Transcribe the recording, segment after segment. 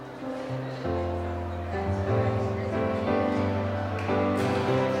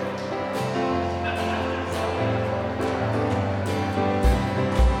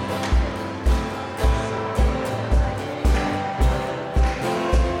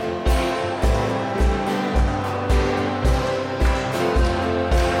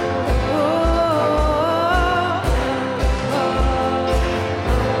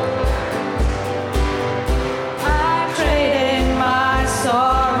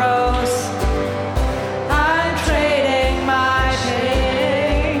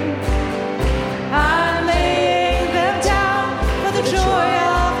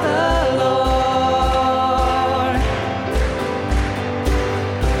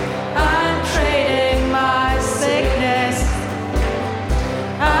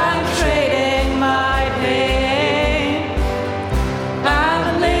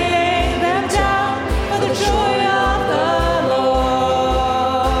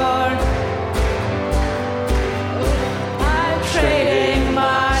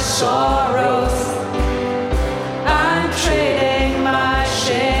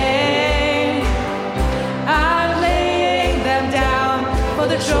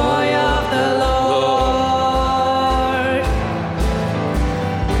joy of the Lord.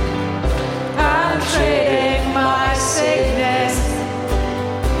 I'm trading my sickness.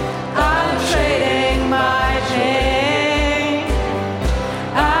 I'm trading my pain.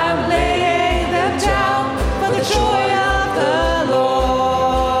 I'm laying them down for the joy of the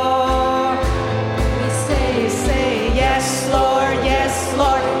Lord. We say, yes, Lord, yes,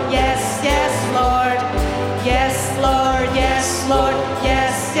 Lord, yes, yes, Lord. Yes, Lord, yes, Lord,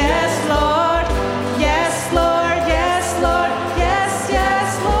 yes, yes, Lord. Yes, Lord, yes, Lord, yes,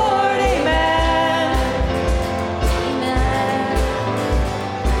 yes, Lord. Amen. Amen.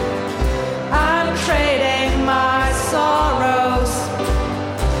 I'm trading my sorrows.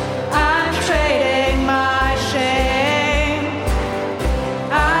 I'm trading my shame.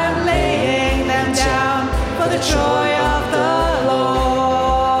 I'm laying them down for the joy of the Lord.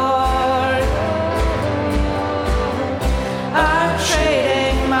 I'm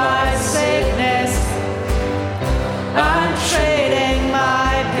trading my sickness. I'm trading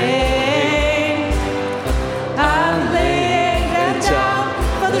my pain. I'm laying them down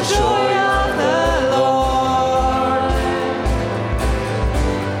for the joy of the Lord.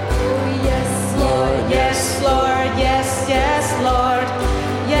 Oh, yes, Lord, yes, Lord, yes, yes, Lord.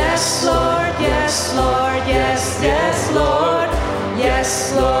 Yes, Lord, yes, Lord, yes, yes, Lord.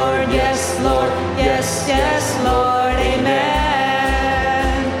 Yes, Lord, yes, Lord, yes, yes, Lord.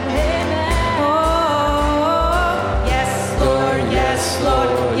 Amen. Amen. Oh, yes, Lord, yes, Lord,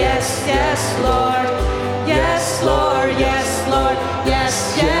 yes, yes, Lord. Yes, Lord, yes, Lord,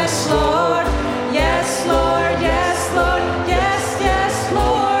 yes, yes, Lord. Yes, Lord, yes, Lord, yes, yes,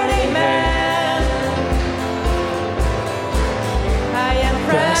 Lord. Amen. I am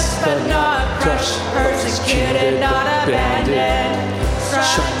pressed but not crushed, persecuted, not abandoned,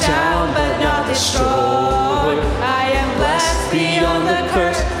 struck down but not destroyed. I am blessed beyond the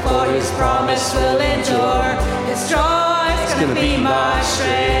curse, for His promise will endure. His joy is gonna be my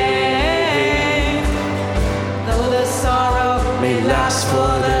strength. Though the sorrow may last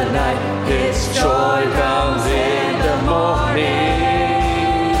for the night, His joy comes in the morning.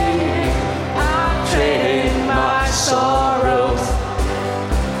 I'm trading my sorrows.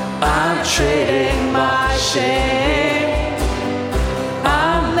 I'm trading my shame.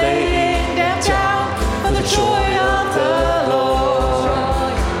 I'm laying them down for the joy of the Lord.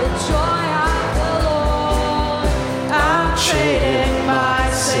 The joy of the Lord. I'm trading my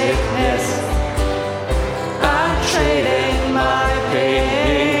sickness. I'm trading my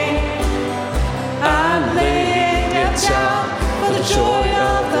pain. I'm laying them down for the joy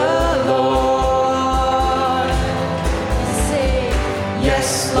of the Lord. Say, yes,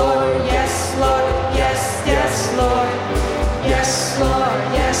 Lord, yes, Lord, yes, yes, Lord. Yes, Lord,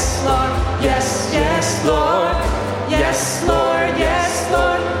 yes, Lord, yes, yes, Lord. Yes, Lord, yes,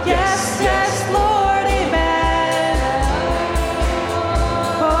 Lord, yes, yes, Lord. Amen.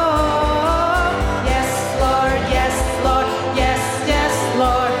 Oh, yes, Lord, yes, Lord, yes, yes,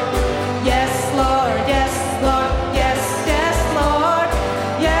 Lord. Yes, Lord, yes, Lord, yes, yes, Lord.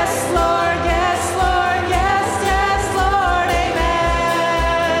 Yes, Lord, yes, Lord, yes, yes, Lord.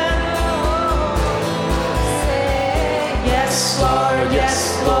 Amen. Yes, Lord, yes,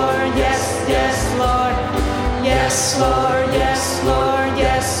 Lord, yes, yes, Lord. Yes, Lord, yes, Lord,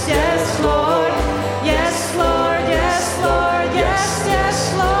 yes, yes, Lord. Yes, Lord, yes, Lord, yes,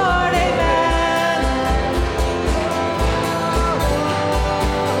 yes, Lord. Amen.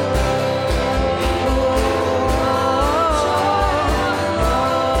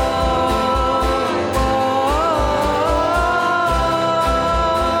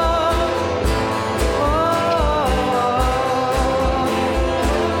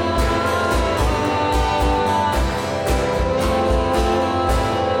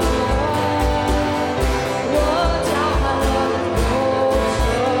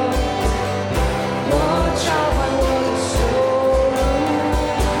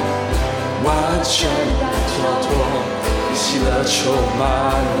完全跳脱，你喜乐充满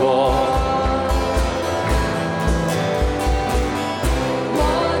我。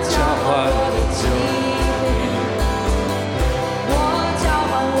交换我的经历，交换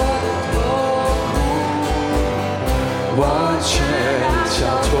我的痛苦，完全交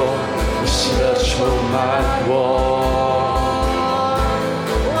托，你喜乐充满我。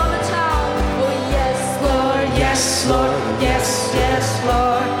Yes, Lord, yes, yes,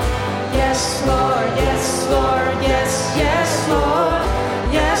 Lord. Yes, Lord, yes, Lord, yes, yes, Lord.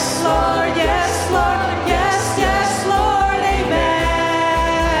 Yes, Lord, yes, Lord, yes, yes, Lord.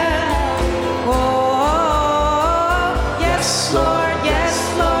 Amen. Oh, yes, Lord, yes,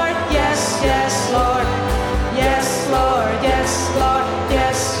 Lord, yes, yes, Lord. Yes, Lord, yes, Lord,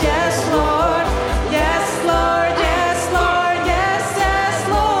 yes,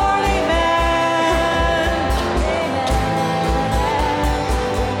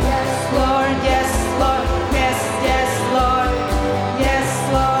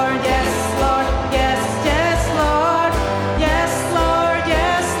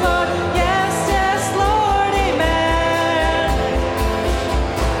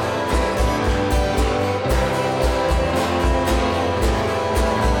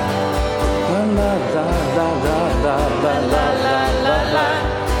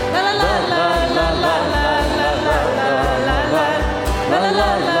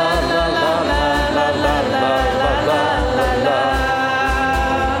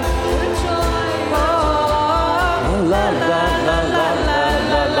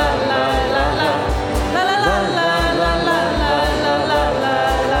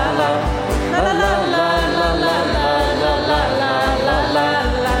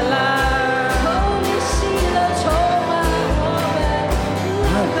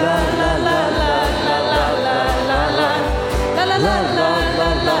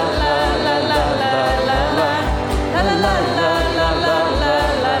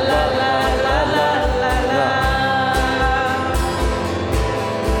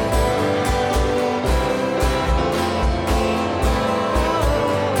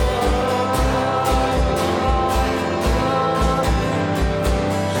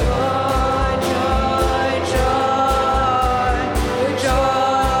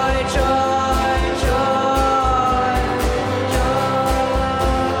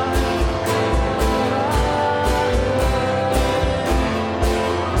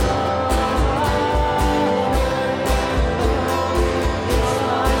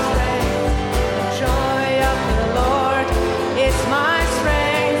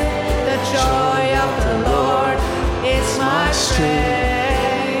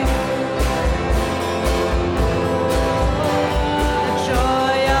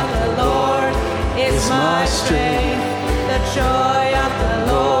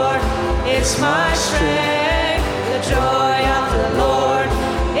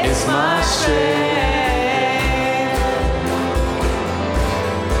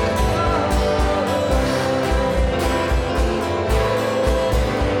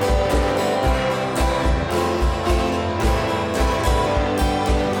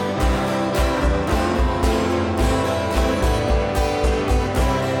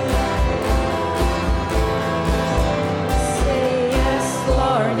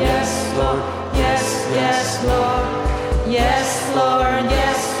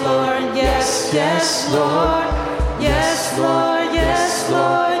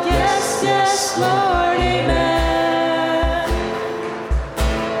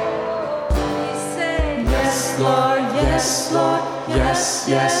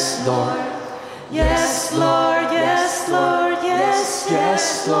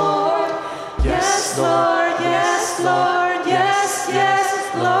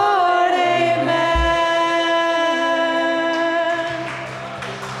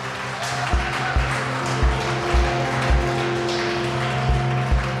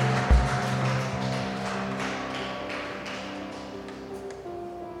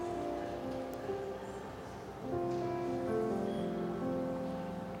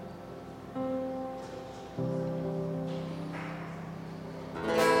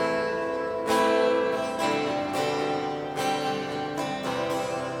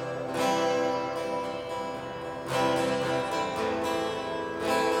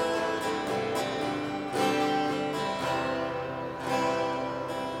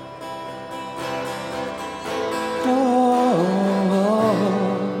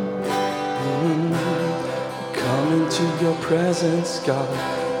 Presence, God,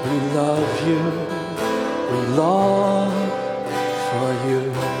 we love you, we long for you.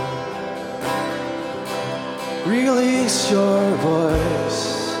 Release your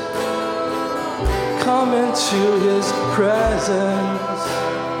voice, come into his presence.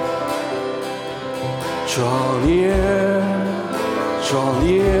 Draw near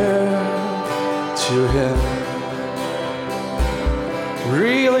to him.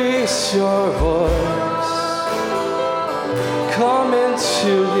 Release your voice, come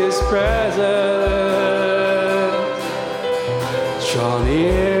into his presence. Draw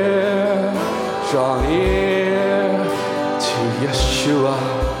near to Yeshua.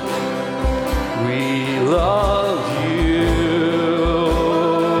 We love you.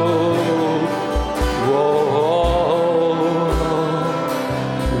 Whoa,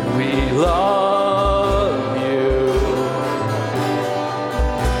 we love you.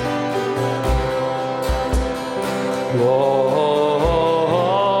 Whoa.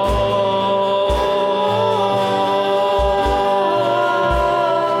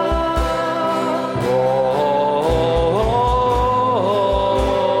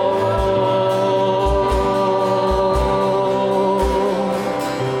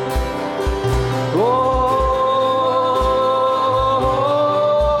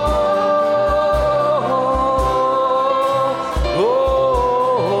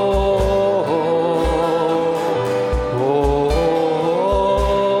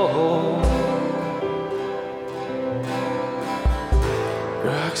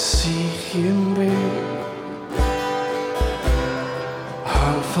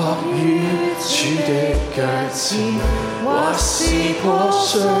 伏於主的腳前，或是破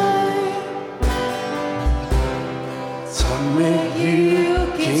碎，尋覓要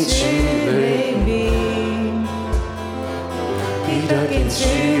見主你面，必得見主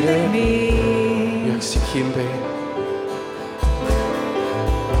你面。若是謙卑，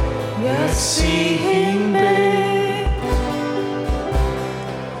若是謙卑，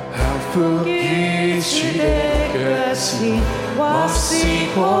降服於主的腳前，或是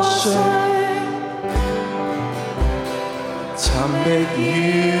破碎，尋覓要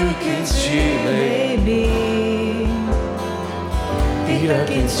見主你面，必得見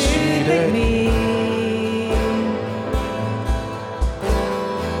主的面。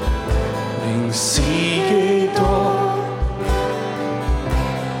靈是基督，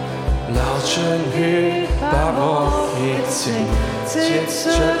流盡血把我潔淨，藉着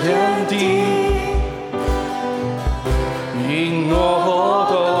恩典。願我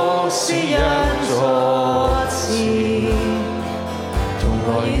可到是人作詞，同我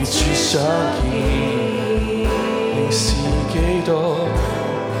與主相見。靈是基督，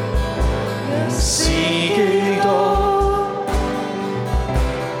靈是基督，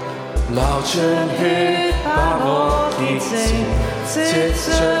流盡血把我潔淨，藉着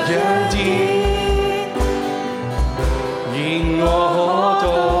恩典。願我可到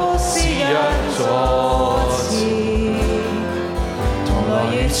是人作詞，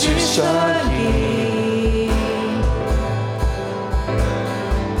與主相見，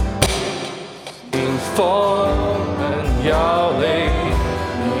連訪問有你，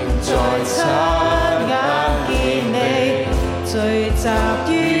現在親眼見你，聚集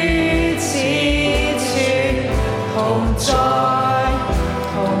於此處，同在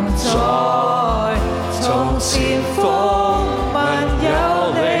同在。從前訪問有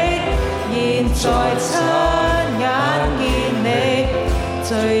你，現在親眼見你。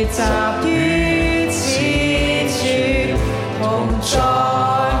聚集於此處，同在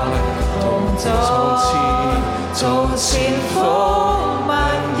同在。從前訪問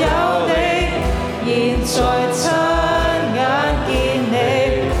有你，現在親眼見你。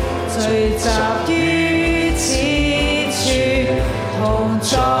聚集於此處，同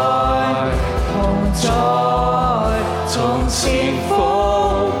在同在。從前訪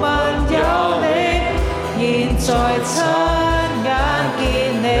問有你，現在親眼見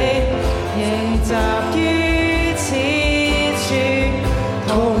你，凝集於此處，同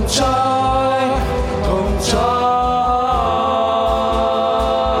在同在。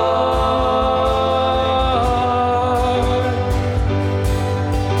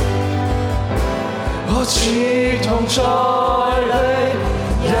我主同在裏，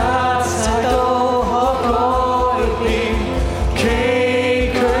一切都可改變，崎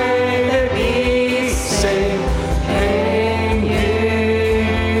嶇的必成平原。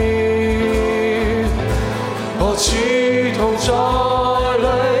我主同在裏，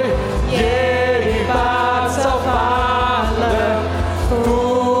夜如白晝發亮，呼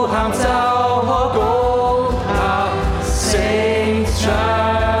喊就可攻下城牆。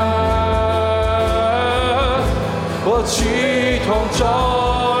我主同在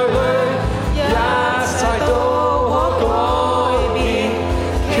裏，一切都可改變，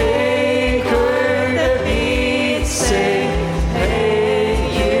崎嶇的必成平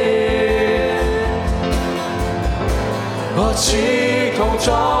原。我主同在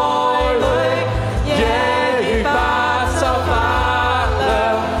裏，夜如白晝發亮，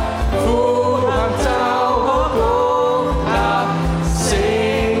呼喊就可攻下城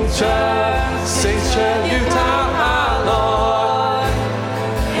牆，城牆要塌下來，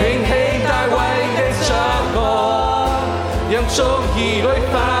興起大衛的帳幕，讓眾兒女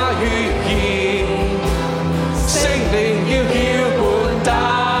發預言，聖靈要澆灌大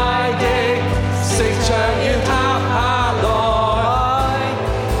地，城牆要塌下來，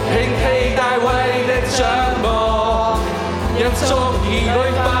興起大衛的帳幕，讓眾兒女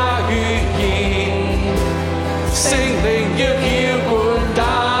發預言，聖靈要澆灌大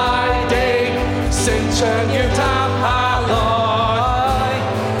地，城牆要塌下來，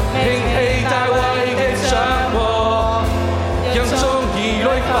興起大衛的帳幕，讓眾兒女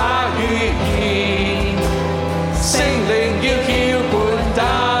發預言，聖靈要澆灌大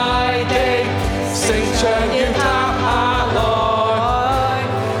地，城牆要塌下來，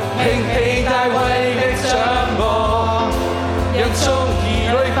興起大衛的帳幕，讓眾兒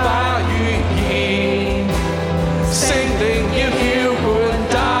女發預言，聖靈要澆灌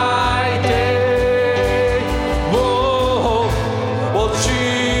大地。我主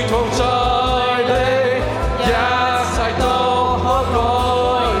同在裏，一切都可改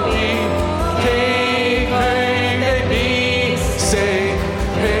變，崎嶇的必成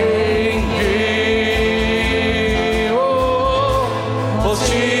平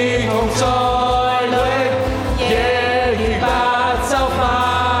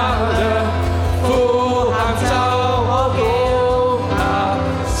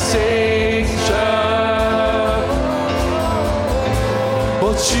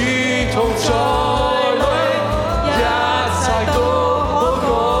我主同在裏，一切都可改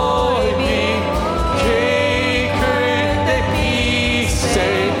變，崎嶇的必成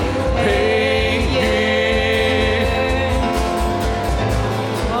平原。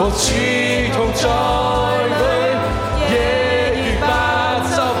我主同在裏，夜如白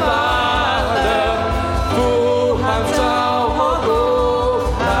晝發亮，呼喊就可高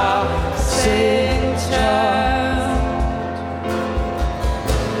下聲唱。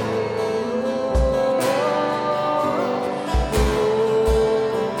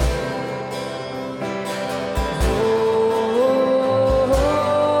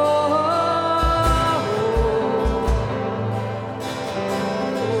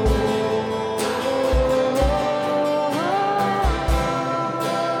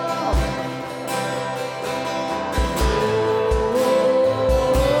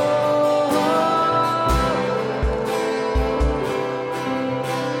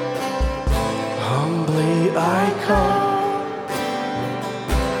Humbly I come,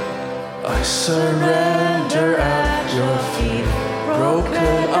 I surrender at your feet.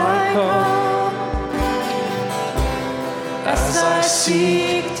 Broken I come, as I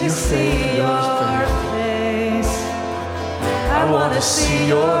seek to see your face. I want to see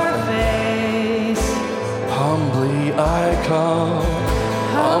your face. Humbly I come,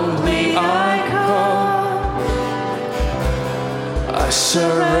 humbly I come. I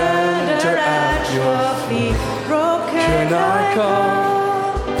surrender at your feet. Broken I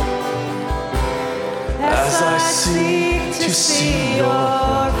come, as I seek to see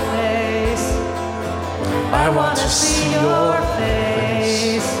your face. I want to see your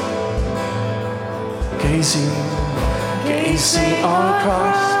face. Gazing on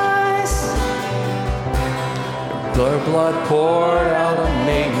Christ, your blood poured out and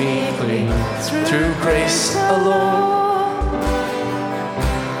made me clean. Through grace alone,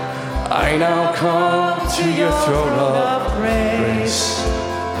 I now come to your throne of grace,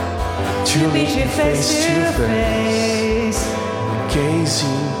 to meet you face to face.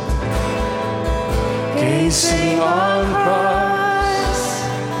 Gazing on Christ,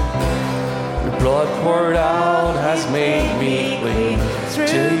 your blood poured out has made me clean.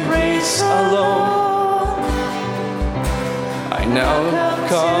 Through grace alone, I now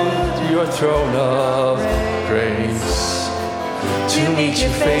come to your throne of grace, to meet you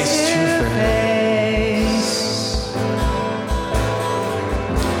face to face.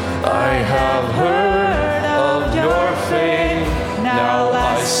 I have heard of your fame, now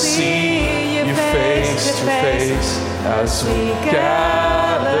I see you face to face. As we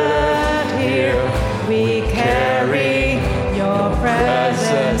gather here, we carry your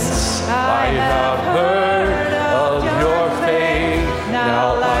presence. I have heard of your fame,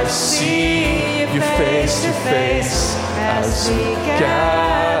 now I see you face to face. As we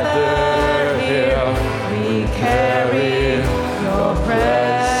gather here, we carry your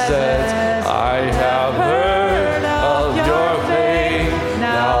presence. I have heard of your fame,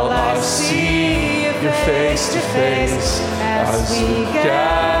 now I see you face to face. As we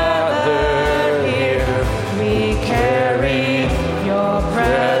gather here, we carry your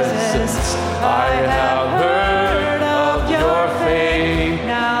presence. I have heard of your fame,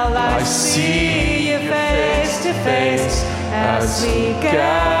 now I see you face to face. As we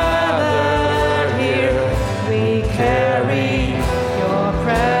gather here, we carry your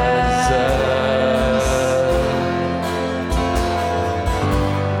presence.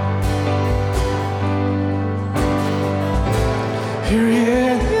 Here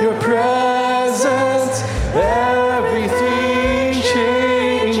in your presence, everything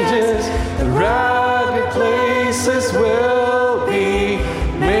changes. The rugged places will be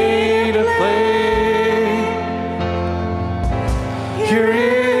made plain. Here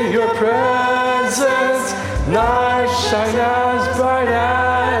in your presence, night shine as bright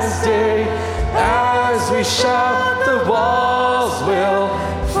as day. As we shout, the walls will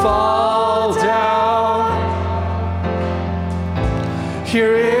fall down.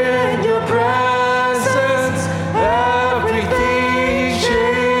 Here in your presence, everything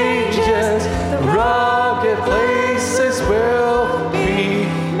changes. The rugged places will be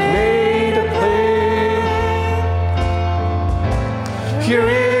made plain. Here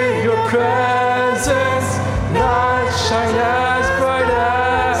in your presence, night shine as bright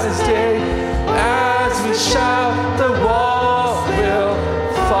as day. As we shout, the wall will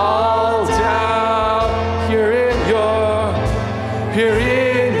fall down. Here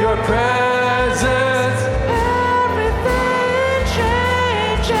in your presence, everything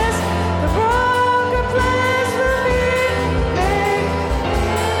changes. The broken place will be made plain.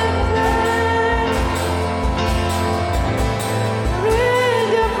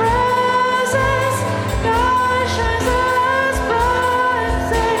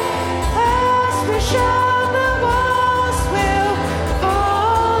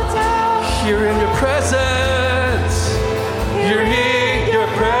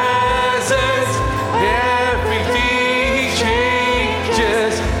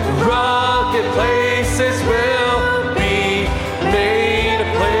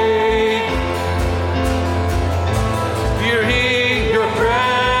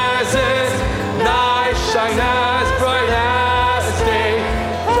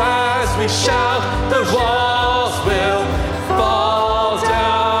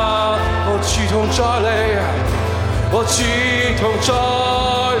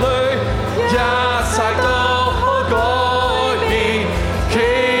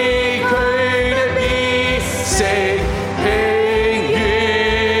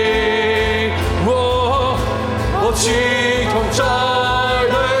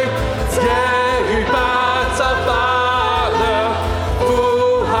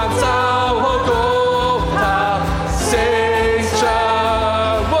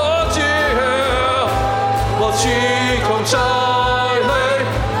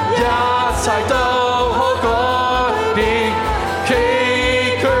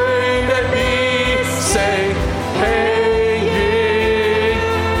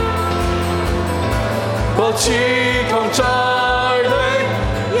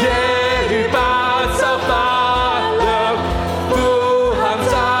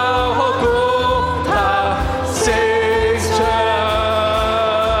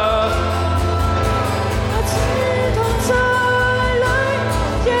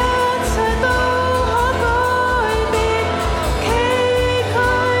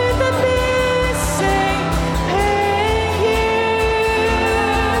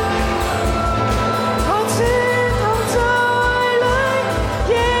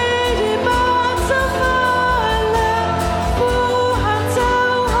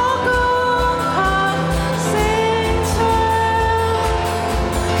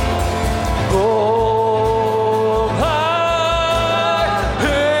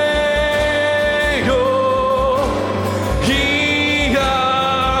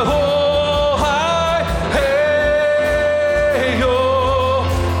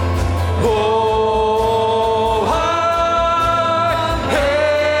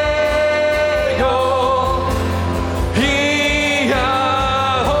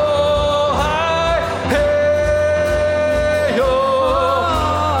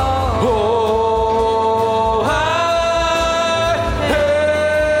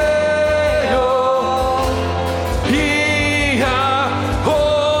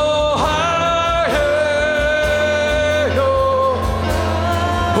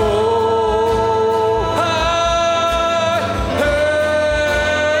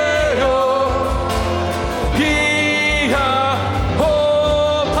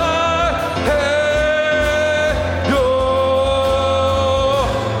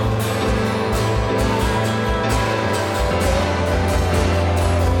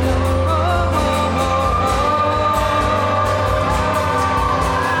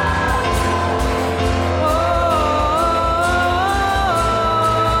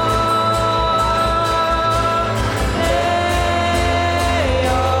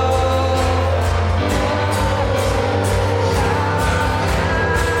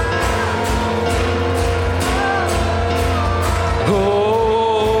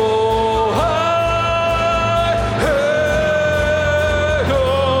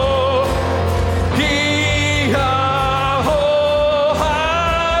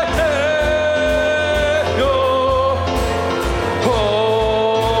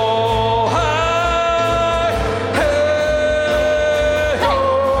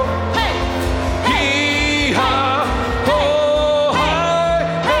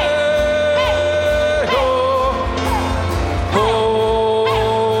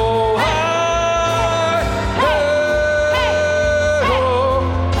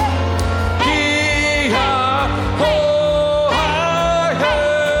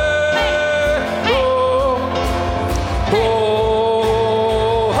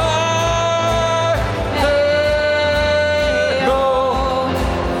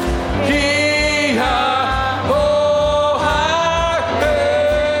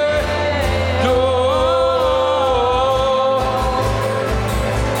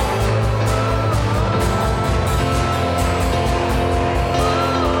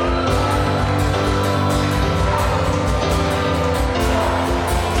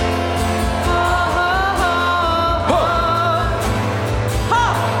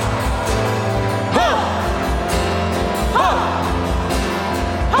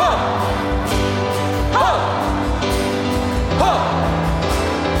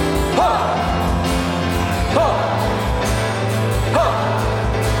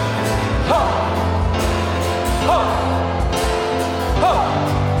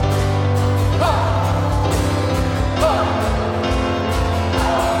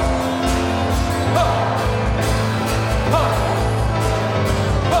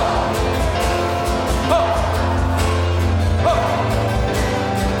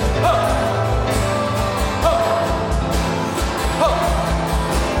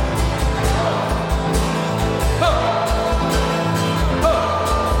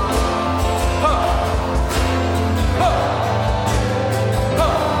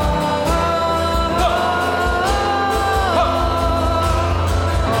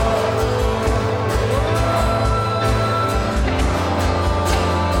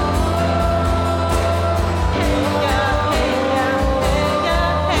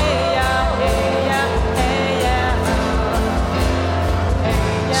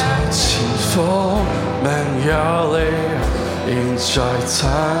 現在親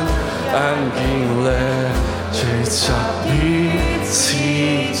眼見你，聚集於此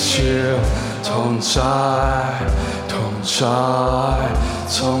處，同在，同在，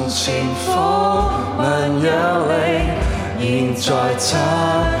從前訪問有你，現在親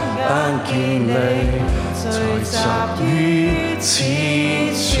眼見你，聚集於此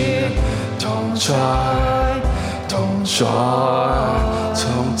處，同在，同在，從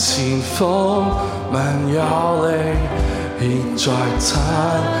前訪問有你，現在親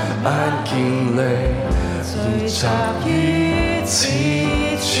眼見你，聚集於此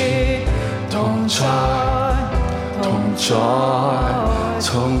處，同在，同在，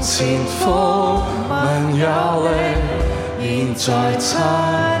從前訪問有你，現在親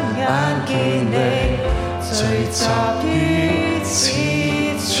眼見你，聚集於此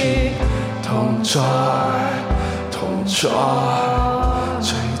處，同在，同在，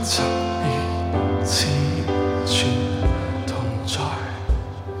聚集於此處，同在，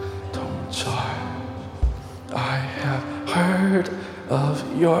同在。I have heard of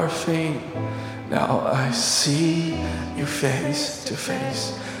your fame, now I see you face to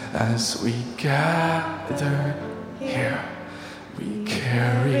face as we gather here. We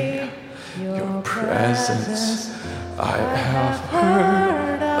carry your presence. I have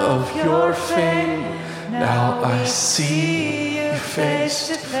heard of your fame, now I see you face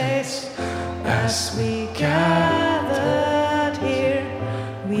to face as we gathered here.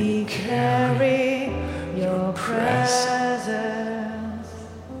 We carry your presence.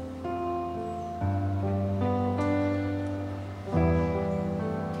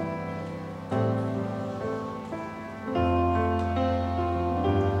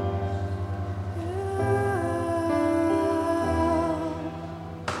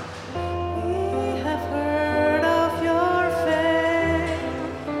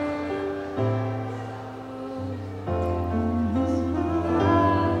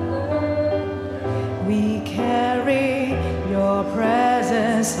 We carry your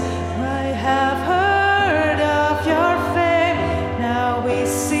presence. I have heard of your fame. Now we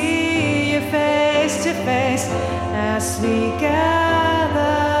see you face to face as we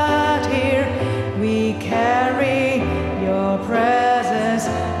gathered here. We carry your presence.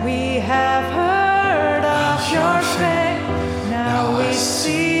 We have heard of your fame. Now we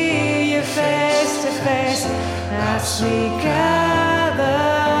see you face to face as we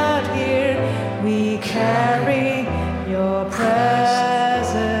gathered here. We carry your presence.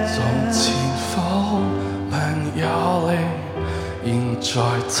 從前訪問有你，現在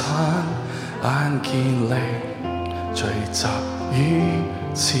親眼見你，聚集於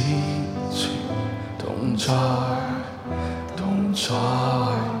此處，同在，同在。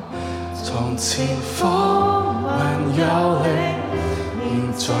從前訪問有你，現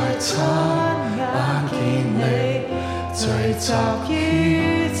在親眼見你，聚集於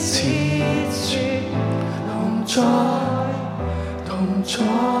此處，同在，同在。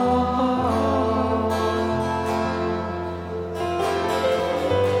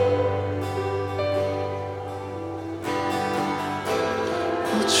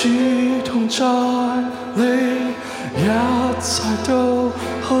我主同在你，一切都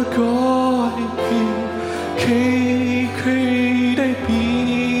可改變，崎嶇的變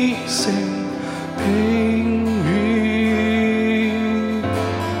成平原。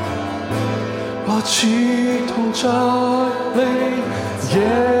我主同在你，夜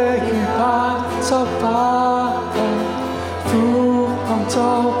如白晝白雲，呼喊就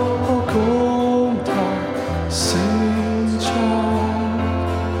可攻台成長。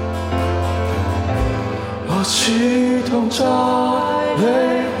我主同在你，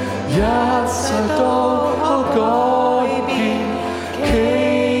一切都可改變，崎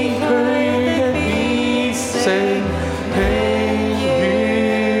嶇的變成平原。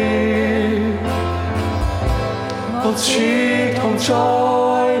我主同在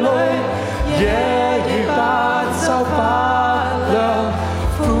你，夜如白晝白亮，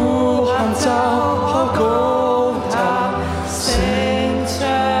呼喊就可攻塔城牆，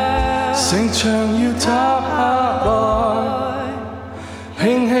城牆要塌下來，興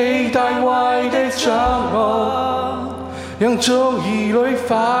起大衛的帳幕，讓眾兒女發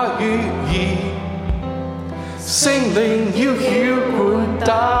語言，聖靈要澆灌大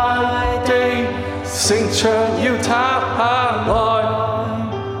地，城牆要塌下來，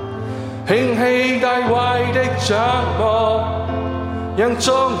興起大衛的帳幕，讓眾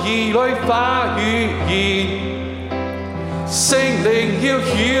兒女發語言，聖靈要澆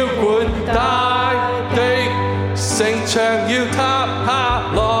灌大地，城牆要塌下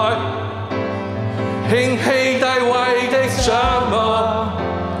來，興起大衛的帳幕，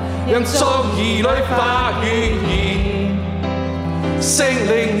讓眾兒女發語言，聖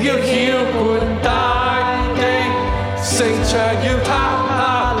靈要澆灌大地，城牆要塌下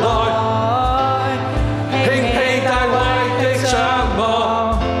來，興起大衛的帳幕，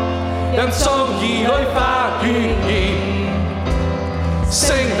讓眾兒女發怨言。聖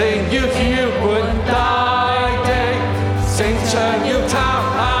靈要澆灌大地，城牆要塌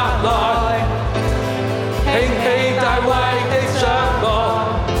下來，興起大衛的帳幕，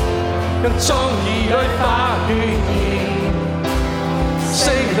讓眾兒女發怨言。聖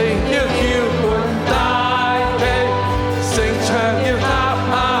靈要澆灌大地，城牆要塌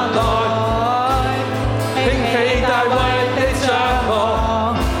下來，興起大衛的帳幕，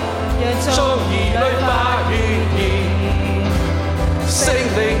讓眾兒女發怨言。聖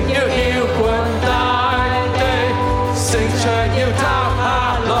靈要澆灌大地，城牆要塌下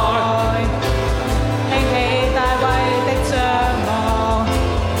來，興起大衛的帳幕，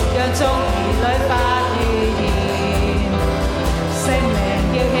讓眾兒女發怨言。聖靈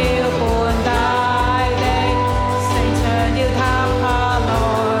要澆灌大地，城牆要塌下來，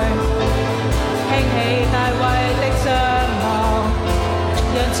興起大衛的帳幕，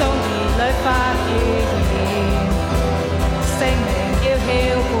讓眾兒女發怨言。聖靈要澆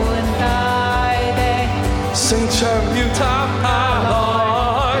灌大地，城牆要塌下來，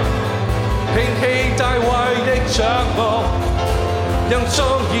興起大衛的帳幕，讓眾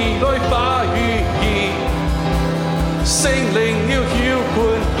兒女發怨言。聖靈要澆灌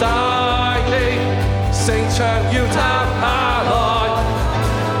大地，城牆要塌下來，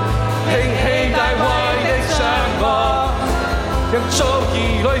興起大衛的帳幕，讓眾兒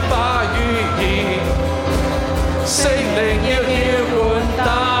女發怨言。聖靈要澆灌大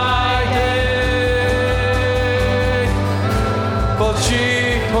地，和主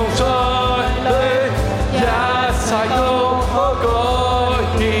同在裏，一切都可改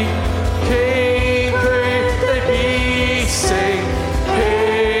變。崎嶇的必成平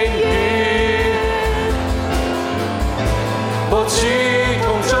原，和主同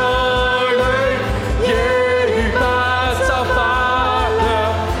在裏，夜雨不就發亮，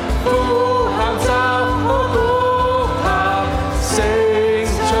呼喊就攻下城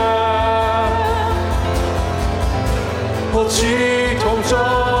牆。和主同在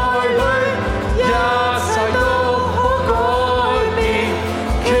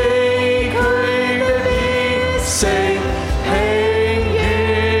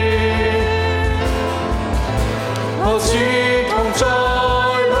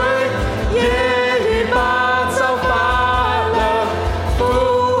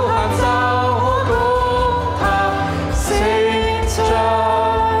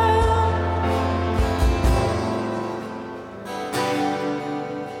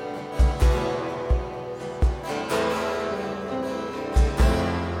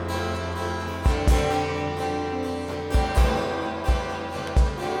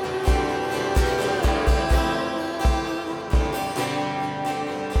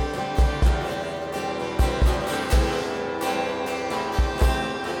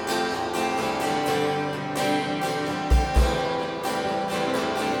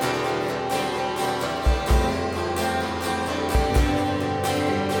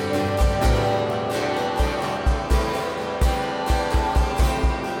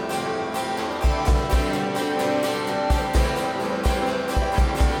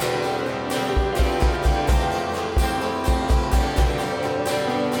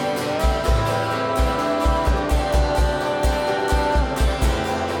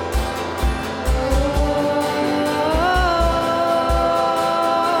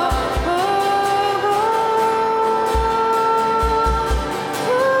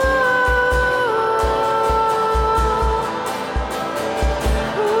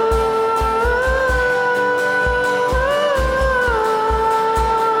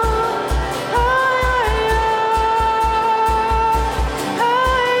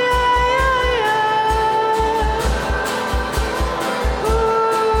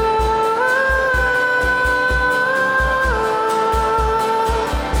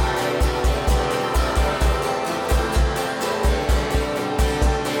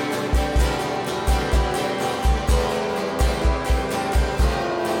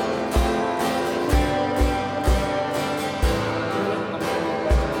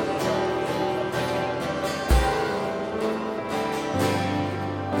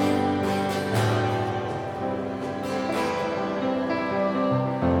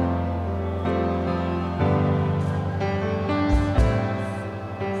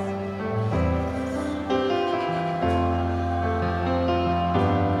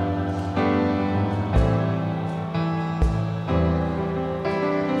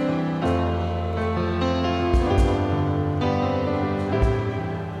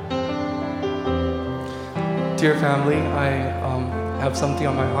Dear family, I have something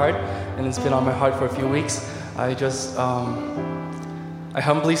on my heart, and it's been on my heart for a few weeks. I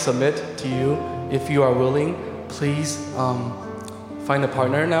humbly submit to you, if you are willing, please find a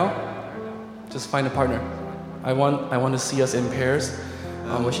partner now. Just find a partner. I want to see us in pairs.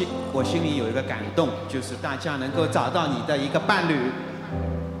 我心里有一个感动，就是大家能够找到你的一个伴侣。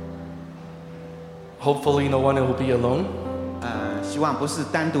Hopefully, no one will be alone. 希望不是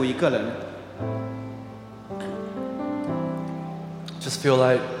单独一个人。Just feel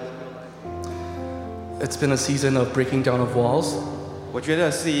like it's been a season of breaking down of walls. 我觉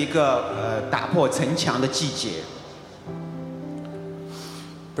得是一个打破城墙的季节。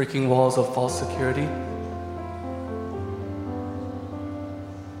Breaking walls of false security.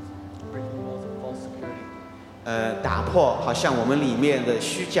 Breaking walls of false security. 打破好像我们里面的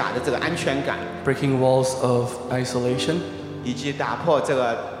虚假的这个安全感。Breaking walls of isolation. 以及打破这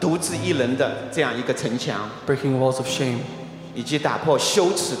个独自一人的这样一个城墙。Breaking walls of shame. 以及打破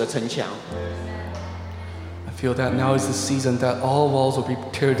羞耻的城墙。I feel that now is the season that all walls will be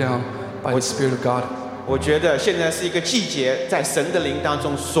teared down by the Spirit of God. 我觉得现在是一个季节，在神的灵当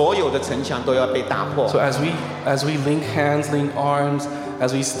中，所有的城墙都要被打破。So as we link hands, link arms,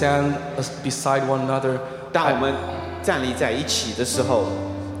 as we stand beside one another, 当我们站立在一起的时候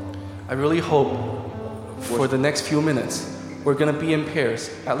I really hope for the next few minutes we're going to be in pairs,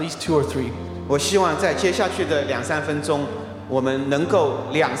 at least 2 or 3. 我希望在接下去的2-3分钟，我们能够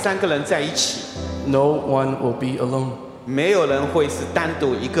2-3个人在一起。No one will be alone. 没有人会是单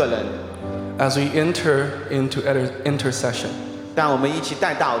独一个人。As we enter into intercession, 当我们一起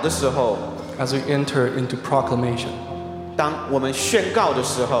代祷的时候 as we enter into proclamation, 当我们宣告的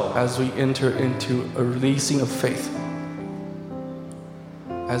时候 as we enter into a releasing of faith,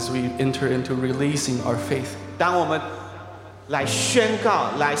 as we enter into releasing our faith, 当我们来宣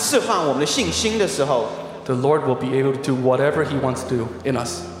告、来释放我们的信心的时候 the Lord will be able to do whatever He wants to do in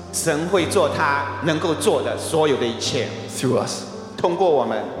us, 神会做他能够做的所有的一切， through us, 通过我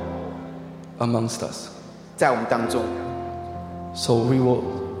们， amongst us. 在我们当中。So we will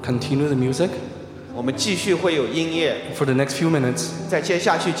continue the music 我们继续会有音乐， for the next few minutes. 在接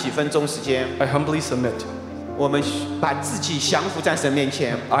下去几分钟时间， I humbly submit. 我们把自己降服在神面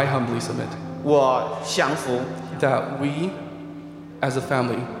前。 I humbly submit 我降服， that we, as a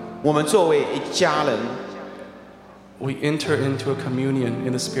family, 我们作为一家人， we enter into a communion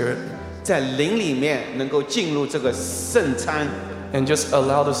in the Spirit 在灵里面能够进入这个圣餐， and just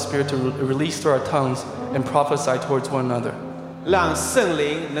allow the Spirit to release through our tongues and prophesy towards one another. 让圣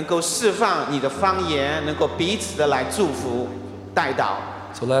灵能够释放你的方言，能够彼此的来祝福、带祷。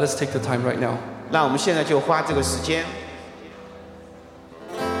 So let us take the time right now. 让我们现在就花这个时间。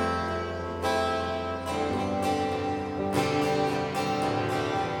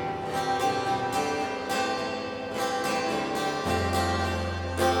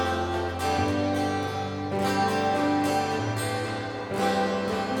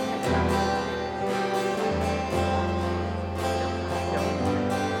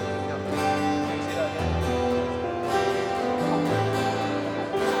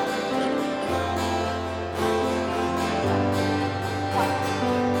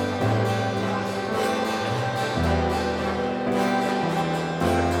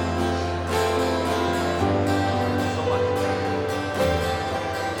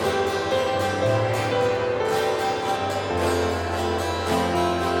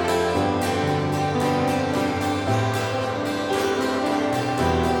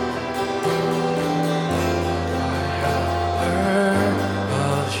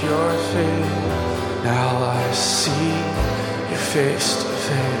Now I see you face to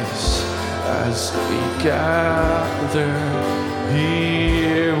face as we gather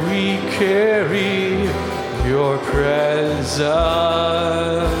here. We carry your presence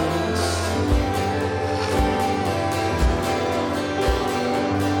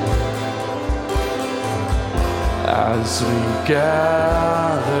as we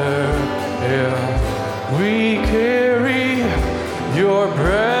gather here. We carry your presence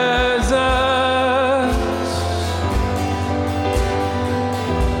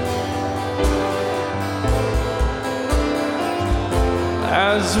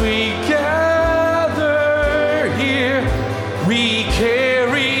as we gather here. We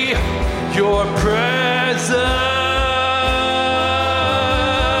carry your presence.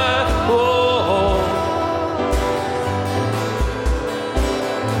 Oh,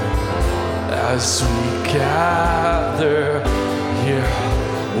 as we gather here,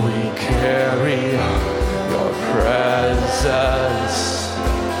 we carry your presence.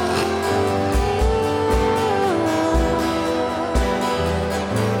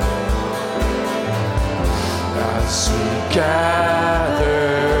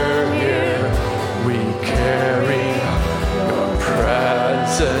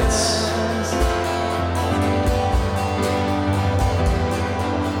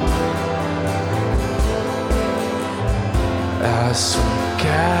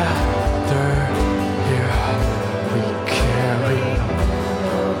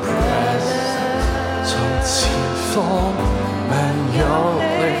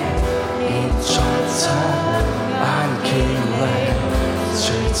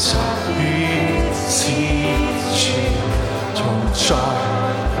 集於此處，同在，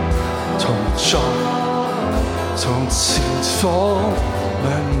同在，從前方能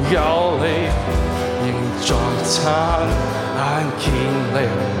有你，仍在親眼見你，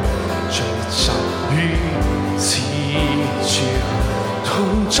聚集於此處，同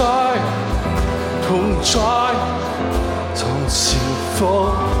在，同在，從前方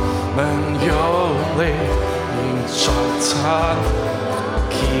能有你，仍在親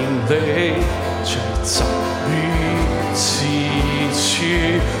見你，聚集於此處，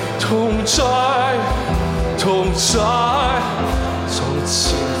同在，同在，從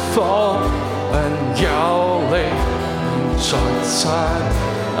前方能有你，仍在親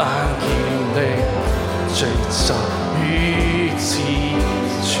眼見你，聚集於此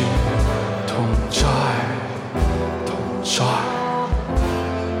處，同在，同在。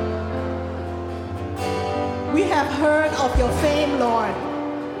We have heard of your fame, Lord.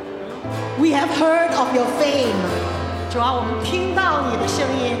 We have heard of your fame. 主啊，我们听到你的声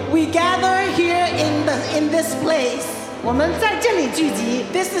音， We gather here in this place. 我们在这里聚集，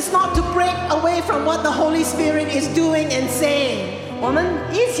 This is not to break away from what the Holy Spirit is doing and saying. 我们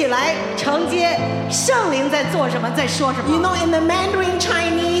一起来承接圣灵在做什么，在说什 You 么。 know, in the Mandarin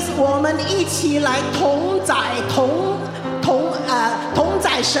Chinese, 我们一起来同在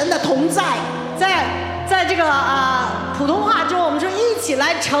神的同在。在这个普通话中，我们说一起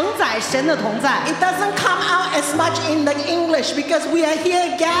来承载神的同在。 It doesn't come out as much in the English because we are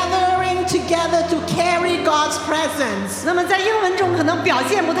here gathering together to carry God's presence. 那么在英文中可能表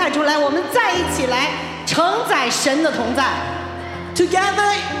现不太出来，我们再一起来承载神的同在。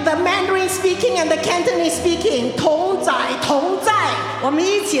 Together, the Mandarin speaking and the Cantonese speaking, 同在。我们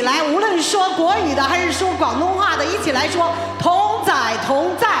一起来，无论是说国语的还是说广东话的，一起来说同在，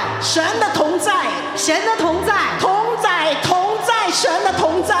神的同在，神的同在，神的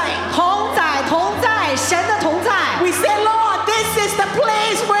同在。同在，神的同在。 We say, Lord, this is the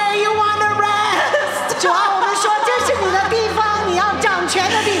place where you want to rest. 主啊，我们说这是你的地方，你要掌权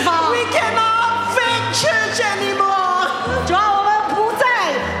的地方。 We cannot fake church anymore. 主啊，我们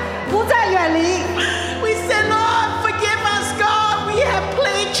不再远离。 We say, Lord, forgive us, God. We have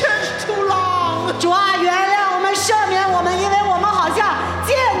played church too long. 主啊，原谅我们，赦免我们，因为我们好像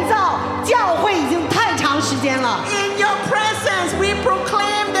建造教会已经太长时间了。 In your presence, we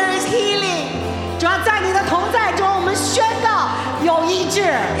proclaim there is healing. 主啊，在你的同在中，我们宣告有医治。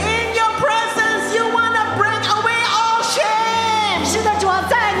 In your presence, you want to bring away all shame. 是的，主啊，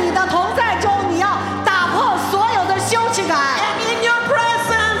在你的同在中，你要打破所有的羞耻感。 And in your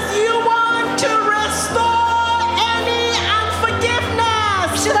presence, you want to restore any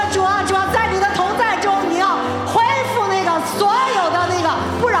unforgiveness. 是的，主啊，在你的同在中，你要恢复那个所有的那个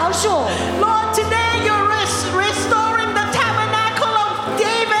不饶恕。 Lord, today you're restoring the tabernacle of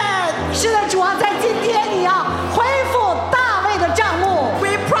David. 是的，主啊，在今天你要恢复大卫的帐幕。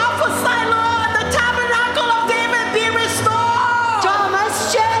 We prophesy, Lord, the tabernacle of David be restored. 主啊，我们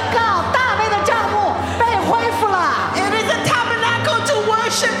宣告大卫的帐幕被恢复了。 It is a tabernacle to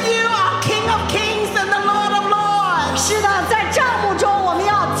worship you, our King of Kings and the Lord of Lords. 是的，在帐幕中我们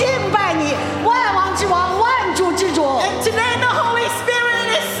要敬拜你，万王之王，万主之主。 And today the Holy Spirit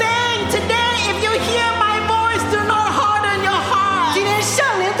is saying, today if you hear my voice, do not harden your heart. 今天圣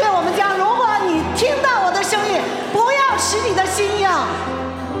灵对我们讲，如果你听到我的声音，不要使你的心硬。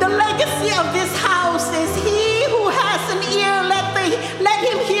 The legacy of this house is he who has an ear, let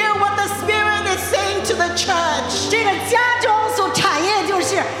him hear what the Spirit is saying to the church. 这个家中所产业就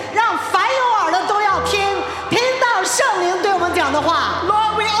是让凡有耳的都要听，听到圣灵对我们讲的话。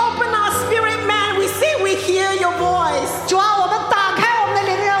 Lord, we open our spirit man, we say we hear your voice. 主啊，我们打开我们的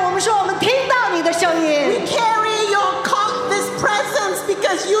灵人，我们说我们听到你的声 We 音。 carry this presence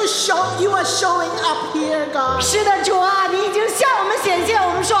because you are showing up here, God. 是的，主啊，你已经向我们显现，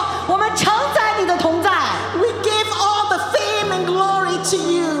我们说我们承载你的同在。 We give all the fame and glory to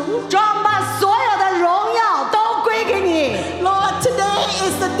you. 主啊，我们把所有的荣耀都归给你。 Lord, today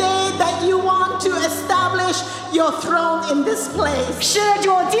is the day that you want to establish your throne in this place. 是的，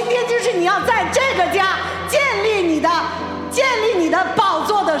主，今天就是你要在这个家建立你的宝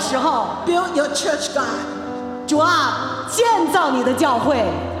座的时候。 Build your church, God. 主啊，建造你的教会。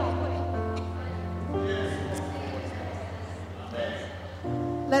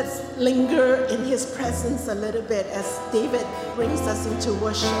 Let's linger in his presence a little bit as David brings us into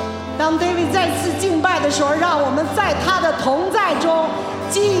worship. 当 David 再次敬拜的时候，让我们在他的同在中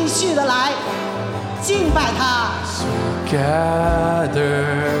继续的来敬拜他。 Gather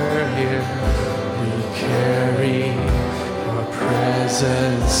here, we carry your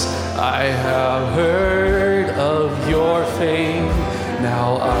presence. I have heard of your fame,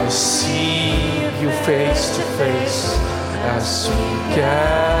 Now I see you face to face as we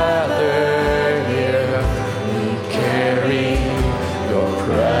gather here. We carry your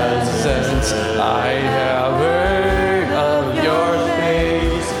presence. I have heard of your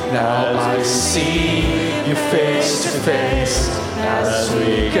face. Now I see you face to face as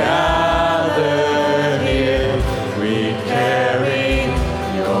we gather here. We carry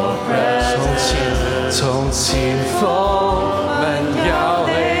your presence. 从前方問有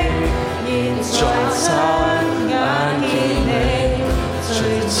你，現在親眼見你，聚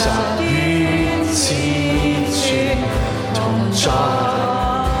集於此處，同在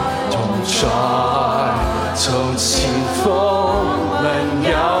同在。從前方問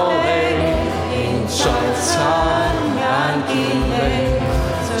有你，現在親眼見你，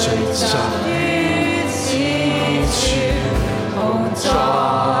聚集於此處，同在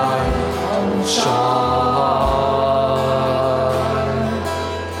同在。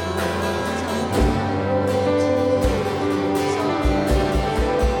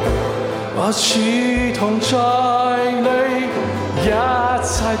我似同在你，一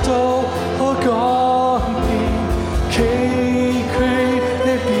切都可改變，崎嶇的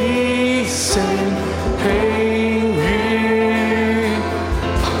必成輕軟。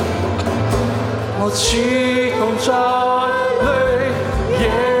我似同在你，夜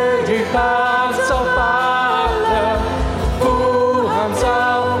如白晝發亮，呼喊就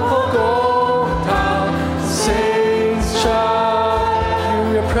可高談，聲唱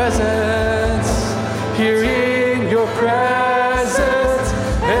Your presence。Here in your presence,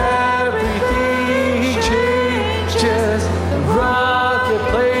 everything changes. Rocky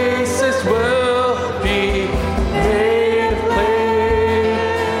places will be made plain.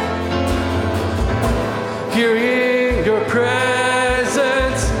 Here in your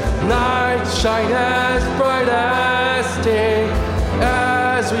presence, night shine as bright as day.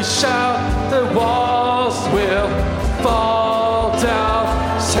 As we shout, the walls will fall down.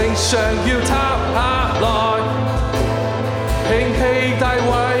 請上要塌下來，興起大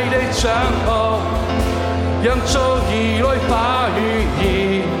衛的帳幕，讓眾兒女把語言，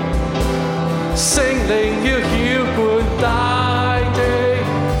聖靈要澆灌大地，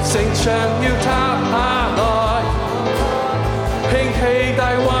城牆要塌下來，興起大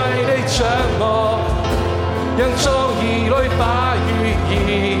衛的帳幕，讓眾兒女把語言，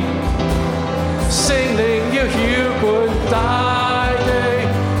聖靈要澆灌大地。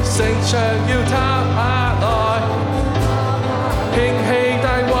城牆要塌下來，興起大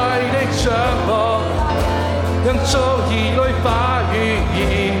衛的帳幕，讓眾兒女把語言，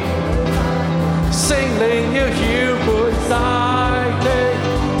聖靈要澆灌大地，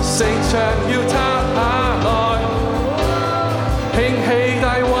城牆要塌下來，興起大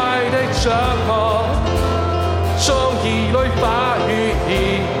衛的帳幕，眾兒女把語言，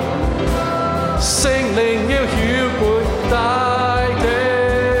聖靈要澆灌大地。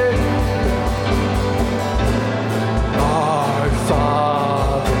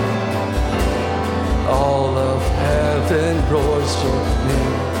Heaven roars your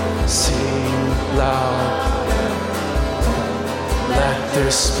name, sing loud. Let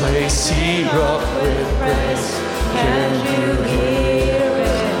this place erupt with praise. Can you hear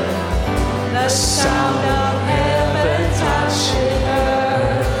it? The sound of heaven touching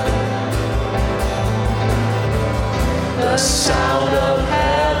earth. The sound of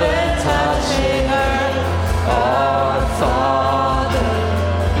heaven touching earth. Our Father,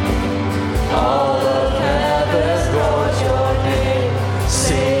 all of heaven roars your name.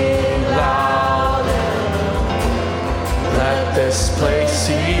 Sing louder. Let this place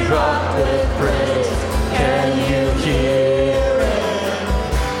erupt with praise. Can you hear it?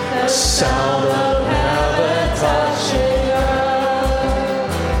 The sound of heaven touching earth.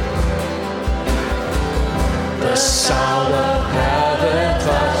 The sound of heaven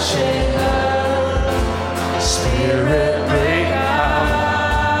touching earth. Spirit break out.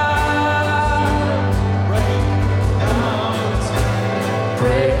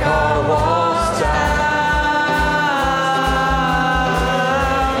 Break our walls down.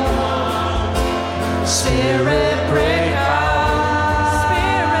 Spirit break out.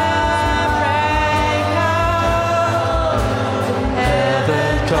 Spirit break out.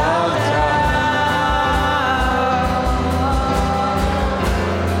 Heaven come down.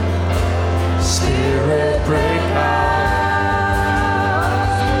 Spirit break out.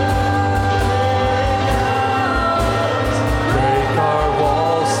 Break our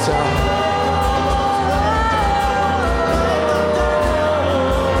walls down.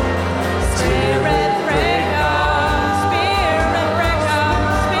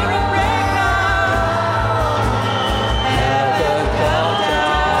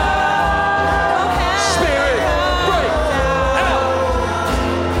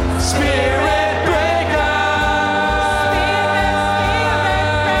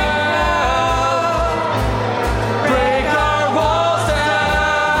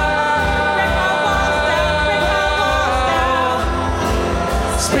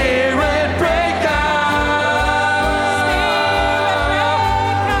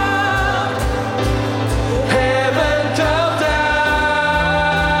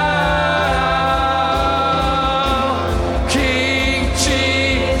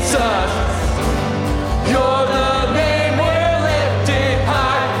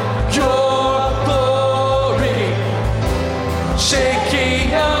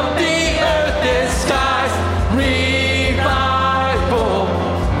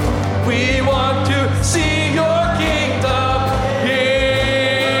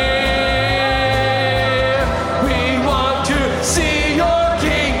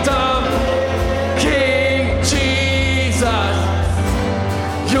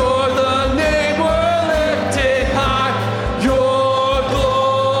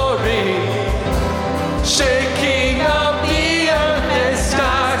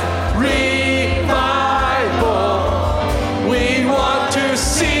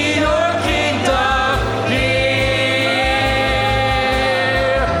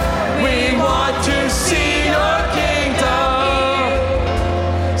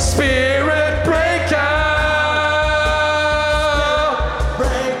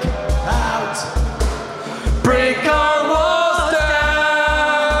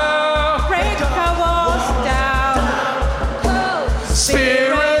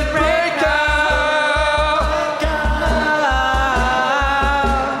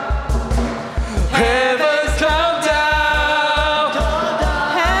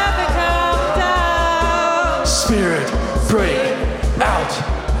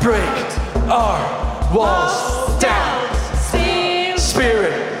 break our walls down.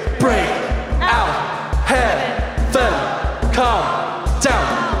 Spirit, break out. Heaven, come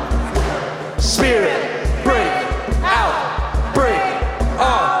down. Spirit, break out. Break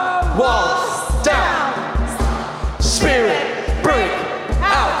our walls down. Spirit, break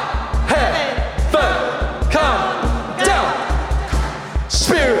out. Heaven, come down.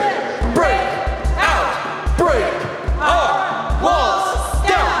 Spirit, break out. Break our walls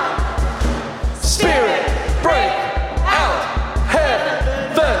down. Spirit, break out.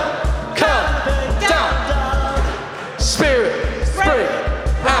 Heaven, come down. Spirit, break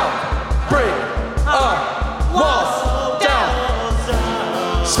out. Break our walls down.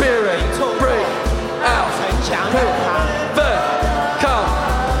 Spirit, break out. Heaven, come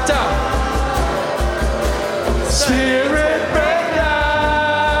down. Spirit, break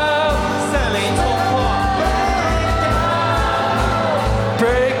out. 圣灵冲破，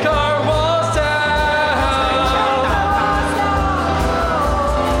 Break our walls down.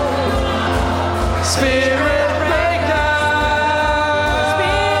 Spirit, break out.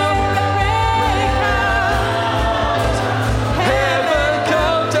 Heaven,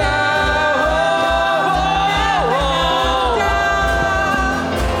 come down.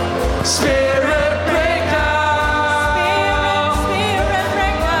 Spirit, break out.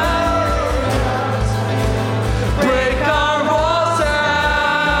 Break our walls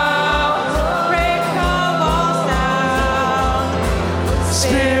down.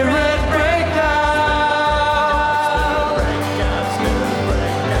 Spirit, break out.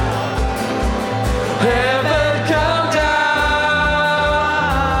 Heaven, come down.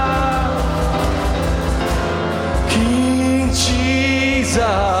 King Jesus,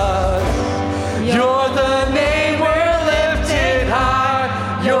 you're the name we're lifted high.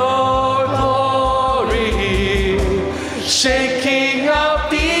 Your glory, shaking up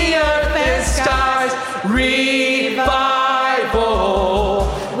the earth and skies. Revival,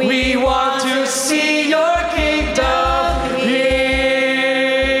 we want to see your kingdom here.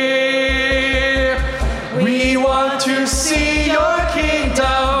 We want to see your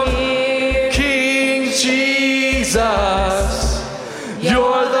kingdom. King Jesus,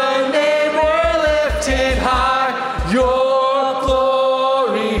 you're the name we're lifted high. Your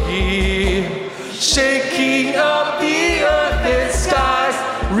glory, shaking up the earth and skies.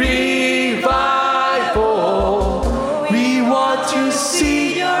 Revival, we want to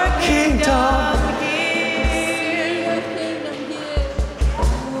see your kingdom.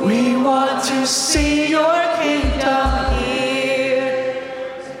 We want to see your kingdom.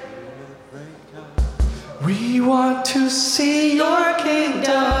 We want to see your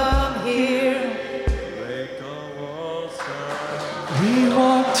kingdom here. We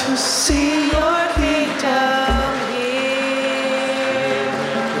want to see your kingdom here.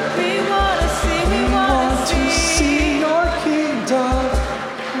 We want to see your kingdom.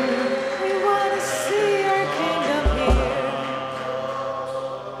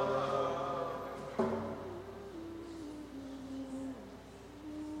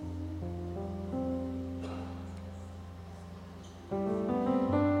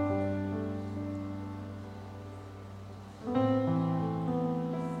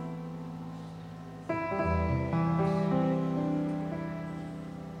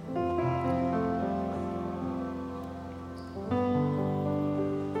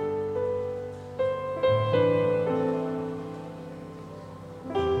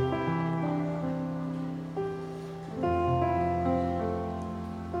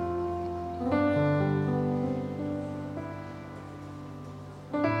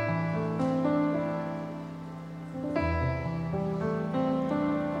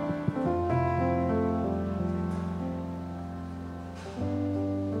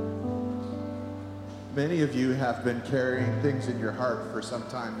 Many of you have been carrying things in your heart for some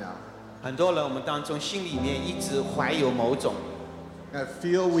time now. 很多人我们当中心里面一直怀有某种， I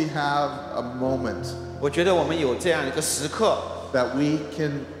feel we have a moment 我觉得我们有这样一个时刻， that we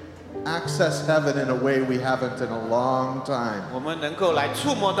can access heaven in a way we haven't in a long time. 我们能够来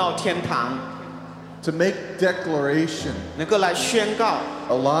触摸到天堂， To make declaration, 能够来宣告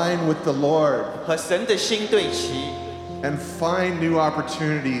align with the Lord, 和神的心对齐， and find new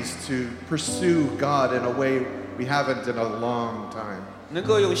opportunities to pursue God in a way we haven't in a long time. 能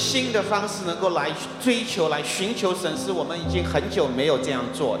够有新的方式，能够来追求、来寻求神，是我们已经很久没有这样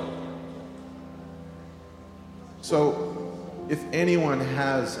做的。 So, if anyone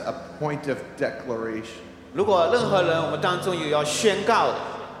has a point of declaration, 如果任何人我们当中有要宣告的，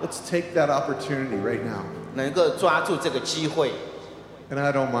 let's take that opportunity right now. 能够抓住这个机会， And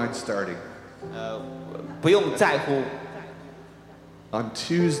I don't mind starting. 不用在乎。On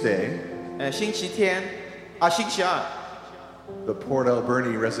Tuesday, 星期天星期二， the Port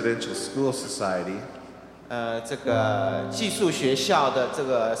Alberni Residential School Society 这个寄宿学校的这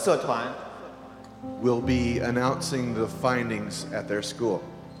个社团， will be announcing the findings at their school.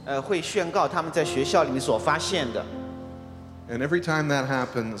 会宣告他们在学校里面所发现的。 And every time that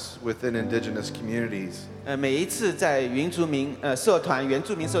happens within indigenous communities, 每一次在原住民社团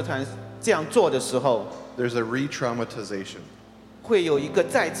这样做的时候， there's a re-traumatization. 会有一个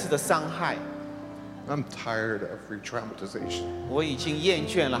再次的伤害。 I'm tired of re-traumatization. 我已经厌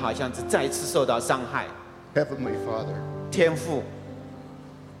倦了，好像是再次受到伤害。 Heavenly Father, 天父，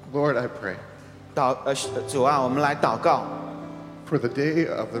 Lord, I pray 主啊，我们来祷告， for the day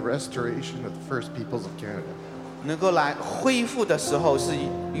of the restoration of the First Peoples of Canada, 能够来恢复的时候是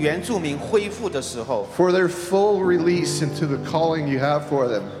原住民恢复的时候， for their full release into the calling you have for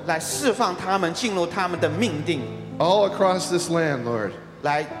them. 来释放他们进入他们的命定， All across this land, Lord,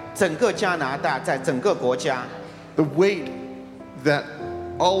 来整个加拿大，在整个国家， the weight that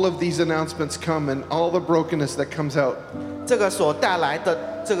all of these announcements come and all the brokenness that comes out, 这个所带来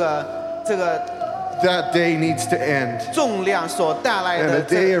的这个 that day needs to end. 重量所带来 And 的 a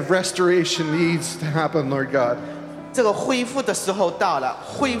day of restoration needs to happen, Lord God. 这个恢复的时候到了，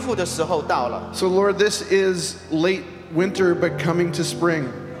恢复的时候到了。 So, Lord, this is late winter but coming to spring.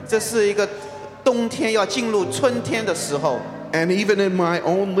 这是一个冬天要进入春天的时候。 And even in my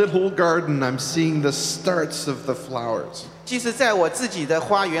own little garden, I'm seeing the starts of the flowers. 即使在我自己的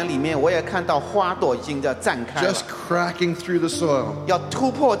花园里面，我也看到花朵已经在绽开了 Just，cracking through the soil. 要突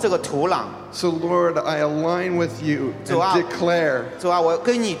破这个土壤。 So, Lord, I align with you 主啊， and declare 主啊，我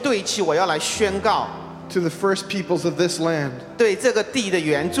跟你对齐，我要来宣告， to the first peoples of this land, 对这个地的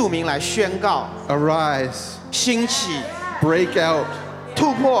原住民来宣告， arise, 兴起， break out,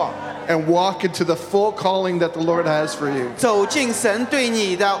 突破， and walk into the full calling that the Lord has for you. 走进神对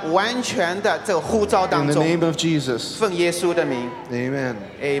你的完全的这个呼召 In 当 the 中。 name of Jesus. 奉耶稣的名 Amen.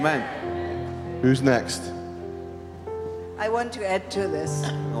 ，Amen。 Who's next? I want to add to this.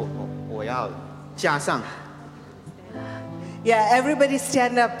 我要加上， Yeah, everybody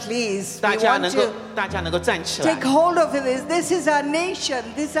stand up, please. 大 We 家 want 能够站起来 to take。hold of this. This is our nation.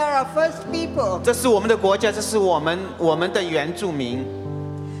 These are our first people. 这是我们的国家，这是我们的原住民。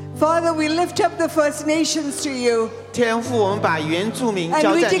 Father, we lift up the First Nations to you. 天父，我们把原住民 And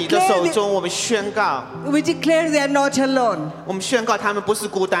交 we 在你的 declare 手 that- 中，我们宣告， We declare they are not alone. 我们宣告他们不是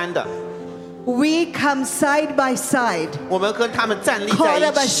孤单的， We come side by side. 我们跟他们站立在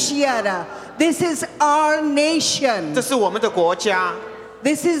一起。 Korabashiara. This is our nation. 这是我们的国家，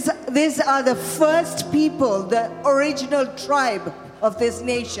 These are the first people, the original tribe of this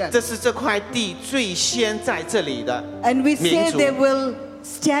nation. 这是这块地最先在这里的 And we say 民族。 they will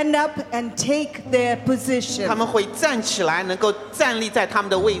stand up and take their 他 position. 们会站起来，能够站立在他们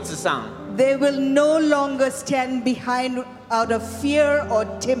的位置上。 They will no longer stand behind out of fear or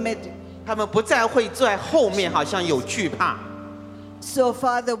timid. 他们不再会在后面，好像有惧怕。 So,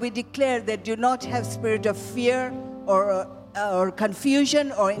 Father, we declare that do not have spirit of fear or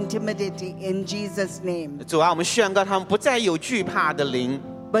confusion or intimidity in Jesus' name. 主啊，我们宣告他们不再有惧怕的灵，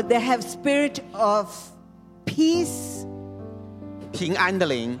 But they have spirit of peace, 平安的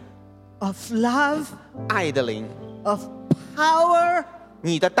灵， of love, 爱的灵， of power,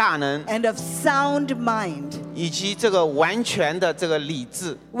 你的大能， and of sound mind. 以及这个完全的这个理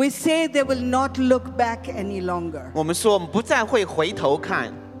智。 We say they will not look back any longer, 我们说我们不再会回头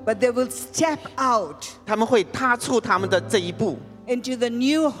看， but they will step out 他们会踏出他们的这一步， into the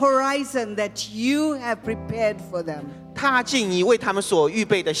new horizon that you have prepared for them. 踏进你为他们所预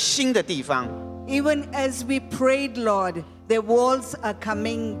备的新的地方。 Even as we prayed, Lord, the walls are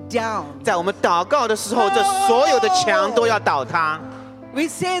coming down. 在我们祷告的时候，这所有的墙都要倒塌。 We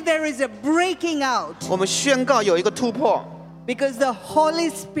say there is a breaking out 我们宣告有一个突破， because the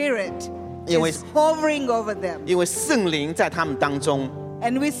Holy Spirit 因为- is hovering over them. 因为圣灵在他们当中。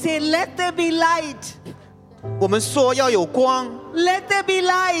 And we say, let there be light. 我们说要有光， Let there be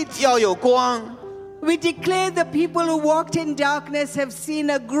light. 要有光。 We declare the people who walked in darkness have seen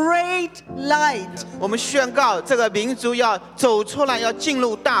a great light. 我们宣告这个民族要走出来，要进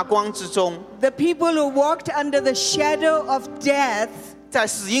入大光之中。 The people who walked under the shadow of death, 在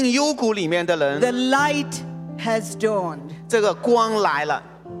死荫幽谷里面的 the 人， light has dawned. 这个光来了。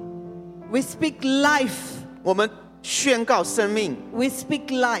 We speak life. 我们宣告生命， We speak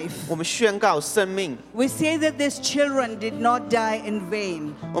life. 我们宣告生命， We say that these children did not die in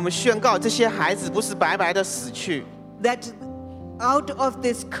vain. 我们宣告这些孩子不是白白的死去。 That out of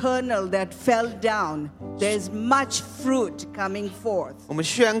this kernel that fell down, there is much fruit coming forth. 我们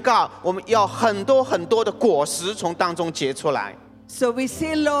宣告，我们要很多很多的果实从当中结出来。So we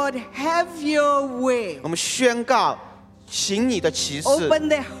say, Lord, have your way. 我们宣告，行你的奇事， Open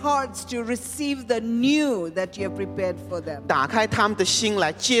their hearts to receive the new that you have prepared for them. 打开他们的心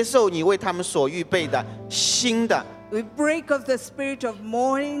来接受你为他们所预备的新的。 We break off the spirit of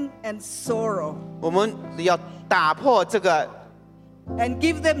mourning and sorrow 我们要打破这个， and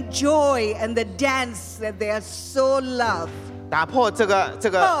give them joy and the dance that they are so loved. 打破这个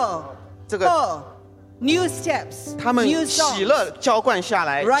New steps, 他们 new 喜 songs. 乐浇灌下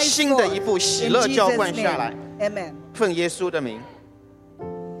来， Rise 新的一步 forth 喜 in 乐浇 Jesus' 灌下来， name. Amen. 奉耶稣的名。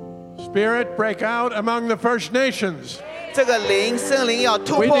 Spirit, break out among the First Nations. 这个灵圣灵要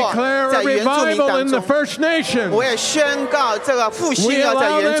突 We 破 declare 在 a 原住民 revival 当 in the 中。 First Nations. 我也宣告这个复兴 We 要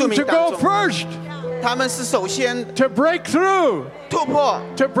在 allow 原住 them 民 to 当 go 中， first, 他们是首先 to break through, 突破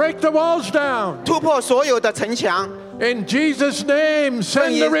to break the walls down. 突破所有的城墙。 In Jesus' name,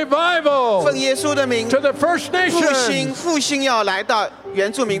 send the 奉 revival 耶稣的名， to the First 复 Nations. 兴要来到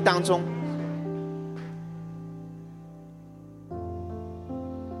原住民当中。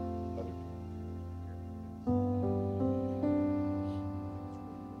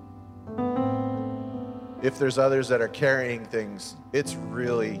 If there's others that are carrying things, it's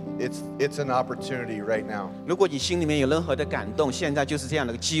an opportunity right now. 如果你心里面有任何的感动，现在就是这样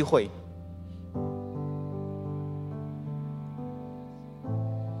的一个机会。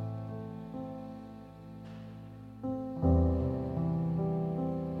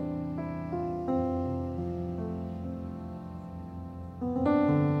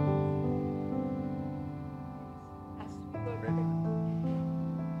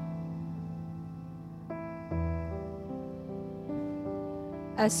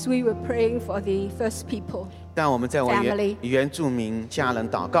 As we were praying for the first people, 当我们在为 Family 原住民家人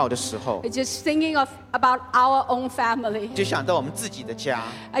祷告的时候， we're just thinking about our own family. 就想到我们自己的家，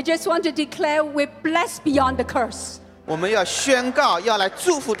 I just want to declare we're blessed beyond the curse. 我们要宣告，要来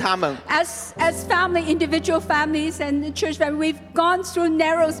祝福他们。 As family, individual families and church family, we've gone through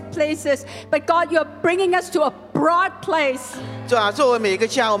narrow places, but God, you're bringing us to a broad place. 作为每一个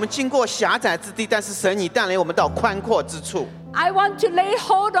家，我们经过狭窄之地，但是神你带领我们到宽阔之处。 I want to lay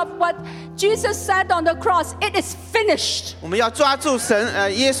hold of what Jesus said on the cross. It is finished. 我们要抓住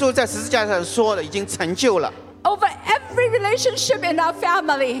耶稣在十字架上说的，已经成就了。 Over every relationship in our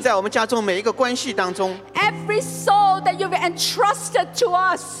family, 在我们家中每一个关系当中， every soul that you've entrusted to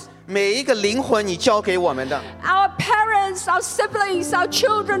us, 每一个灵魂你交给我们的， our parents, our siblings, our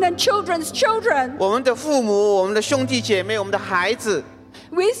children and children's children. 我们的父母、我们的兄弟姐妹、我们的孩子，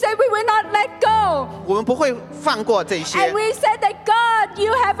 We said we will not let go. 我们不会放过这些 And，we said that God,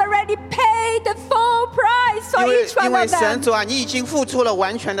 you have already paid the full price for 因 each one 为 of 神 them. 主啊，你已经付出了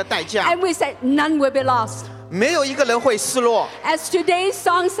完全的代价， And we said none will be lost. 没有一个人会失落。 As today's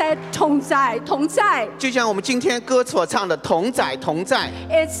song said, 同在,同在. 就像我们今天歌所唱的“同在，同在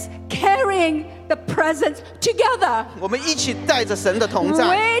It's carrying the presence together. ”，我们一起带着神的同在。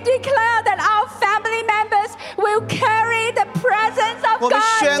 We declare that our family members will carry the presence of 我们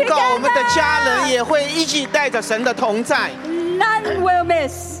God 宣告，我们的家人 together. 也会一起带着神的同在， None will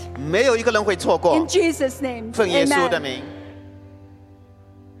miss. 没有一个人会错过 In。Jesus' name. 奉耶稣的 Amen. 名。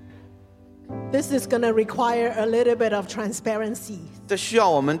 This is going to require a little bit of transparency. 这需要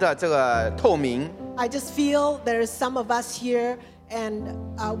我们的这个透明。 I just feel there is some of us here, and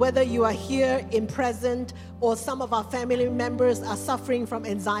whether you are here in present or some of our family members are suffering from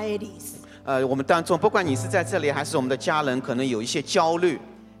anxieties. 我们当中，不管你是在这里还是我们的家人，可能有一些焦虑。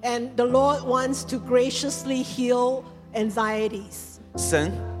 And the Lord wants to graciously heal anxieties.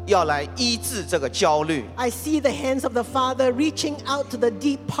 神要来医治这个焦虑。 I see the hands of the Father reaching out to the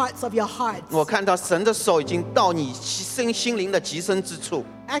deep parts of your hearts. 我看到神的手已经到你心灵的极深之处。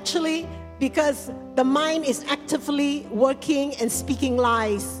 Actually, because the mind is actively working and speaking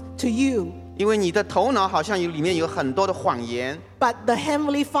lies to you. 因为你的头脑好像里面有很多的谎言， But the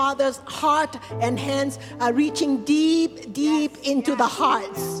Heavenly Father's heart and hands are reaching deep, deep into the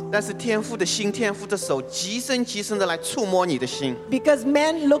hearts. 但是天父的心、天父的手极深极深的来触摸你的心， Because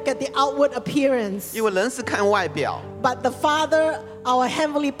men look at the outward appearance. 因为人是看外表， But the Father, our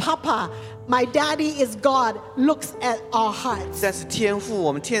Heavenly Papa, my daddy is God, looks at our hearts. 但是天父，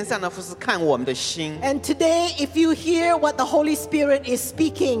我们天上的父是看我们的心。 And today, if you hear what the Holy Spirit is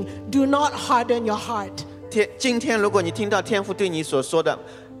speaking, do not harden your heart. 今天如果你听到天父对你所说的，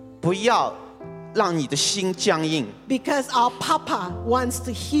不要让你的心僵硬， Because our Papa wants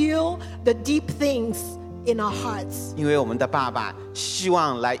to heal the deep things in our hearts. 因为我们的爸爸希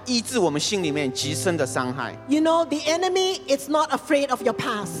望来医治我们心里面极深的伤害。 You know, the enemy is not afraid of your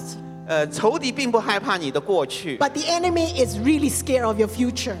past. 仇敌并不害怕你的过去， but the enemy is really scared of your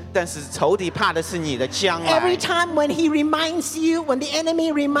future. 但是仇敌怕的是你的将 Every 来。 time when he reminds you, when the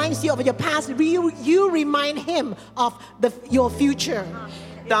enemy reminds you of your past, you remind him of your future.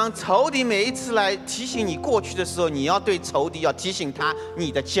 当仇敌每一次来提醒你过去的时候，你要对仇敌要提醒他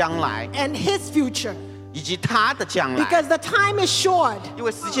你的将来 And his future. 以及他的将来， Because the time is short. 因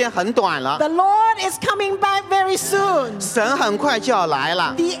为时间很短了， The Lord is coming back very soon. 神很快就要来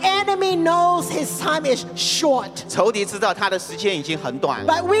了。 The enemy knows his time is short. 仇敌知道他的时间已经很短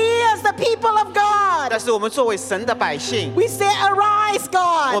了， But we as the people of God, 但是我们作为神的百姓， we say, arise,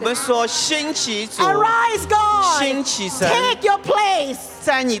 我 God. 们说兴起主， Arise, God. 兴起神， Take your place.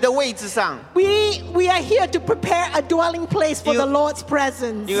 在你的位置上， We are here to prepare a dwelling place for You- the Lord's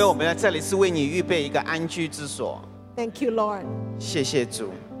presence. 因为我们在这里是为你预备一个安居之所。 Thank you, Lord. 谢谢主，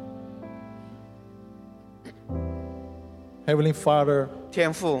 Heavenly Father,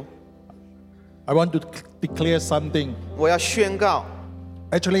 天父， I want to declare something. 我要宣告，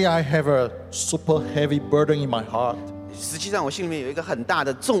 Actually, I have a super heavy burden in my heart. 实际上我心里面有一个很大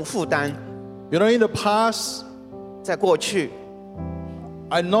的重负担。 You know, in the past, 在过去，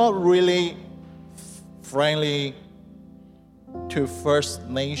 I'm not really friendly to First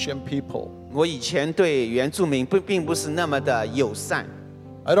Nation people. 我以前对原住民并不是那么的友善。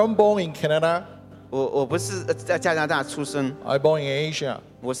 I don't born in Canada. 我不是在加拿大出生， I born in Asia.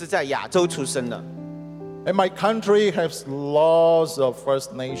 我是在亚洲出生的。 And my country has lots of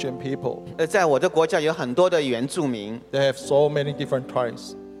First Nation people. 在我的国家有很多的原住民， They have so many different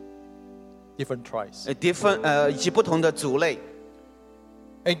tribes. Different tribes. 以及不同的族类。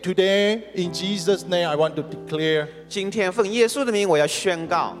 And today, in Jesus' name, I want to declare 今天奉耶稣的名，我要宣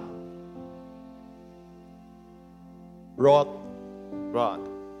告 Rod, ，Rod，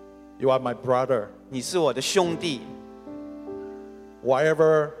 you are my brother. 你是我的兄弟。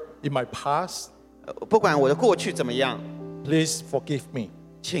 Whatever in my past, 不管我的过去怎么样， please forgive me.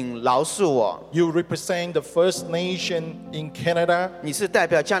 请饶恕我。 You represent the First Nation in Canada, 你是代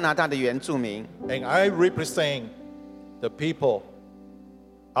表加拿大的原住民， and I represent the people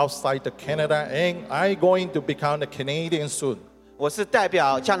outside the Canada, and I'm going to become a Canadian soon. 我是代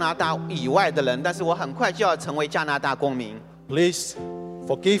表加拿大以外的人，但是我很快就要成为加拿大公民。 Please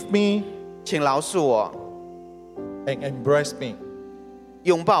forgive me 请饶恕我， and embrace me.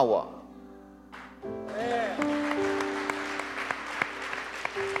 拥抱我。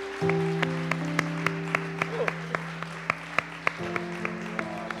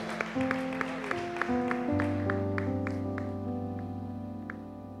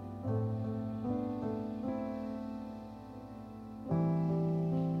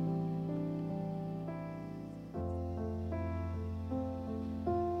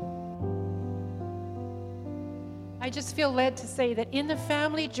 I just feel led to say that in the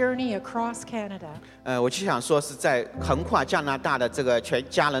family journey across Canada, 我就想说是在横跨加拿大的这个全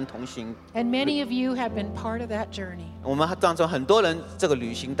家人同行， and many of you have been part of that journey, 我们当中很多人这个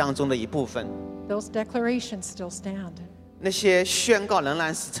旅行当中的一部分， those declarations still stand 那些宣告仍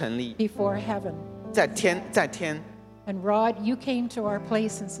然是成立， before heaven. 在天。 And Rod, you came to our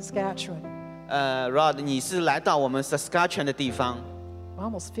place in Saskatchewan Rod， 你是来到我们 Saskatchewan 的地方，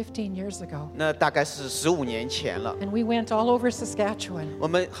 almost 15 years ago. 那大概是15年前了。 And we went all over Saskatchewan 我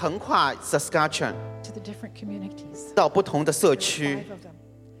们横跨 Saskatchewan to the different communities. 到不同的社区 Five，of them.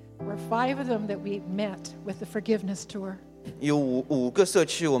 There were 5 of them that we met with the forgiveness tour. 有五个社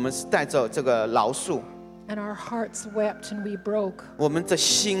区，我们是带着这个饶恕， And our hearts wept and we broke 我们的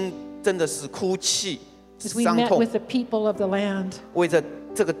心真的是哭泣、 as we 伤 met 痛， with the people of the land. 为着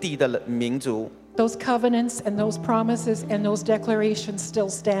这个地的民族， Those covenants and those promises and those declarations still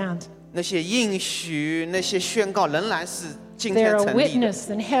stand. 那些应许、那些宣告仍然是今 They're 天 a 成立的，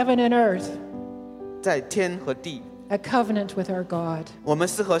 witness in heaven and earth, 在天和地， a covenant with our God 我们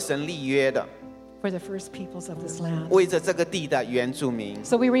是和神立约的， for the first peoples of this land. 为着这个地的原住民。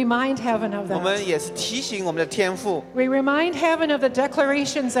 So we remind heaven of 我们 that. 也是提醒我们的天父， We remind heaven of the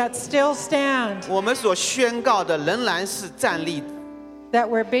declarations that still stand, 我们所宣告的仍然是站立 that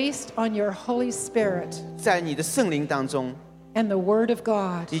were based on your Holy Spirit 在你的圣灵当中， and the Word of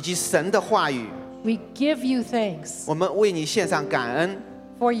God. 以及神的话语。 We give you thanks, 我们为你献上感恩，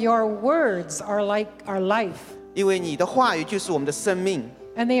 for your words are like our life, 因为你的话语就是我们的生命，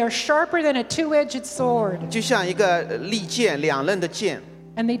 and they are sharper than a two-edged sword, 就像一个利剑，两刃的剑，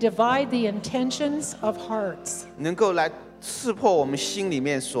 and they divide the intentions of hearts 能够来刺破我们心里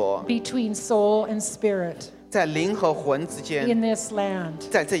面所 between soul and spirit 在灵和魂之间， in this land.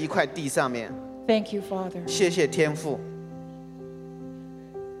 在这一块地上面。 Thank you, Father. 谢谢天父。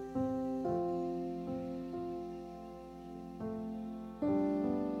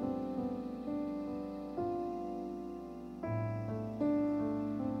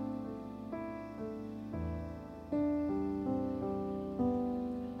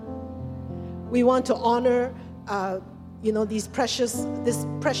we want to honor, this precious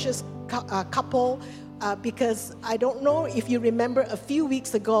couple. Because I don't know if you remember, a few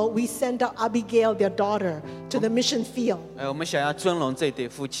weeks ago we sent out Abigail, their daughter, to the mission field. 我们想要尊荣这对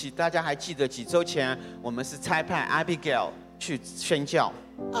夫妻，大家还记得几周前我们是差派 Abigail 去宣教。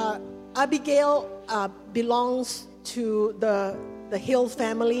Abigail belongs to the Hill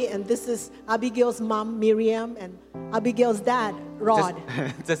family, and this is Abigail's mom, Miriam, and Abigail's dad, Rod.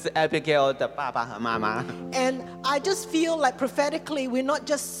 这是 Abigail 的爸爸和妈妈。 And I just feel like prophetically, we're not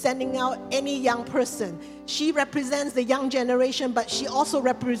just sending out any young person. She represents the young generation, but she also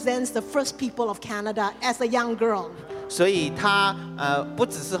represents the first people of Canada as a young girl. 所以她不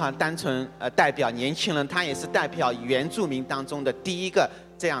只是很单纯代表年轻人，她也是代表原住民当中的第一个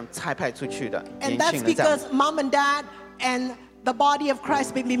这样差派出去的 And 年 that's 轻人。这样 because mom and dad and the body of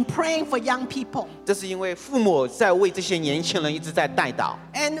Christ have been praying for young people. 这是因为父母在为这些年轻人一直在代祷。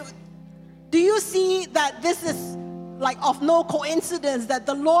 And do you see that this is like of no coincidence that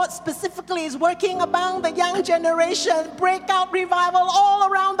the Lord specifically is working among the young generation, breakout revival all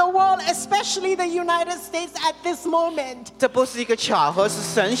around the world, especially the United States at this moment? 这不是一个巧合，是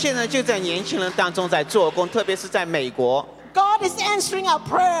神现在就在年轻人当中在做工，特别是在美国。 God is answering our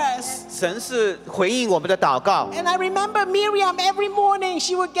prayers. 神是回应我们的祷告。 And I remember Miriam, every morning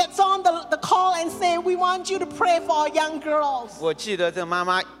she would get on the call and say, we want you to pray for our young girls. 我记得这妈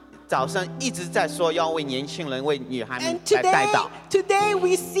妈早上一直在说要为年轻人、为女孩们 And 来代祷。 today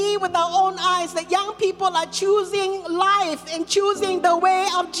we see with our own eyes that young people are choosing life and choosing the way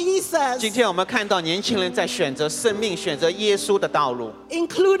of 今 Jesus, 天我们看到年轻人在选择生命、选择耶稣的道路，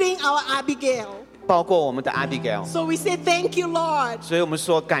 including our Abigail. 包括我们的 Abigail。 So we say thank you, Lord. 所以我们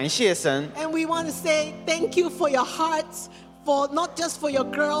说感谢神， And we want to say thank you for your hearts, for not just for your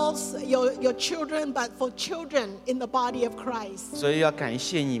girls, your children, but for children in the body of Christ. 所以要感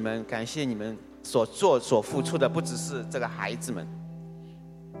谢你们，感谢你们所做、所付出的，不只是这个孩子们。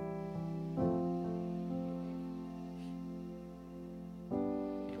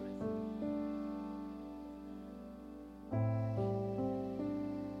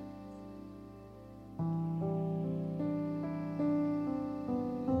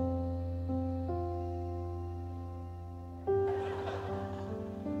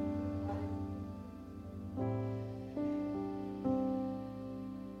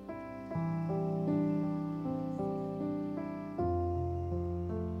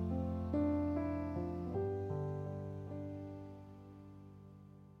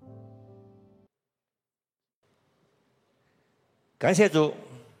感谢主，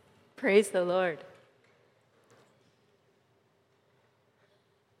 Praise the Lord.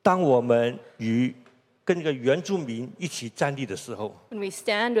 当我们跟这个原住民一起站立的时候， When we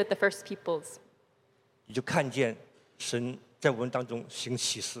stand with the first peoples, 你就看见神在我们当中行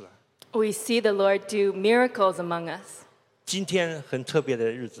奇事了。 we see the Lord do miracles among us. 今天很特别的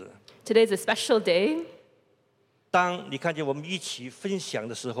日子， Today's a special day. 当你看见我们一起分享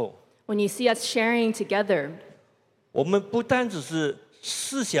的时候， When you see us sharing together, 我们不单只是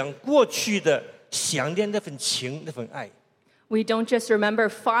思想过去的想念那份情、那份爱， we don't just remember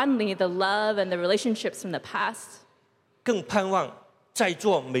fondly the love and the relationships from the past, 更盼望在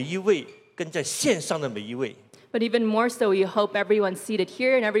座每一位跟在线上的每一位， but even more so, we hope everyone seated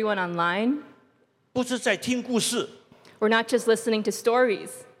here and everyone online, 不是在听故事， we're not just listening to stories,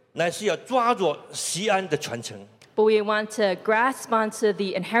 乃是要抓住锡安的传承， but we want to grasp onto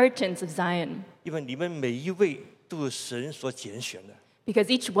the inheritance of Zion, 因为你们每一位都是神所拣选的。 because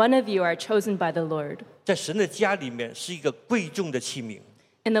each one of you are chosen by the Lord. 在神的家里面是一个贵重的器皿。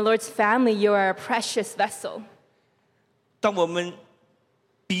 In the Lord's family, you are a precious vessel. 当我们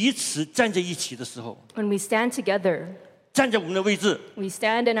彼此站在一起的时候， When we stand together, 站在我们的位置， we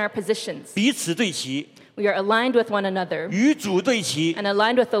stand in our positions. 彼此对齐， We are aligned with one another 与主对齐， and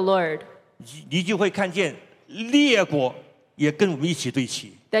aligned with the Lord. 你就会看见列国也跟我们一起对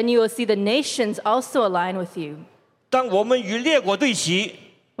齐。 Then you will see the nations also align with you. 当我们与列国对齐，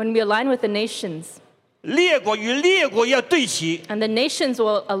 When we align with the nations, 列国与列国要对齐， and the nations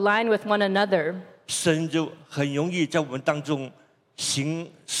will align with one another, 神就很容易在我们当中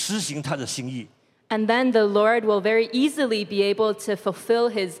施行他的心意。 and then the Lord will very easily be able to fulfill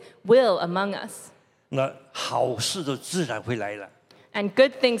his will among us. 那好事就自然会来了。 And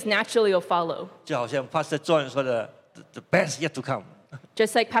good things naturally will follow. 就好像 Pastor John 说的 "The best yet to come"。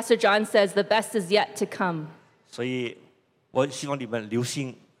 Just like Pastor John says, the best is yet to come. 所以，我希望你们留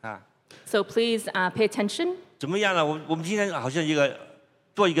心啊。 So please pay attention. 怎么样呢？我们今天好像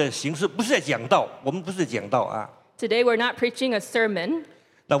做一个形式，不是在讲道，我们不是讲道啊。 Today we're not preaching a sermon,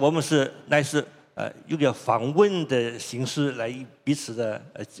 那我们乃是用个访问的形式来彼此的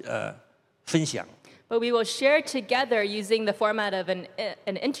分享。 But we will share together using the format of an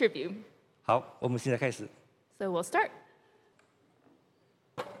interview. 好，我们现在开始。 So we'll start.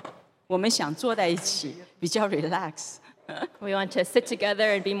 我们想坐在一起，比较 relax。 We want to sit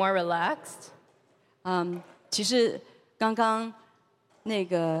together and be more relaxed. 其实刚刚那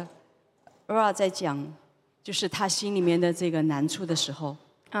个 Ra 在讲，就是他心里面的这个难处的时候，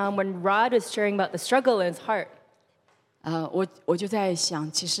 When Rod was sharing about the struggle in his heart, 我就在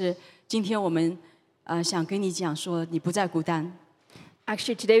想，其实今天我们想跟你讲说，你不再孤单。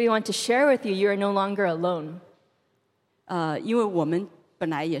 actually today we want to share with you, you are no longer alone. 因为我们本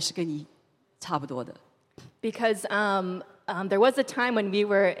来也是跟你差不多的。 Because there was a time when we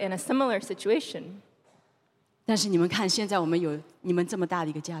were in a similar situation. 但是你们看，现在我们有你们这么大的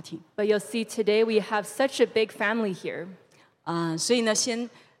一个家庭， But you'll see today we have such a big family here. 所以呢，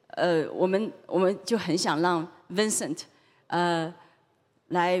我们就很想让 Vincent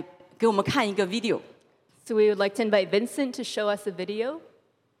来给我们看一个 video。 So we would like to invite Vincent to show us a video.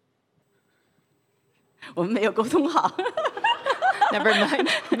 我们没有沟通好， Never mind,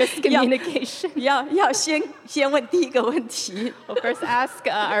 miscommunication. 要先问第一个问题， We'll first ask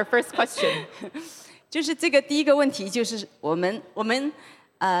our first question. 就是这个第一个问题，就是我们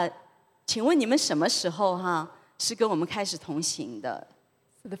请问你们什么时候是跟我们开始同行的？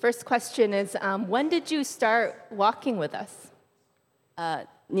 So the first question is, when did you start walking with us?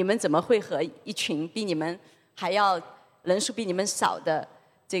 你们怎么会和一群比你们还要人数比你们少的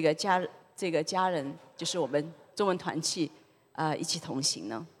这个家人，就是我们中文团契一起同行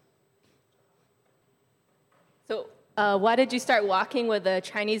呢？ So why did you start walking with a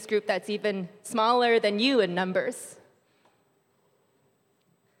Chinese group that's even smaller than you in numbers?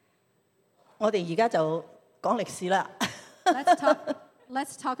 我哋而家就講歷史啦，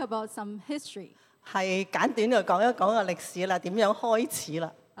 Let's talk about some history. 係簡短嘅講一講個歷史啦，點樣開始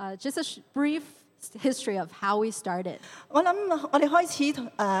啦？ Just a brief history of how we started. 我諗我哋開始一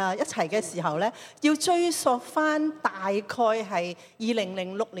齊嘅時候咧，要追溯翻大概係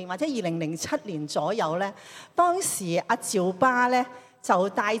2006年或者2007年左右咧。當時阿趙巴咧就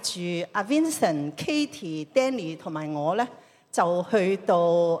帶住阿 Vincent、Katie、Danny 同埋我咧，就去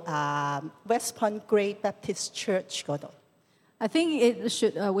到West Point Great Baptist Church 嗰度。 I think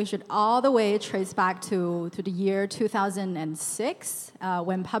we should all the way trace back to the year 2006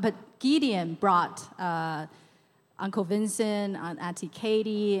 when Papa Gideon brought Uncle Vincent, Auntie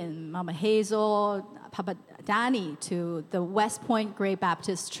Katie, and Mama Hazel, Papa Danny to the West Point Great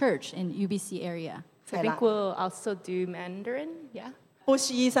Baptist Church in UBC area. So I think we'll also do Mandarin, yeah? 布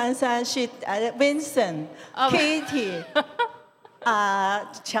什醫生生說Vincent、Katie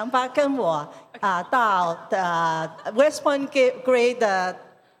強巴跟我到West Point Great 的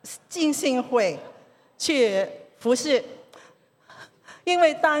浸信會去服侍，因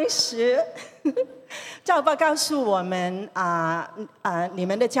為當時趙爸告訴我們你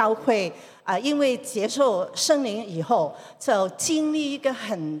們的教會因為接受聖靈以後，就經歷一個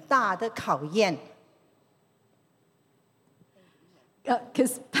很大的考驗。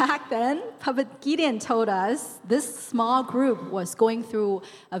Because back then, Papa Gideon told us this small group was going through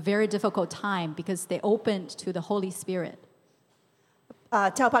a very difficult time because they opened to the Holy Spirit.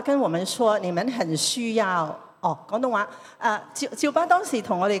 趙爸跟我們說，你們很需要廣東話。趙爸當時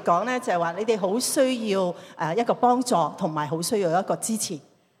同我哋講咧，就係話你哋好需要一個幫助，同埋好需要一個支持。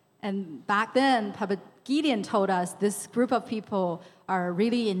And back then, Papa Gideon told us this group of people are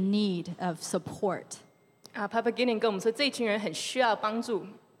really in need of support. Papa Gideon 跟我們說，這群人很需要幫助。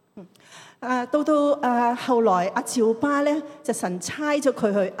到後來，阿趙巴咧就神差咗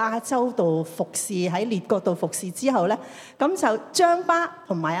佢去亞洲度服侍，喺列國度服侍之後咧，咁就張巴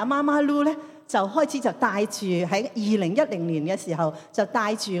同埋阿媽媽 Lu 咧就開始就帶住喺2010年嘅時候就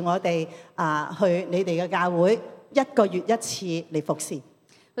帶住我哋去你哋嘅教會1個月1次嚟服侍。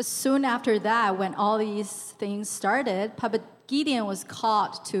But soon after that, when all these things started, Papa Gideon was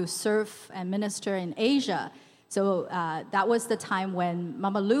called to serve and minister in Asia. So that was the time when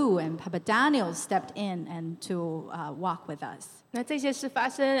Mama Lu and Papa Daniel stepped in and to walk with us. 那这些事发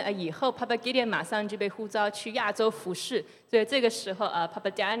生以后 ，Papa Gideon 马上就被呼召去亞洲服侍，所以這個時候Papa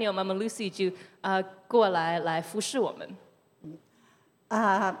Daniel、Mama Lucy 就過來服侍我們。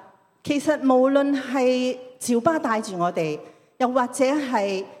其實無論係趙巴帶住我哋，又或者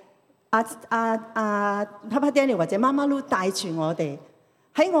係Papa Daniel 或者媽媽 Lu 帶住我哋，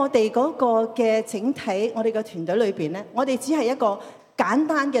喺我哋嗰個嘅整體，我哋嘅團隊裏邊咧，我哋只係一個簡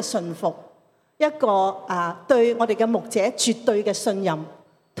單嘅順服，一個對我哋嘅牧者絕對嘅信任，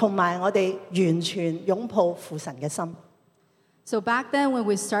同埋我哋完全擁抱父神嘅心。So back then, when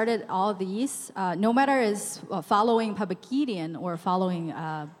we started all these, no matter is following Papa Gideon or following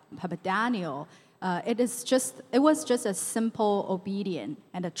Papa Daniel, it was just a simple obedience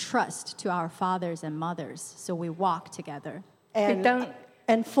and a trust to our fathers and mothers. So we walk together.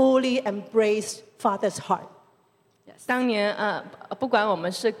 And fully embrace Father's heart. 当年不管我们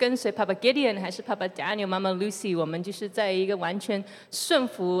是跟随 Papa Gideon 还是 Papa Daniel、妈妈 Lucy， 我们就是在一个完全顺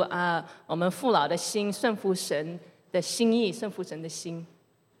服我们父老的心，顺服神的心意，顺服神的心。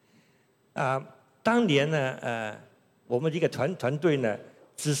当年呢，我们这个团队呢，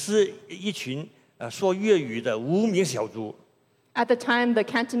只是一群说粤语的无名小卒。At the time, the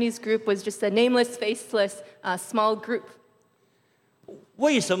Cantonese group was just a nameless, faceless, small group.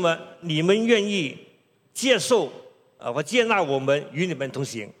 为什么你们愿意接受和接纳我们与你们同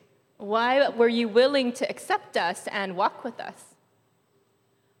行？ Why were you willing to accept us and walk with us?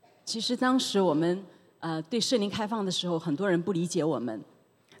 其实当时我们对圣灵开放的时候，很多人不理解我们。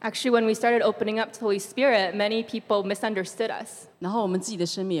Actually, when we started opening up to the Holy Spirit, many people misunderstood us. 然后我们自己的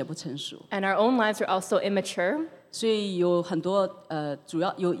生命也不成熟。 And our own lives were also immature. 所以有很多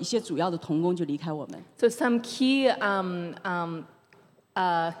有一些主要的同工就离开我们。 So some key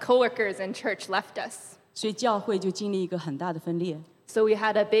co-workers in church left us. 所以教会就经历一个很大的分裂。 So we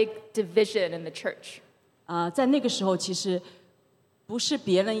had a big division in the church. 在那个时候，其实不是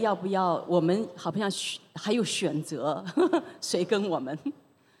别人要不要，我们好像还有选择，谁跟我们。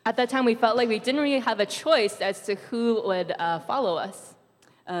 At that time, we felt like we didn't really have a choice as to who would follow us.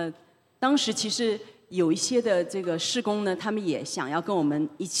 当时其实有一些的这个事工呢，他们也想要跟我们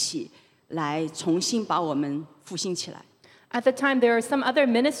一起来重新把我们复兴起来。 At the time, there were some other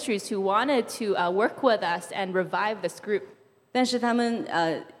ministries who wanted to work with us and revive this group. 但是他们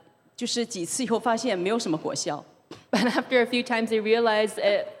就是几次以后发现没有什么果效。 But after a few times, they realized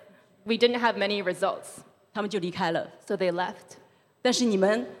we didn't have many results. 他们就离开了。 So they left. 但是你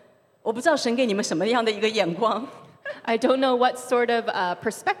们，我不知道神给你们什么样的一个眼光。 I don't know what sort of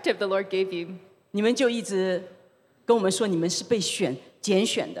perspective the Lord gave you. 你们就一直跟我们说你们是被拣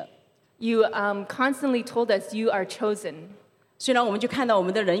选的。 You constantly told us you are chosen. 虽然我们就看到我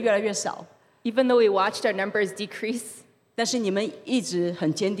们的人越来越少， Even though we watched our numbers decrease. 但是你们一直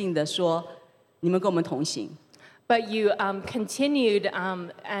很坚定的说，你们跟我们同行。 But you continued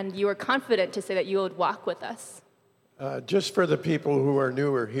and you were confident to say that you would walk with us. Just for the people who are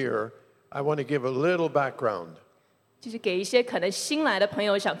newer here, I want to give a little background. 就是给一些可能新来的朋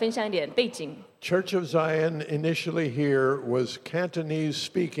友想分享一点背景。 Church of Zion initially here was Cantonese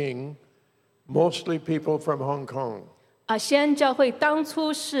speaking, mostly people from Hong Kong. 西安教会当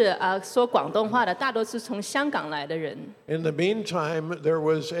初是说广东话的，大多是从香港来的人。 In the meantime, there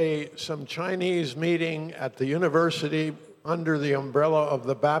was some Chinese meeting at the university under the umbrella of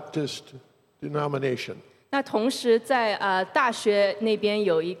the Baptist denomination. 那同时在大学那边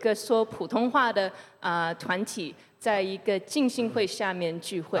有一个说普通话的团体，在一个浸信会下面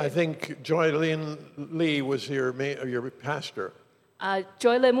聚会。 I think Joylyn Lee was your pastor.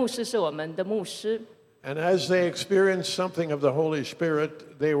 Joy Lee 牧师是我们的牧师。 And as they experienced something of the Holy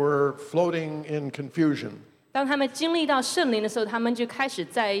Spirit, they were floating in confusion. 当他们经历到圣灵的时候，他们就开始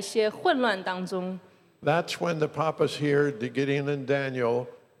在一些混乱当中。 That's when the papas here, Gideon and Daniel,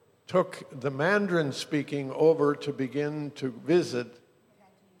 took the Mandarin speaking over to begin to visit,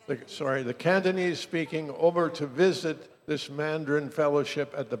 the Cantonese speaking over to visit this Mandarin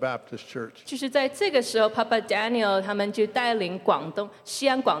fellowship at the Baptist Church. 就是在这个时候 ，Papa Daniel 他们就带领西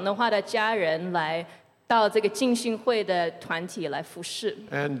安广东话的家人来到这个浸信会的团体来服侍。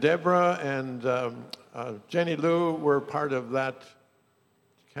 And Deborah and Jenny Lou were part of that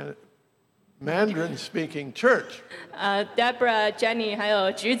Mandarin-speaking church. Deborah、Jenny 还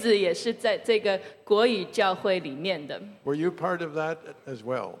有橘子也是在这个国语教会里面的。 Were you part of that as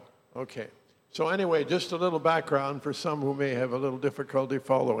well? Okay. So anyway, just a little background for some who may have a little difficulty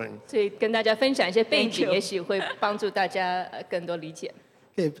following. 所以跟大家分享一些背景，也许会帮助大家更多理解。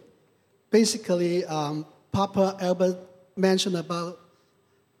 Okay. Basically, Papa Albert mentioned about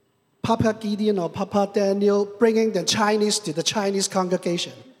Papa Gideon or Papa Daniel bringing the Chinese to the Chinese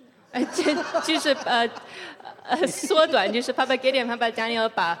congregation. 就是缩短就是 Papa Gideon、Papa Daniel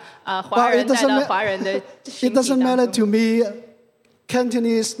把华人带到华人的群体 It doesn't matter to me,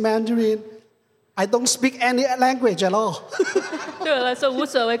 Cantonese, Mandarin. I don't speak any language at all. 对我来说无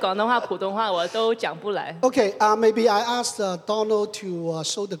所谓，广东话、普通话我都讲不来。 Okay, maybe I ask Donald to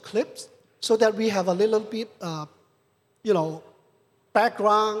show the clips so that we have a little bit,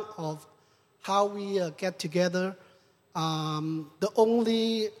 background of how we get together. The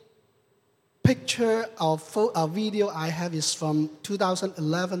only picture of video I have is from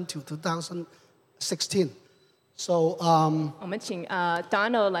 2011 to 2016. So 我们请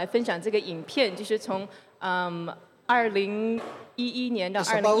Donald 来分享这个影片，就是从2011 2011年到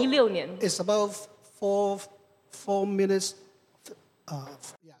It's about 2016年。 It's about four minutes.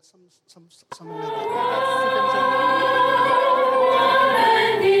 Yeah, something like that.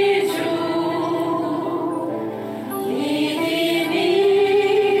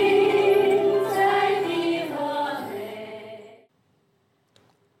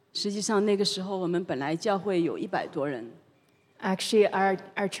 实际上那个时候我们本来教会有100多人， Actually,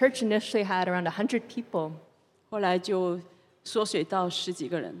 our church initially had around 100 people, 后来就缩水到10几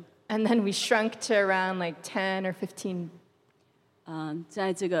个人。 and then we shrunk to around like 10 or 15.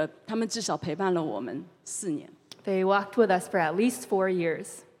 在这个他们至少陪伴了我们4年。 They walked with us for at least 4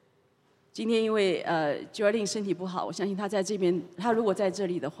 years. 今天因为Jolin 身体不好，我相信他在这边，他如果在这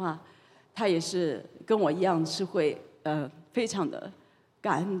里的话，他也是跟我一样是会非常的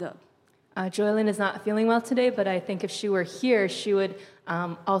感恩的。 Joylyn is not feeling well today, but I think if she were here, she would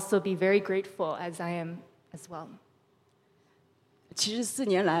also be very grateful, as I am as well. 其实4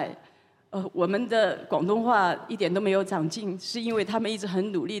年来，我们的广东话一点都没有长进，是因为他们一直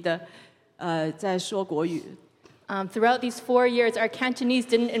很努力的在说国语。 Throughout these 4 years, our Cantonese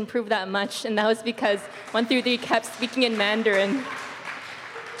didn't improve that much, and that was because 1 through 3 kept speaking in Mandarin.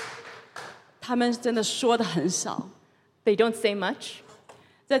 他们真的说的很少。 They don't say much.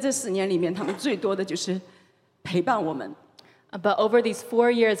 在这4年里面，他们最多的就是陪伴我们。 But over these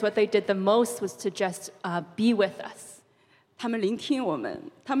 4 years, what they did the most was to just be with us. 他们聆听我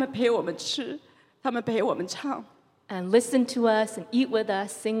们，他们陪我们吃，他们陪我们唱。 And listen to us, and eat with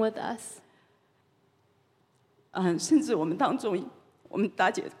us, sing with us. 甚至我们当中，我们大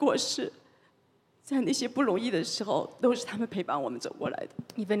姐过世，在那些不容易的时候，都是他们陪伴我们走过来的。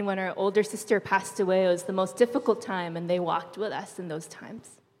 Even when our older sister passed away, it was the most difficult time, and they walked with us in those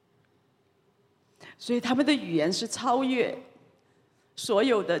times. 所以他们的语言是超越所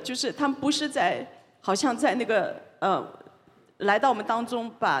有的，就是他们不是在好像在那个来到我们当中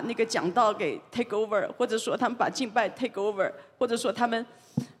把那个讲道给 take over， 或者说他们把敬拜 take over， 或者说他们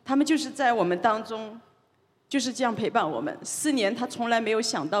就是在我们当中就是这样陪伴我们。4年，他从来没有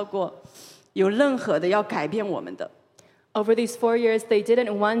想到过有任何的要改变我们的。 Over these 4 years, they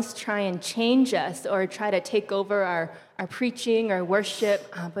didn't once try and change us or try to take over our preaching or worship,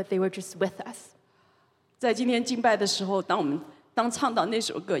 but they were just with us. 在今天敬拜的时候，当唱到那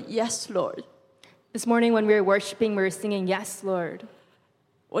首歌 Yes Lord， This morning when we were worshiping, we were singing Yes Lord.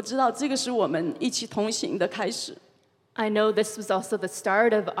 我知道这个是我们一起同行的开始。 I know this was also the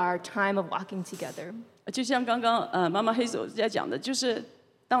start of our time of walking together. 就像刚刚妈妈黑手在讲的，就是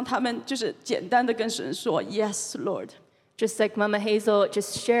当他们就是简单的跟神说 Yes Lord， Just like Mama Hazel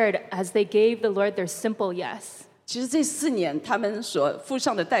just shared, as they gave the Lord their simple yes. 其实这4年他们所付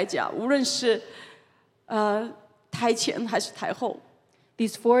上的代价，无论是台前还是台后，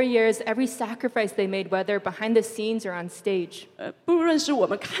 These 4 years, every sacrifice they made, whether behind the scenes or on stage, 不论是我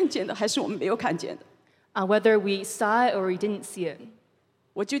们看见的还是我们没有看见的， whether we saw it or we didn't see it.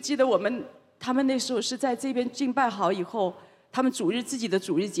 我就记得他们那时候是在这边敬拜好以后，他们自己的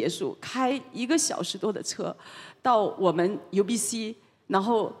主日结束，开1个小时多的车到我们 UBC， 然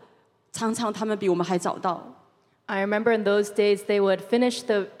后常常他们比我们还早到。 I remember in those days they would finish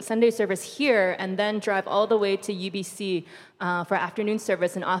the Sunday service here and then drive all the way to UBC for afternoon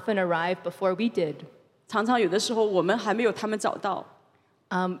service and often arrive before we did. 常常有的时候我们还没有他们早到。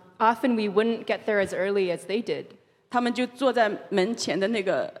 Often we wouldn't get there as early as they did. 他们就坐在门前的那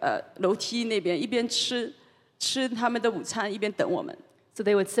个楼梯那边，一边吃他们的午餐，一边等我们。 So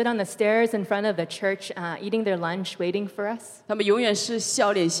they would sit on the stairs in front of the church, eating their lunch, waiting for us. 他们永远是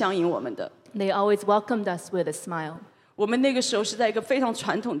笑脸相迎我们的。 They always welcomed us with a smile. 我们那个时候是在一个非常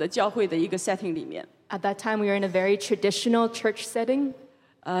传统的教会的一个 setting 里面。 At that time, we were in a very traditional church setting.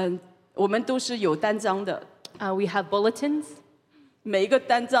 我们都是有单张的。 We have bulletins. 每一个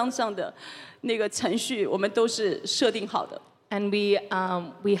单张上的那个程序，我们都是设定好的。 And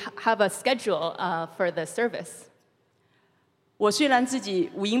we have a schedule for the service. 我虽然自己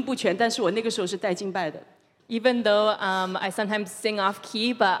五音不全，但是我那个时候是带敬拜的。 Even though I sometimes sing off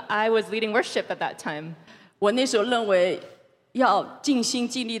key, but I was leading worship at that time. 我那时候认为，要尽心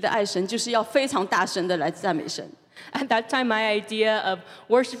尽力的爱神，就是要非常大声的来赞美神。 At that time, my idea of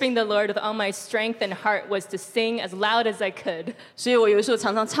worshiping the Lord with all my strength and heart was to sing as loud as I could. 所以我有时候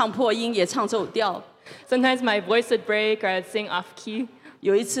常常唱破音，也唱走调。 Sometimes my voice would break or I'd sing off key.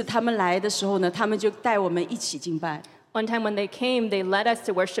 有一次他们来的时候呢，他们就带我们一起敬拜。 One time when they came, they led us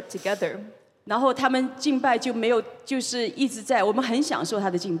to worship together. 然后他们敬拜就没有，就是一直在，我们很享受他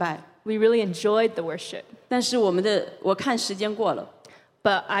的敬拜。 We really enjoyed the worship. 但是我看时间过了，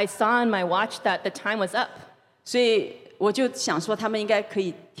 But I saw on my watch that the time was up. 所以我就想说他们应该可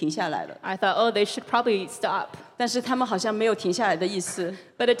以停下来了。 I thought, oh, they should probably stop. 但是他们好像没有停下来的意思。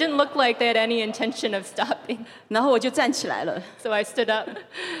 But it didn't look like they had any intention of stopping. 然后我就站起来了， So I stood up.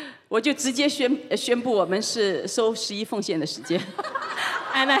 我就直接宣布我们是收11奉献的时间。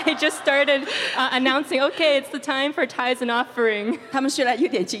And I just started announcing, okay, it's the time for tithes and offering. 他们虽然有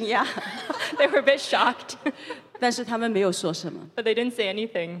点惊讶， They were a bit shocked, 但是他们没有说什么。 but they didn't say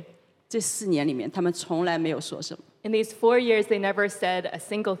anything. 这4年里面，他们从来没有说什么， In these 4 years, they never said a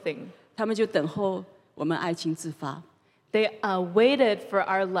single thing. 他们就等候我们爱情自发， They waited for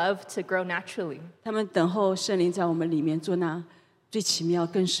our love to grow naturally. 他们等候圣灵在我们里面做那最奇妙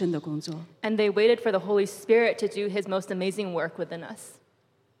更深的工作。 And they waited for the Holy Spirit to do his most amazing work within us.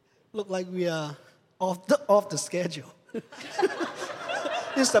 Look like we are off the schedule.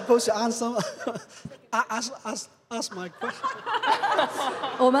 You're supposed to answer, ask my question.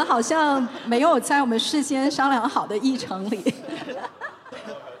 我们好像没有在我们事先商量好的议程里。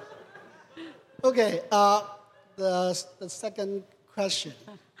Okay, the second question.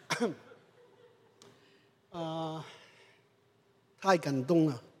 太感动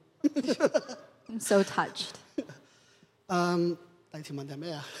了。 I'm so touched. 第二條問題係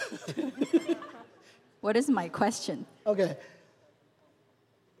咩啊 What is my question?？OK，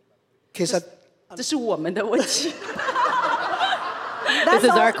 其實这是我们的问题。 This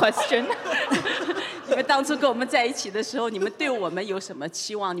is our question. 你们当初跟我们在一起的时候，你们对我们有什么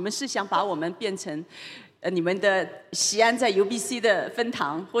期望？你们是想把我们变成你们的西安在 UBC 的分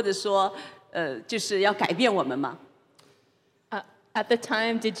堂，或者说就是要改變我們嗎？ At the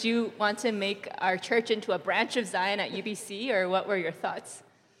time, did you want to make our church into a branch of Zion at UBC, or what were your thoughts?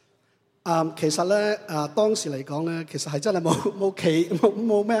 其實咧當時嚟講咧，其實係真係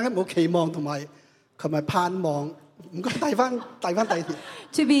冇期望同埋盼望。唔該，遞翻第二條。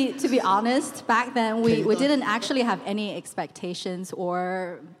To be honest, back then we didn't actually have any expectations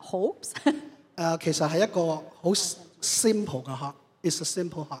or hopes. 其實係一個好 simple 嘅 heart. It's a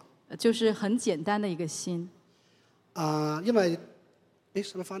simple heart. 就是很簡單的一個心。因為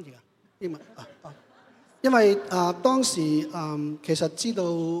使乜翻譯啊？英文因為當時其實知道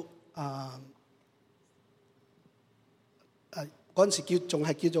嗰陣時仲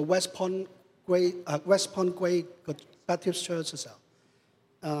係叫做 West Point Grey 個 Baptist Church 嘅時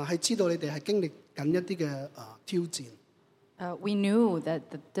候，係知道你哋係經歷緊一啲嘅挑戰。We knew that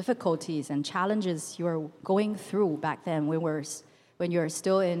the difficulties and challenges you were going through back then when you were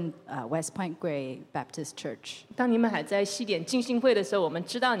still in West Point Grey Baptist Church. 当你们还在西点浸信会的时候，我们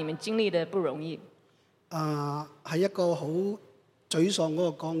知道你们经历的不容易。係一個好沮喪嗰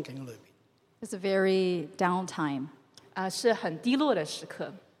個光景裏面。It's a very down time. 是很低落的時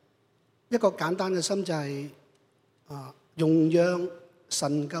刻。一個簡單嘅心就係容讓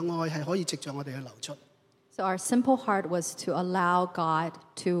神嘅愛係可以藉著我哋去流出。So our simple heart was to allow God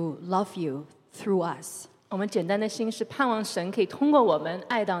to love you through us. 我們簡單的心是盼望神可以通過我們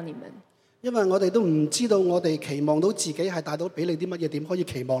愛到你們。因為我哋都唔知道我哋期望到自己係帶到俾你啲乜嘢，點可以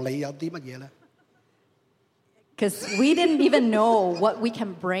期望你有啲乜嘢咧？ Because we didn't even know what we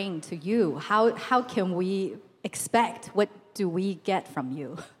can bring to you. How can we expect what do we get from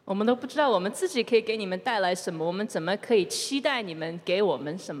you? 我們都不知道我們自己可以給你們帶來什麼，我們怎麼可以期待你們給我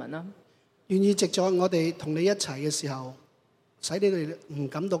們什麼呢？願意藉著我哋同你一齊嘅時候，使你哋唔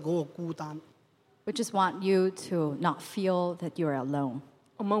感到嗰個孤單。We just want you to not feel that you are alone.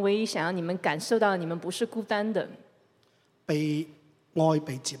 我們唯一想要你們感受到你們不是孤單的，被愛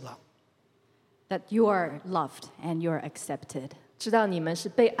被接納。That you are loved and you are accepted. 知道你們是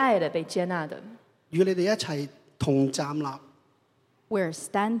被愛的、被接納的。與你哋一齊同站立。We're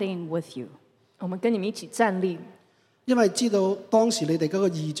standing with you. 我們跟你們一起站立。因為知道當時你哋嗰個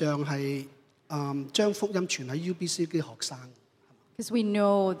異象係將福音傳喺 UBC 嘅學生。Because we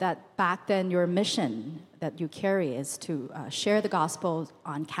know that back then your mission that you carry is to share the gospel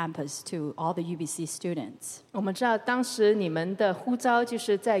on campus to all the UBC students. 我們知道當時你們的呼召就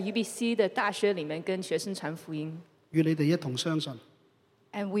是在 UBC 的大學裡面跟學生傳福音。與你哋一同相信。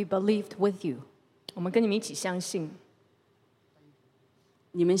And we believed with you. 我們跟你們一起相信。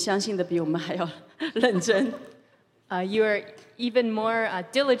你們相信的比我們還要認真。You are even more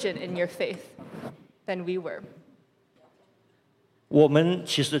diligent in your faith than we were. 我們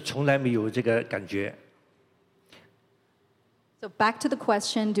其實從來沒有這個感覺。So back to the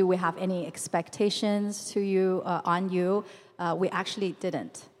question, do we have any expectations to you on you? We actually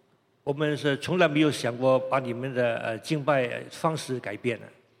didn't. 我們是從來沒有想過把你們的敬拜方式改變的。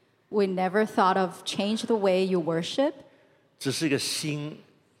We never thought of change the way you worship. 只是一個心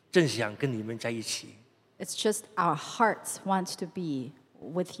正想跟你們在一起。It's just our hearts want to be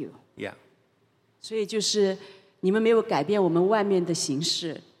with you. Yeah. 所以就是你们没有改变我们外面的形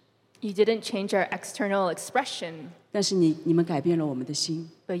式， You didn't change our external expression, 但是你们改变了我们的心。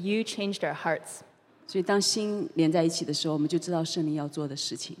 but you changed our hearts. 所以当心连在一起的时候，我们就知道圣灵要做的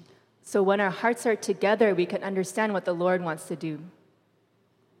事情。 So when our hearts are together, we can understand what the Lord wants to do.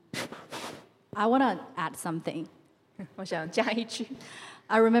 I want to add something. 我想加一句，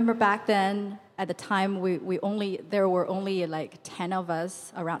 I remember back then, at the time, there were only like 10 of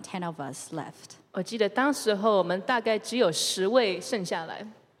us, around 10 of us left. 我记得当时候我们大概只有10位剩下来。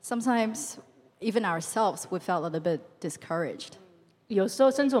 Sometimes, even ourselves, we felt a little bit discouraged. 有时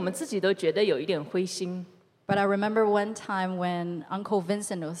候甚至我们自己都觉得有一点灰心。 But I remember one time when Uncle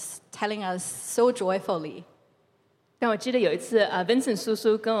Vincent was telling us so joyfully, 但我记得有一次Vincent 叔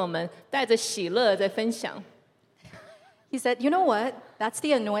叔跟我们带着喜乐在分享， he said, "You know what? That's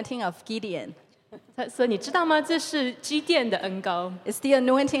the anointing of Gideon. 他说：“你知道吗？这是基甸的恩膏， It's the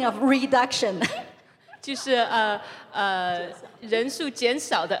anointing of reduction." 就是人数减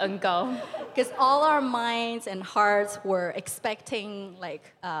少的恩膏。 Because all our minds and hearts were expecting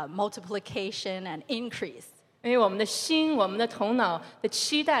like multiplication and increase. 因为我们的心、我们的头脑的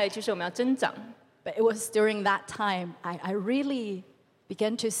期待就是我们要增长。 But it was during that time I really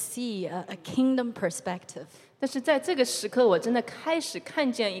began to see a kingdom perspective. 但是在这个时刻，我真的开始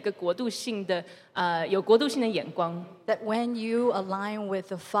看见一个国度性的有国度性的眼光。 That when you align with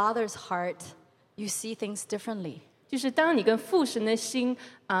the Father's heart, you see things differently. 就是当你跟父神的心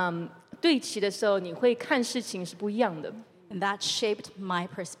对齐的时候，你会看事情是不一样的。 And that shaped my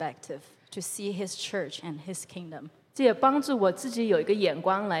perspective to see His church and His kingdom. 这也帮助我自己有一个眼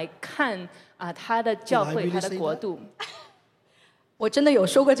光来看他的教会、他的国度。我真的有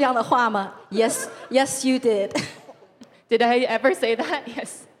说过这样的话吗？ Yes, yes, you did. Did I ever say that?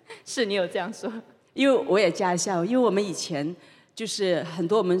 Yes. 是你有这样说。因为我也加一下，因为我们以前就是很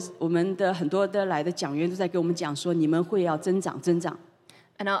多我们的很多的来的讲员都在给我们讲说，你们会要增长。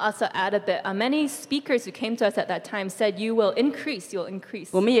 And I'll also add a bit. Many speakers who came to us at that time said, "You will increase. You'll increase."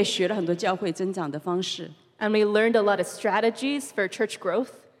 我们也学了很多教会增长的方式。 And we learned a lot of strategies for church growth.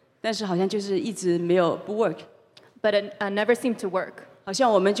 但是好像就是一直没有不 work。 But it never seemed to work. 好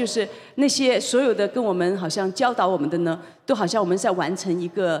像我们就是那些所有的跟我们好像教导我们的呢，都好像我们在完成一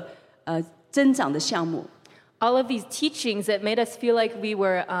个增长的项目。 All of these teachings that made us feel like we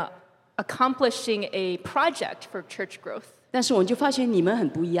were accomplishing a project for church growth. 但是我就发现你们很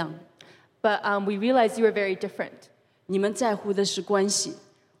不一样。 But we realized you were very different. 你们在乎的是关系。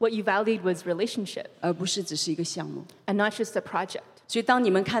 What you valued was relationship. 而不是只是一个项目。 And not just a project. 所以当你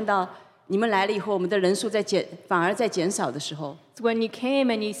们看到你们来了以后，我们的人数反而在减少的时候， So when you came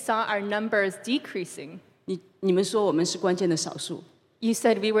and you saw our numbers decreasing, 你们说我们是关键的少数。 You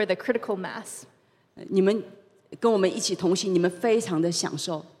said we were the critical mass. 你们跟我们一起同行，你们非常的享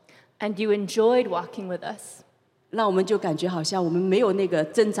受。 And you enjoyed walking with us. 让我们就感觉好像我们没有那个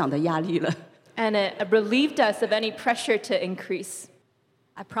增长的压力了。 And it relieved us of any pressure to increase.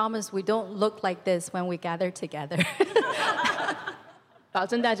 I promise we don't look like this when we gather together. 保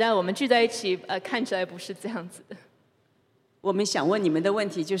证大家我们聚在一起，看起来不是这样子的。我们想问你们的问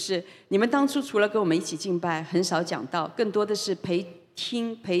题就是：你们当初除了跟我们一起敬拜，很少讲道，更多的是陪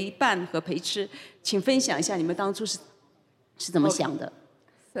听、陪伴和陪吃。请分享一下你们当初是怎么想的。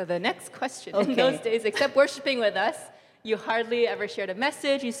So the next question. Okay. In those days, except worshiping with us, you hardly ever shared a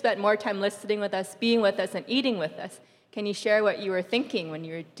message. You spent more time listening with us, being with us, and eating with us. Can you share what you were thinking when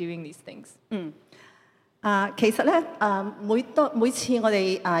you were doing these things? 其實咧，每次我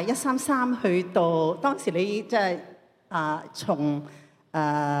哋133去到當時你即係從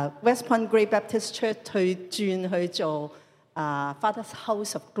West Point Great Baptist Church 轉去做Father's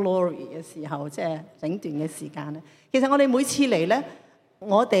House of Glory 嘅時候，即係整段嘅時間咧。其實我哋每次嚟咧，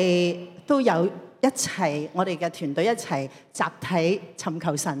我哋都有一齊，我哋嘅團隊一齊集體尋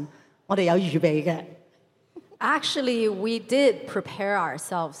求神，我哋有預備嘅。Actually, we did prepare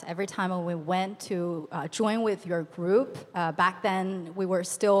ourselves every time when we went to join with your group. Back then, we were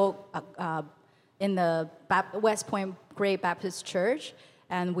still in the West Point Great Baptist Church,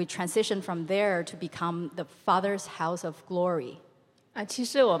 and we transitioned from there to become the Father's House of Glory. 其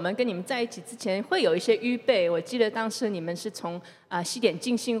实我们跟你们在一起之前会有一些预备。我记得当时你们是從西點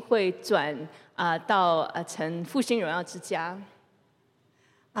浸信會轉到成復興榮耀之家。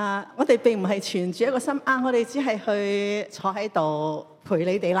我哋並唔係存住一個心我哋只係去坐喺度陪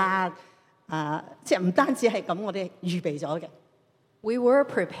你哋啦。即係唔單止係咁，我哋預備咗嘅。We were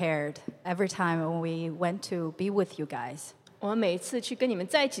prepared every time when we went to be with you guys. 我們每一次去跟你們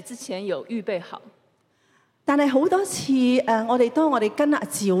在一起之前有預備好。但係好多次當我哋跟阿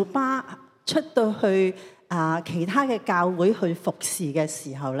趙巴出到去其他嘅教會去服侍嘅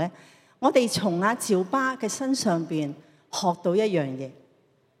時候咧，我哋從阿趙巴嘅身上邊學到一樣嘢。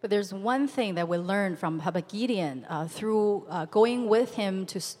But there's one thing that we learned from Papa Gideon through going with him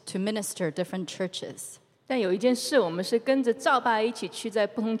to minister different churches. 但有一件事，我们是跟着赵爸一起去在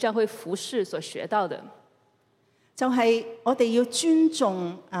不同教会服侍所学到的，就係我哋要尊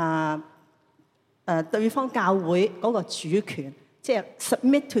重對方教會嗰個主權，即係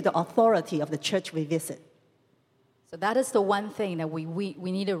submit to the authority of the church we visit。 So that is the one thing that we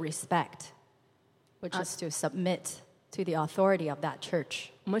need to respect, which is to submit to the authority of that church.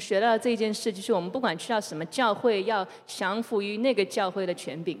 我们学到的这一件事，就是我们不管去到什么教会，要降服于那个教会的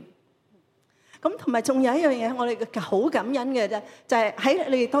权柄。咁同埋仲有一樣嘢，我哋好感恩嘅啫，就係喺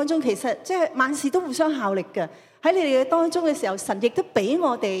你哋當中，其實即係萬事都互相效力嘅。喺你哋嘅當中嘅時候，神亦都俾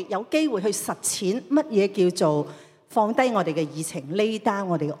我哋有機會去實踐乜嘢叫做放低我哋嘅議程 ，lay down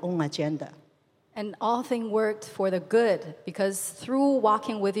我哋嘅 own agenda。 And all things worked for the good because through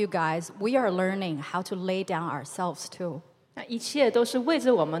walking with you guys, we are learning how to lay down ourselves too. 那一切都是为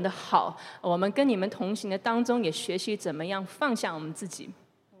着我们的好，我们跟你们同行的當中，也學習怎麼樣放下我們自己。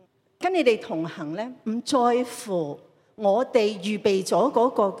跟你哋同行咧，唔在乎我哋預備咗嗰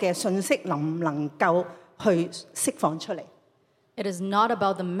個嘅信息能唔能夠去釋放出嚟。It is not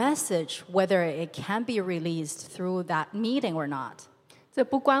about the message, whether it can be released through that meeting or not. 這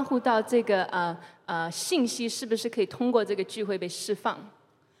不關乎到這個信息是不是可以通過這個聚會被釋放。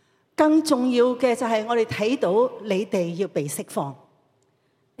更重要嘅就係我哋睇到你哋要被釋放。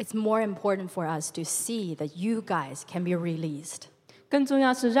It's more important for us to see that you guys can be released. 更重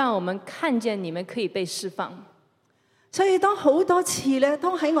要是讓我們看見你們可以被釋放。所以當好多次咧，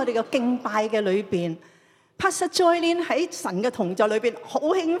當喺我哋嘅敬拜嘅裏邊，Pastor Joylene喺神嘅同在裏邊好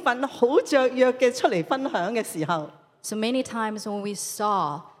興奮、好雀躍嘅出嚟分享嘅時候 So many times when we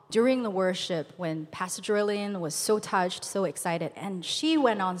saw during the worship, when Pastor Joylene was so touched, so excited, and she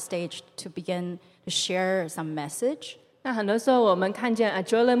went on stage to begin to share some message. 那很多時候我們看見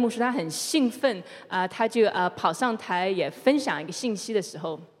Joylene牧師他很興奮他就跑上台也分享一個信息的時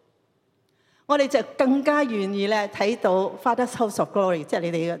候，我哋就更加願意咧睇到 Father's House of Glory， 即係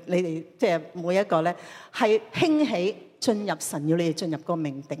你哋即係每一個咧係興起進入神要你哋進入個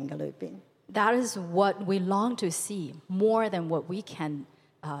命定嘅裏邊。That is what we long to see more than what we can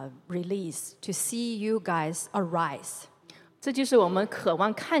release, to see you guys arise. 這就是我們渴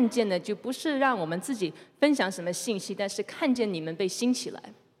望看見的，就不是讓我們自己分享什麼信息，但是看見你們被興起來。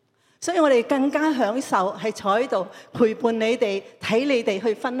所以我哋更加享受係坐喺度陪伴你哋，睇你哋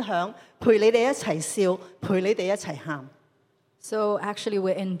去分享，陪你哋一齊笑，陪你哋一齊喊。So actually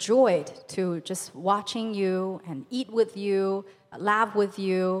we enjoyed to just watching you and eat with you, laugh with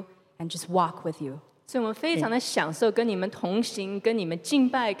you, and just walk with you. 所以我們非常的享受跟你們同行，跟你們敬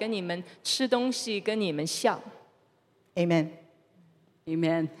拜，跟你們吃東西，跟你們笑。Amen.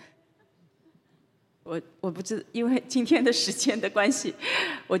 Amen. 我不知，因为今天的时间的关系，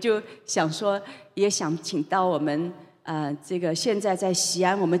我就想说，也想请到我们这个现在在西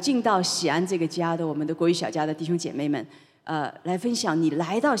安，我们进到西安这个家的我们的国语小家的弟兄姐妹们，来分享你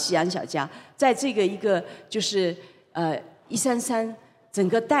来到西安小家，在这个一个就是133整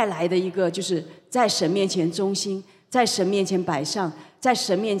个带来的一个就是在神面前忠心，在神面前摆上，在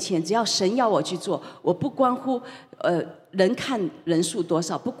神面前，只要神要我去做，我不关乎人看人数多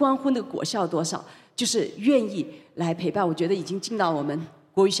少，不关乎那个果效多少，就是愿意来陪伴。我觉得已经进到我们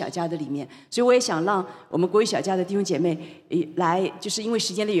国语小家的里面，所以我也想让我们国语小家的弟兄姐妹来，就是因为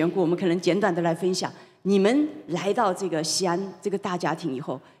时间的缘故，我们可能简短的来分享。你们来到这个西安这个大家庭以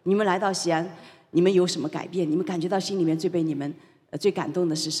后，你们来到西安，你们有什么改变？你们感觉到心里面最被你们最感动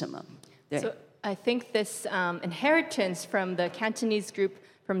的是什么？对。So I think this inheritance from the Cantonese group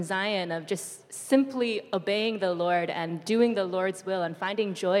from Zion of just simply obeying the Lord and doing the Lord's will and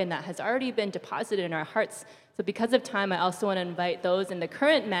finding joy in that has already been deposited in our hearts. So because of time, I also want to invite those in the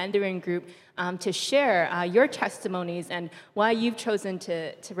current Mandarin group to share your testimonies and why you've chosen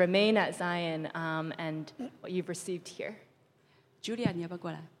to remain at Zion and what you've received here. Julia, 你要不要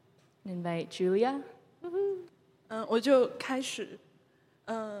过来 Invite Julia. 我就开始，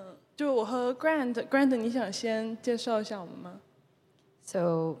就我和 Grant， 你想先介绍一下我们吗？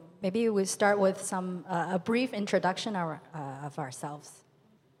 So maybe we start with a brief introduction of ourselves.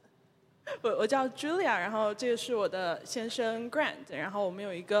 我叫 Julia， 然后这个是我的先生 Grant， 然后我们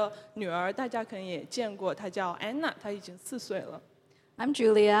有一个女儿，大家可能也见过，她叫 Anna， 她已经4岁了。I'm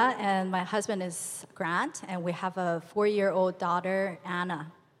Julia, and my husband is Grant, and we have a 4-year-old daughter, Anna.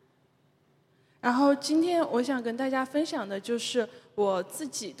 然后今天我想跟大家分享的就是我自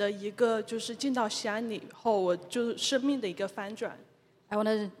己的一个，就是进到西安以后，我就生命的一个翻转。I want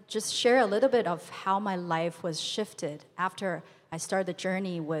to just share a little bit of how my life was shifted after I started the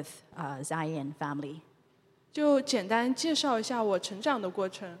journey with Zion family. 就简单介绍一下我成长的过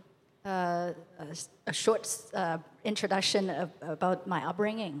程。A short introduction about my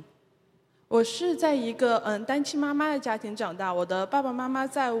upbringing. 我是在一个单亲妈妈的家庭长大，我的爸爸妈妈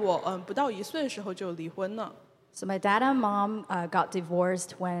在我不到1岁的时候就离婚了。So my dad and mom got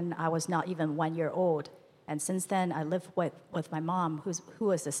divorced when I was not even 1 year old, and since then I lived with my mom, who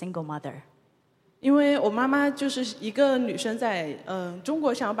was a single mother. 因为我妈妈就是一个女生在中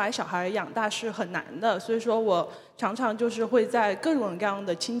国想要把小孩养大是很难的，所以说我常常就是会在各种各样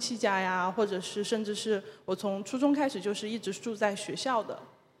的亲戚家呀，或者是甚至是我从初中开始就是一直住在学校的。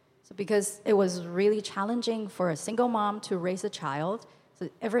So because it was really challenging for a single mom to raise a child, so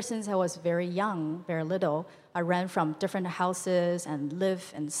ever since I was very young, very little, I ran from different houses and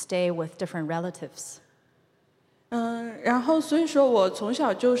live and stay with different relatives. 然后所以说我从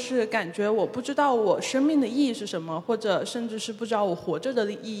小就是感觉我不知道我生命的意义是什么，或者甚至是不知道我活着的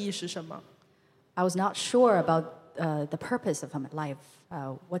意义是什么。I was not sure about the purpose of my life.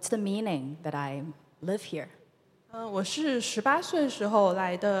 What's the meaning that I live here? 我是18岁的时候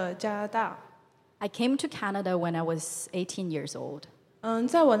来的加拿大。I came to Canada when I was 18 years old.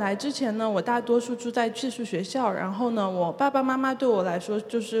 在我来之前呢，我大多数住在寄宿学校，然后呢，我爸爸妈妈对我来说，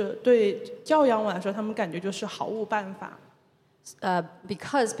就是对教养我来说，他们感觉就是毫无办法。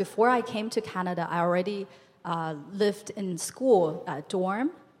Because before I came to Canada, I already lived in school, dorm,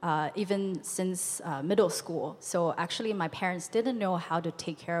 even since middle school. So actually, my parents didn't know how to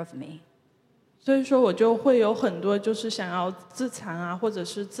take care of me. 所以说我就会有很多就是想要自残啊，或者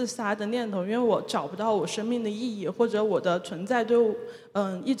是自杀的念头，因为我找不到我生命的意义，或者我的存在对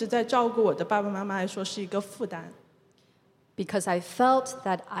一直在照顾我的爸爸妈妈来说是一个负担。Because I felt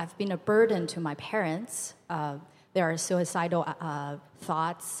that I've been a burden to my parents. There are suicidal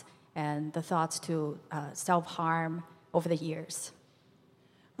thoughts and the thoughts to self-harm over the years.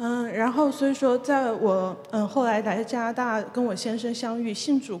 然后所以说，在我后来来加拿大跟我先生相遇，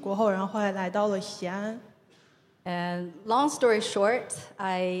信主过后，然后后来来到了西安。And long story short,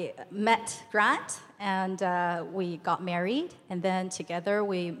 I met Grant and we got married, and then together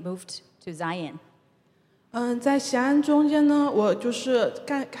we moved to Zion. 在西安中间呢，我就是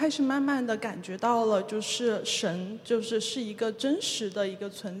开始慢慢的感觉到了，就是神是一个真实的一个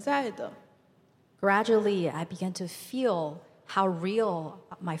存在的。Gradually, I began to feel how real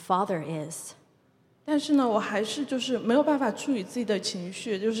my father is. 但是呢，我还是就是没有办法处理自己的情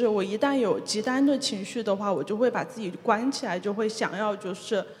绪，就是我一旦有极端的情绪的话，我就会把自己关起来，就会想要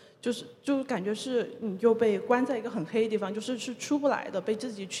就感觉是你就被关在一个很黑的地方，是出不来的，被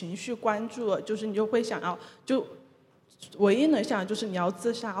自己情绪关住了，就是你就会想要就唯一能想就是你要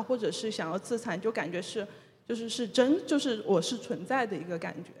自杀或者是想要自残，就感觉是我是存在的一个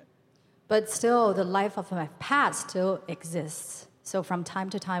感觉。But still, the life of my past still exists. So from time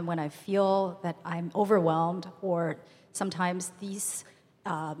to time, when I feel that I'm overwhelmed, or sometimes these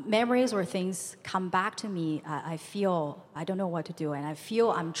memories or things come back to me, I feel I don't know what to do, and I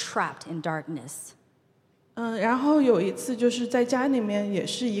feel I'm trapped in darkness. 然后有一次就是在家里面也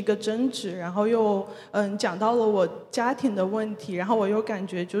是一个争执，然后又讲到了我家庭的问题，然后我又感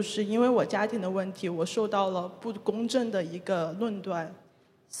觉就是因为我家庭的问题，我受到了不公正的一个论断。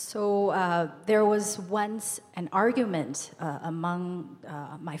So there was once an argument among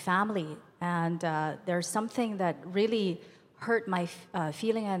my family, and there's something that really hurt my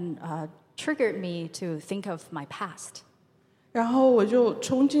feeling and triggered me to think of my past. 然后我就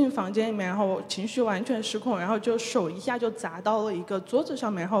冲进房间里面，然后我情绪完全失控，然后就手一下就砸到了一个桌子上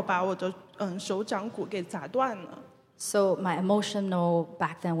面，然后把我的手掌骨给砸断了。So my emotional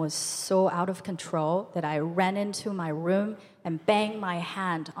back then was so out of control that I ran into my room and banged my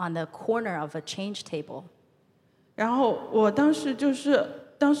hand on the corner of a change table. 然后我当时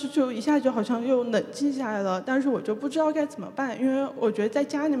就一下就好像又冷静下来了，但是我就不知道该怎么办，因为我觉得在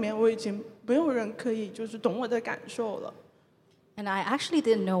家里面我已经没有人可以就是懂我的感受了。And I actually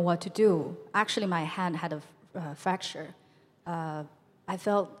didn't know what to do. Actually, my hand had a fracture. I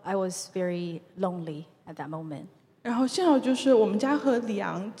felt I was very lonely at that moment. 然后幸好就是我们家和李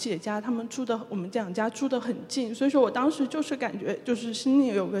阳姐家我们两家住得很近，所以说我当时就是感觉就是心里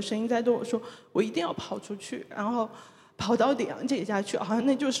有个声音在对我说，我一定要跑出去，然后跑到李阳姐家去，好像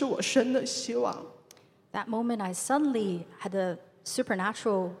那就是我生的希望。That moment, I suddenly had a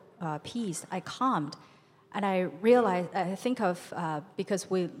supernatural peace. I calmed, and I realized. I think of because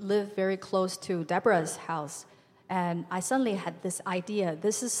we live very close to Deborah's house, and I suddenly had this idea.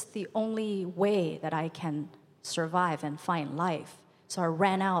 This is the only way that I can survive and find life. So I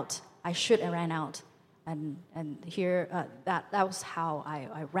ran out. I should have ran out, and here that was how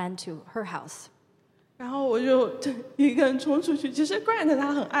I ran to her house. 然后我就一个人冲出去。其实 Grant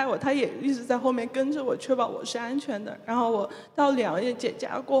他很爱我，他也一直在后面跟着我，确保我是安全的。然后我到两个姐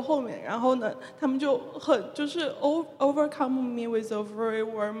家过后面，然后呢，他们就就是 overcome me with a very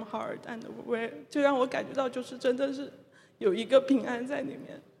warm heart and 就让我感觉到就是真的是有一个平安在里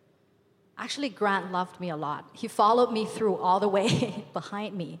面。Actually, Grant loved me a lot. He followed me through all the way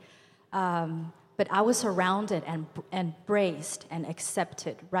behind me. But I was surrounded and embraced and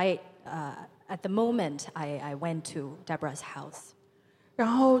accepted right at the moment I went to Deborah's house. 然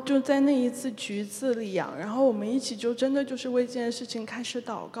后就在那一次橘子里啊，然后我们一起就真的就是为这件事情开始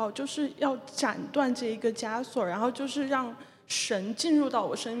祷告，就是要斩断这一个枷锁，然后就是让神进入到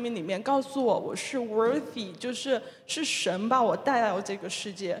我生命里面，告诉我我是 worthy， 是神把我带来这个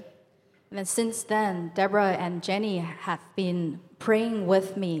世界。And then since then, Deborah and Jenny have been praying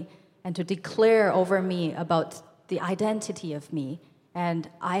with me and to declare over me about the identity of me. And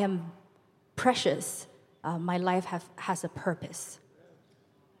I am precious. My life has a purpose.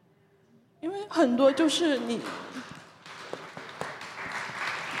 因为很多就是你。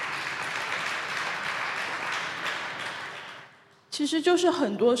其实就是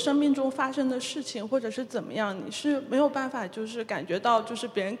很多生命中发生的事情，或者是怎么样，你是没有办法就是感觉到就是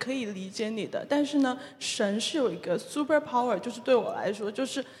别人可以理解你的。但是呢，神是有一个 super power， 就是对我来说，就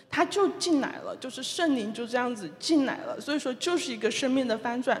是他就进来了，就是圣灵就这样子进来了。所以说，就是一个生命的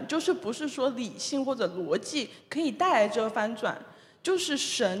翻转，就是不是说理性或者逻辑可以带来这个翻转，就是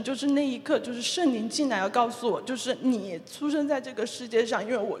神，就是那一刻，就是圣灵进来要告诉我，就是你出生在这个世界上，因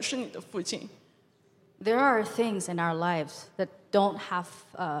为我是你的父亲。There are things in our lives that don't have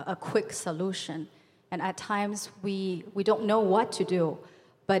a quick solution. And at times we don't know what to do.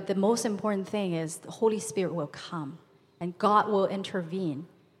 But the most important thing is the Holy Spirit will come and God will intervene.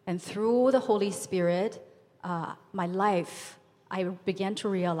 And through the Holy Spirit, my life, I began to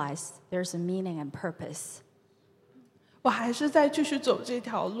realize there's a meaning and purpose. 我还是在继续走这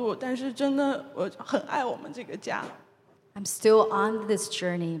条路，但是真的我很爱我们这个家。I'm still on this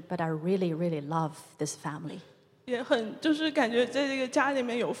journey, but I really, really love this family. 也很就是感觉在这个家里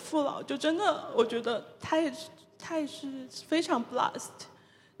面有父老，就真的我觉得他也是非常 blessed，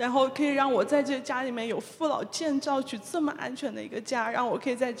 然后可以让我在这个家里面有父老建造起这么安全的一个家，让我可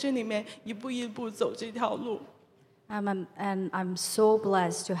以在这里面一步一步走这条路。And I'm so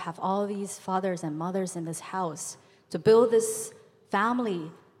blessed to have all these fathers and mothers in this house to build this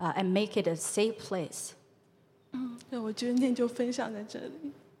family and make it a safe place. 对，我今天就分享在这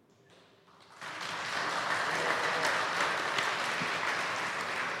里。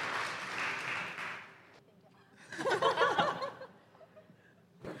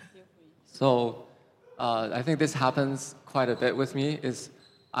So, I think this happens quite a bit with me. Is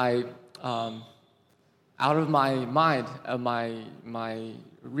I, out of my mind, my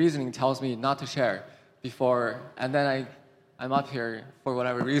reasoning tells me not to share before, and then I'm up here for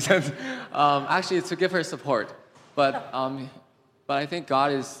whatever reason. Actually, to give her support, but I think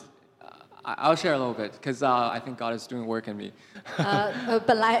God is. I'll share a little bit because I think God is doing work in me.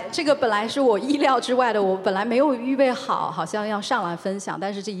 本来是我意料之外的，我本来没有预备好，好像要上来分享，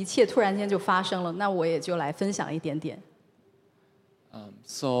但是这一切突然间就发生了，那我也就来分享一点点。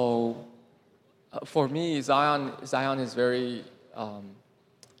So, for me, Zion is very.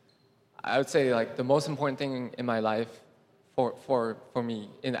 I would say like the most important thing in my life, for me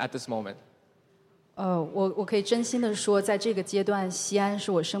at this moment. 我可以真心的说，在这个阶段，西安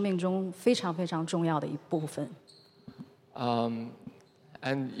是我生命中非常非常重要的一部分。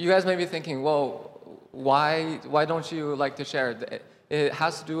And you guys may be thinking, well, why don't you like to share? It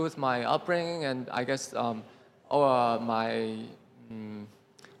has to do with my upbringing and I guess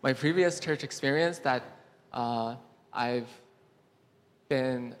my previous church experience that I've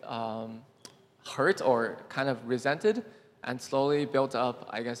been hurt or kind of resented. And slowly built up,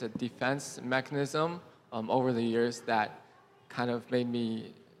 I guess, a defense mechanism over the years that kind of made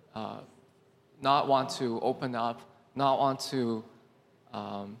me not want to open up, not want to,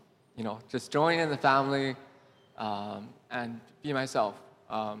 just join in the family and be myself.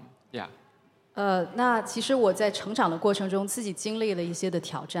 Yeah. 那其实我在成长的过程中，自己经历了一些的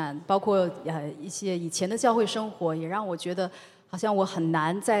挑战，包括一些以前的教会生活，也让我觉得好像我很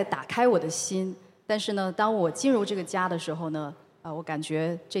难再打开我的心。但是呢，当我进入这个家的时候呢，我感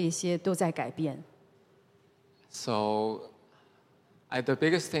觉这一些都在改变。So, the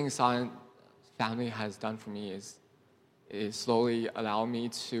biggest thing Zion family has done for me is slowly allow me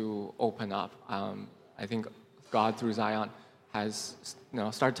to open up. I think God through Zion has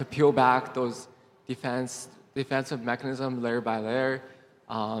started to peel back those defensive mechanism layer by layer,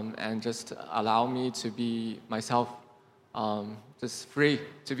 and just allow me to be myself. Just free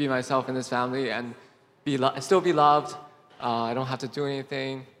to be myself in this family, and still be loved. I don't have to do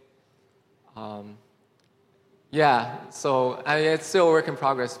anything. Yeah, so I mean, it's still a work in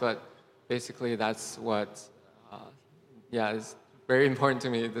progress, but basically that's what, is very important to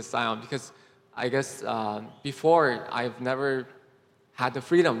me, this Zion, because I guess before I've never had the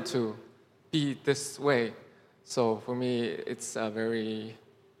freedom to be this way. So for me, it's a very,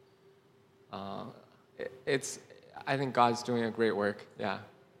 I think God's doing a great work, yeah.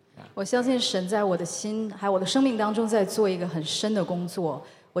 我相信神在我的心还有我的生命当中在做一个很深的工作。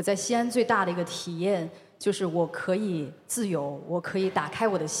我在西安最大的一个体验就是我可以自由，我可以打开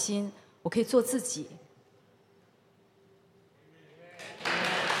我的心，我可以做自己。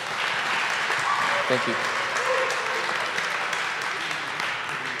Thank you.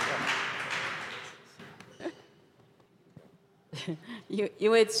 因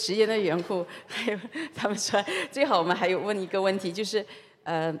为时间的缘故，还有他们说最好我们还有问一个问题，就是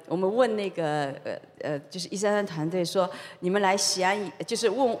我们问那个就是133团队说，你们来西安，就是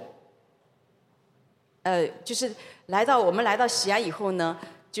问就是我们来到西安以后呢，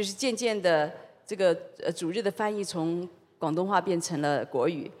就是渐渐的这个主日的翻译从广东话变成了国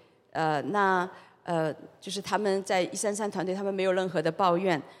语，就是他们在133团队，他们没有任何的抱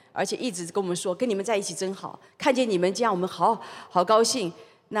怨，而且一直跟我们说，跟你们在一起真好，看见你们这样，我们好高兴。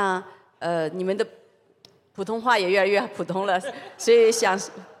那你们的普通话也越来越普通了，所以想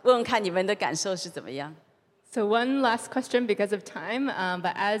问问看你们的感受是怎么样。So one last question because of time,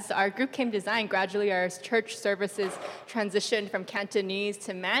 but as our group came to Zion, gradually our church services transitioned from Cantonese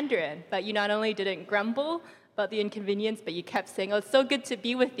to Mandarin. But you not only didn't grumble about the inconvenience, but you kept saying, "Oh, it's so good to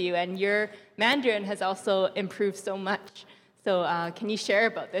be with you," and your Mandarin has also improved so much. So can you share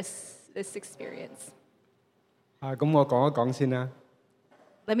about this experience? 咁我講一講先啦。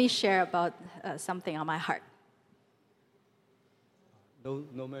Let me share about something on my heart.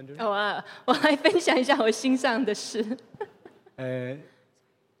 No Mandarin. 我来分享一下我心上的事。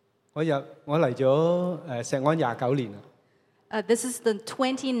我嚟咗石安29年啦。This is the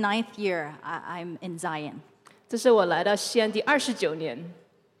 29th year I'm in Zion. 这是我来到西安第29年。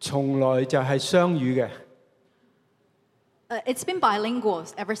從來就係雙語嘅。It's been bilingual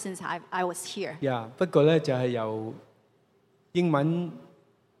ever since I was here. 不過咧就係由英文、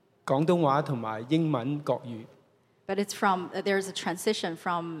廣東話同埋英文國語。But it's there's a transition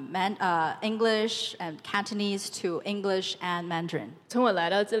from English and Cantonese to English and Mandarin. 从我来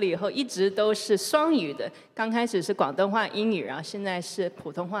到这里以后，一直都是双语的。刚开始是广东话英语，然后现在是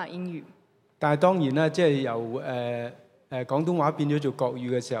普通話英語。但係當然啦，即係由廣東話變咗做國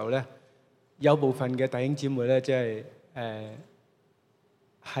語嘅時候咧，有部分嘅弟兄姊妹咧，即係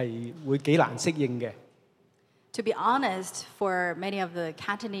係會幾難適應嘅。To be honest, for many of the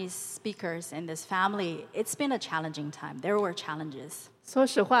Cantonese speakers in this family, it's been a challenging time. There were challenges. 说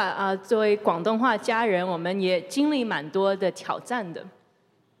实话作为广东话家人，我们也经历蛮多的挑战的。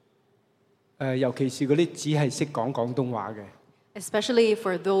尤其是嗰啲只係識講廣東話嘅。Especially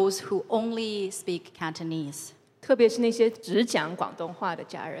for those who only speak Cantonese. 特別是那些只講廣東話的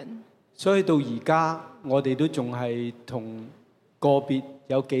家人。所以到而家，我哋都仲係同個別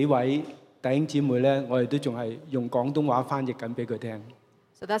有幾位弟兄姊妹咧，我哋都仲係用廣東話翻譯緊俾佢聽。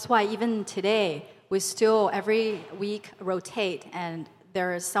So that's why even today we still every week rotate, and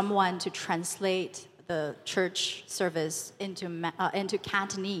there is someone to translate the church service into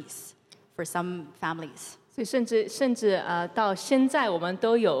Cantonese for some families. 所以甚至到现在，我们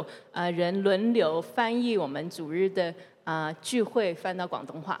都有人轮流翻译我们主日的聚會翻到廣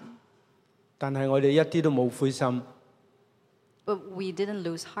東話。但係我哋一啲都冇灰心。But we didn't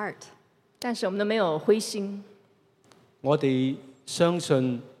lose heart. 但是我们都没有灰心。我哋相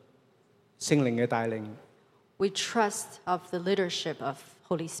信聖靈嘅帶領。We trust of the leadership of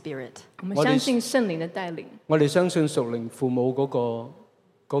Holy Spirit. 我們相信聖靈的帶領。我哋相信屬靈父母嗰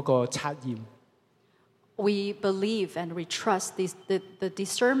個測驗。We believe and we trust the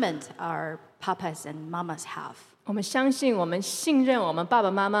discernment our papas and mamas have. 我們相信，我們信任我們爸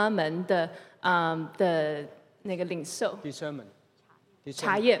爸媽媽們的那個領受。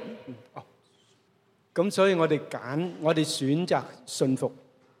查驗。咁所以我哋選擇信服。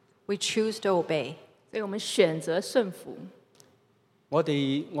We choose to obey. 所以我們選擇順服。我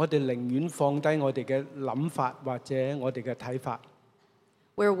哋寧願放低我哋嘅諗法或者我哋嘅睇法。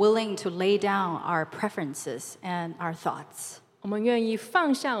We're willing to lay down our preferences and our thoughts. 我們願意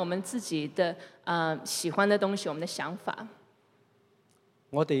放下我們自己的喜歡的東西，我們的想法。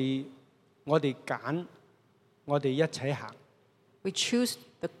我哋揀，我哋一齊行。We choose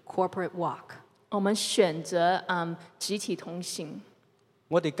the corporate walk. 我們選擇集體同行。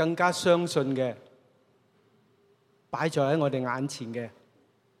我哋更加相信嘅，擺在喺我哋眼前嘅。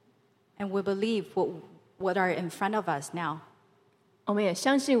And we believe what are in front of us now. 我们也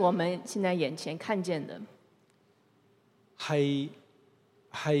相信我们现在眼前看见的係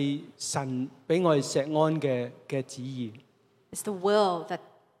神俾我哋錫安嘅旨意。It's the will that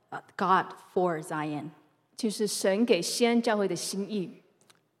God for Zion. 就是神给西安教会的心意。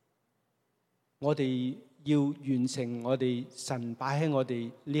我哋要完成我哋神擺喺我哋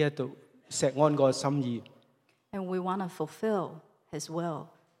呢一度錫安個心意。And we want to fulfill His will,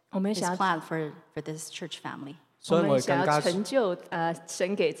 我們 His 想要 plan for this church family. 所以我哋想要更加成就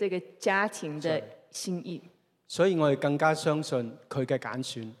神给这个家庭的心意。所以我哋更加相信佢嘅揀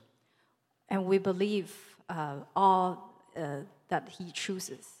選。And we believe all that He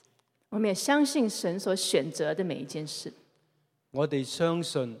chooses. 我们也相信神所選擇的每一件事。我哋相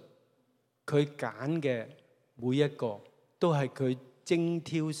信佢揀嘅每一個都係佢精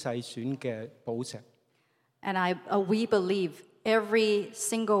挑細選嘅寶石。And we believe every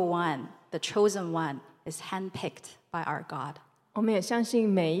single one, the chosen one, is handpicked by our God. 我们也相信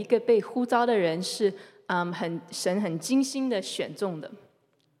每一个被呼召的人是神很精心的選中的。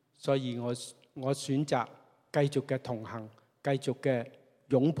所以我選擇繼續嘅同行，繼續嘅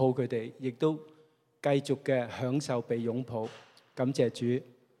擁抱佢哋，亦都繼續嘅享受被擁抱。感謝主。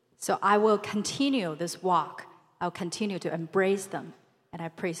So I will continue this walk. I'll continue to embrace them, and I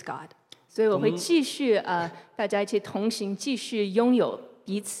praise God. 所以我会继續大家一起同行，繼續擁有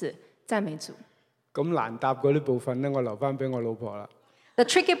彼此，讚美主。咁難答嗰啲部分咧，我留翻俾我老婆啦。The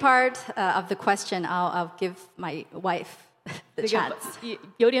tricky part of the question, I'll give my wife the 這 chance. 個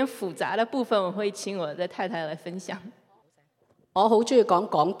有點複雜的部分，我會請我的太太來分享。我好中意講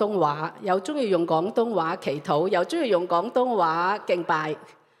廣東話，又中意用廣東話祈禱，又中意用廣東話敬拜。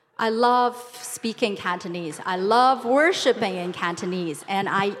I love speaking Cantonese. I love worshiping in Cantonese, and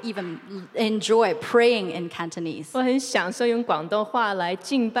I even enjoy praying in Cantonese. 我很享受用廣東話來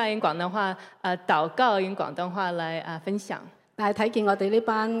敬拜，用廣東話禱告，用廣東話來分享。但係睇見我哋呢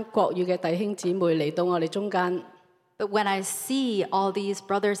班國語嘅弟兄姊妹嚟到我哋中間。But when I see all these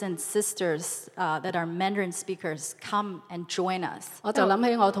brothers and sisters that are Mandarin speakers come and join us, 我就諗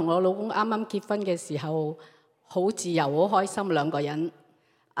起我同我老公啱啱結婚嘅時候，好自由，好開心兩個人。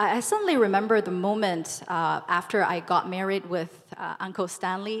I suddenly remember the moment after I got married with Uncle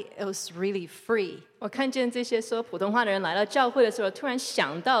Stanley. It was really free. 我看見這些說普通話的人來到教會的時候，突然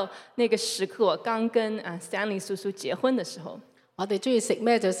想到那個時刻，我剛跟Stanley 叔叔結婚的時候。我哋中意食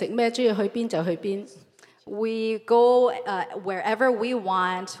咩就食咩，中意去邊就去邊。We go wherever we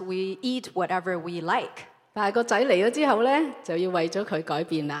want. We eat whatever we like. 但係個仔嚟咗之後咧，就要為咗佢改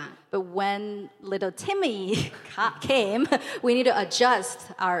變啦。But when little Timmy came, we need to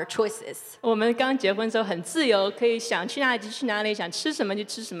adjust our choices. 我們剛結婚的時候很自由，可以想去哪裡就去哪裡，想吃什麼就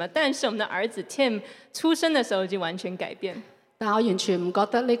吃什麼。但是我們的兒子 Tim 出生的時候就完全改變。但我完全唔覺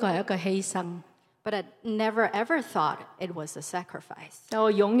得呢個係一個犧牲。But I never ever thought it was a sacrifice. 但我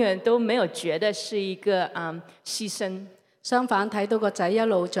永遠都沒有覺得是一個犧牲。相反，睇到個仔一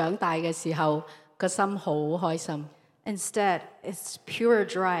路長大嘅時候，個心好開心。Instead, it's pure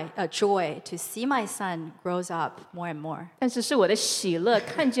joy to see my son grows up more and more. 但是是我的喜樂，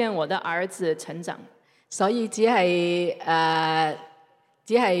看見我的兒子成長。所以只係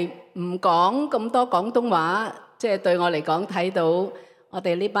唔講咁多廣東話，即係對我嚟講睇到我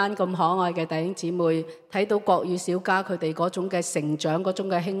哋呢班咁可愛嘅弟兄姊妹，睇到國語小家佢哋嗰種嘅成長，嗰種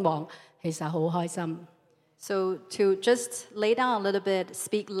嘅興旺，其實好開心。So to just lay down a little bit,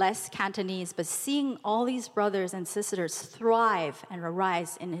 speak less Cantonese, but seeing all these brothers and sisters thrive and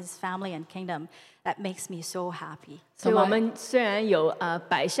arise in his family and kingdom, that makes me so happy. 所以我們雖然有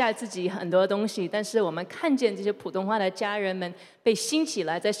擺下自己很多東西，但是我們看見這些普通話的家人們被興起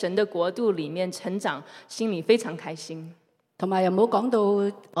來，在神的國度裡面成長，心裡非常開心。同埋又唔好講到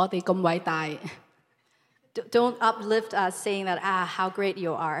我哋咁偉大。Don't uplift us saying that how great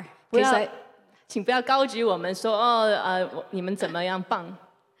you are. 請不要高舉我們說你們怎麼樣棒。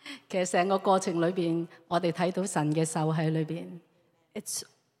其實成個過程裏邊，我哋睇到神嘅手喺裏邊。It's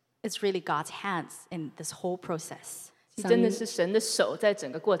really God's hands in this whole process. 真的是神的手在整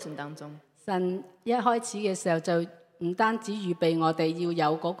個過程當中。神一開始嘅時候就唔單止預備我哋要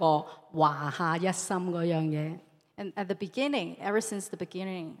有嗰個華夏一心嗰樣嘢。And at the beginning, ever since the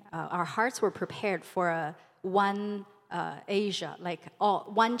beginning, our hearts were prepared for one Asia, like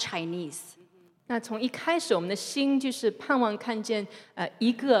one Chinese. 那從一開始，我們的心就是盼望看見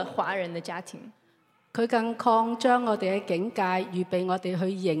一個華人的家庭。佢更擴張我哋嘅境界，預備我哋去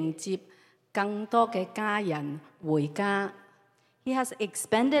迎接更多嘅家人回家。He has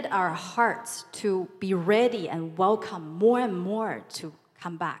expanded our hearts to be ready and welcome more and more to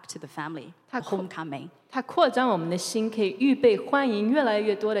come back to the family, 他 homecoming. 它擴張我們的心，可以預備歡迎越來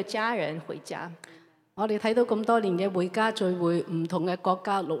越多的家人回家。我哋睇到咁多年嘅會家聚會，唔同嘅國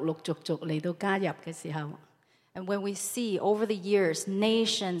家陸陸續續嚟到加入嘅時候， And when we see over the years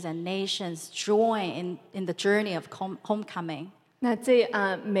nations and nations join in the journey of homecoming, 那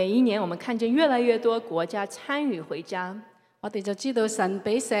每一年我們看見越來越多國家參與回家，我哋就知道神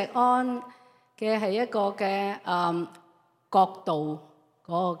俾石安嘅係一個嘅角度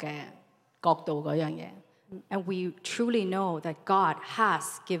嗰個嘅角度嗰樣嘢。And we truly know that God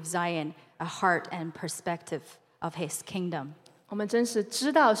has given Zion a heart and perspective of His kingdom. 我們真是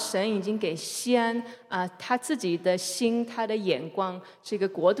知道神已經給西安他自己的心，他的眼光是一個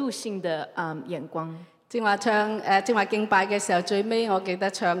國度性的眼光。正話敬拜嘅時候，最尾我記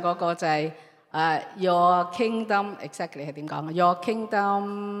得唱嗰個就係Your Kingdom exactly 係點講？Your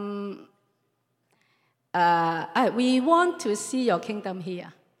Kingdom， we want to see Your Kingdom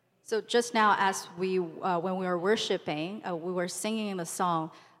here. So just now, as when we were worshiping, we were singing the song,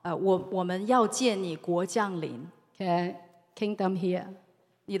 我们要见你国降临。Okay, Kingdom here.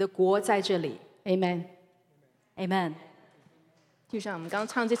 你的国在这里。Amen. Amen. 就像我們剛剛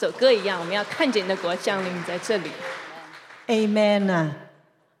唱這首歌一樣，我們要看見你的國降臨在這裡。Amen 啊！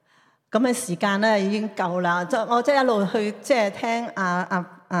咁嘅時間咧已經夠啦，我一路去聽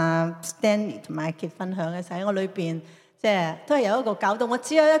Stanley 同埋Kit分享嘅時候，喺我裏邊都係有一個搞到我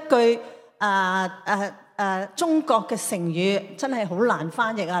只有一句中國嘅成語，真係好難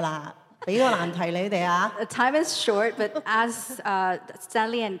翻譯啊嗱。俾個難題你哋啊。The time is short, but as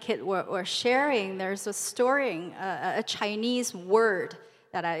Stanley and Kit were sharing, there's a story, a Chinese word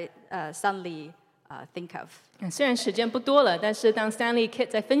that I suddenly think of. 雖然時間不多了，但是當 Stanley Kit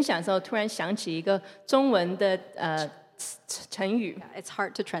在分享的時候，突然想起一個中文的成語。It's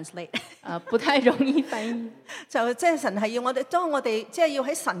hard to translate. 不太容易翻譯。就神係要我哋，當我哋要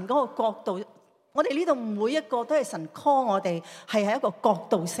喺神嗰個角度。我哋呢度每一個都係神 call 我哋係喺一個角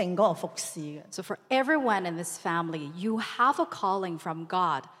度性嗰個服侍嘅。So for everyone in this family, you have a calling from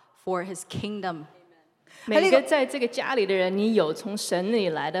God for His kingdom. 每個在這個家裡的人，你有從神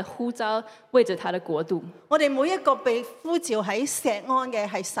裡來的呼召，為着他的國度。我哋每一個被呼召喺錫安嘅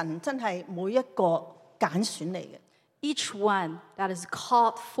係神真係每一個揀選嚟嘅。Each one that is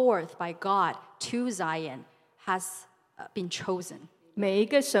called forth by God to Zion has been chosen. 每一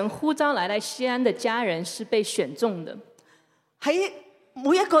個神呼召來西安的家人是被選中的，喺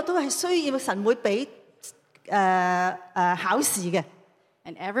每一個都係需要神會俾考試嘅。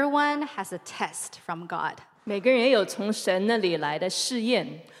And everyone has a test from God. 每個人也有從神那裡來的試驗。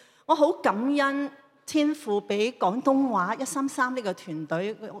我好感恩天父俾廣東話133呢個團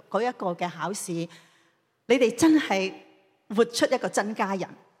隊嗰一個嘅考試，你哋真係活出一個真家人。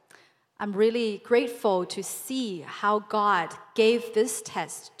I'm really grateful to see how God gave this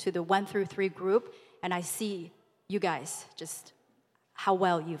test to the 1 through 3 group, and I see you guys just how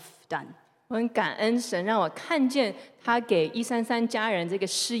well you've done. 我很感恩神讓我看見他給133家人這個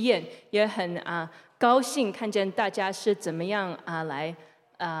試驗，也很高興看見大家是怎麼樣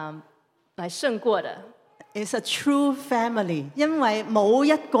來勝過的。It's a true family， 因為冇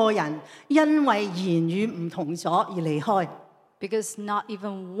一個人因為言語唔同咗而離開。Because not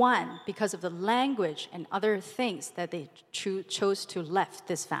even one, because of the language and other things that they chose to left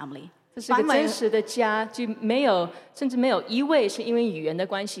this family. 這是個真實的家，就沒有，甚至沒有一位是因為語言的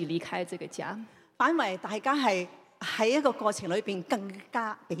關係離開這個家。反為大家係喺一個過程裏邊更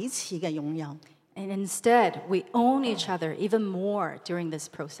加彼此嘅擁有。And instead, we own each other even more during this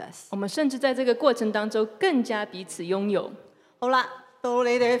process. 我們甚至在這個過程當中更加彼此擁有。好啦，到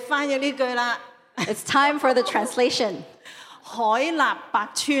你哋翻譯呢句啦。It's time for the translation. 海納百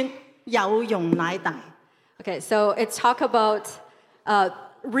川，有容乃大。Okay, so it's talk about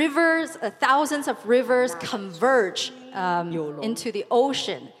rivers, thousands of rivers converge into the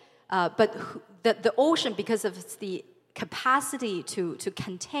ocean, but the ocean, because of the capacity to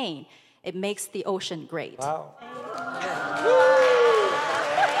contain, it makes the ocean great. Wow.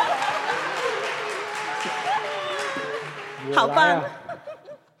 好棒！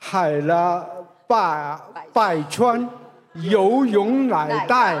海納百川，有容乃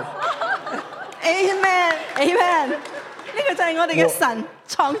大。Amen, Amen。呢個就係我哋嘅神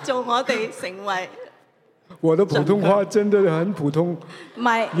創造我哋成為。我的普通話真的很普通。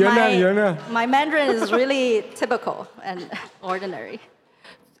My Mandarin is really typical and ordinary.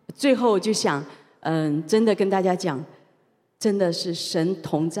 最後就想，真的跟大家講，真的是神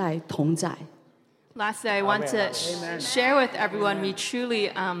同在同在。Lastly, I want to share with everyone we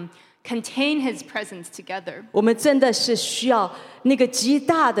truly contain His presence together. 我们真的是需要那个极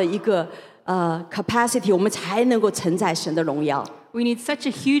大的一个capacity，我们才能够承载神的荣耀。We need such a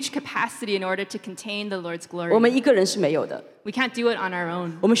huge capacity in order to contain the Lord's glory. 我们一个人是没有的， We can't do it on our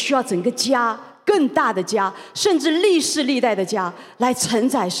own. 我们需要整个家、更大的家，甚至历世历代的家，来承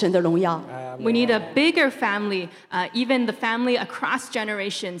载神的荣耀。 We need a bigger family, even the family across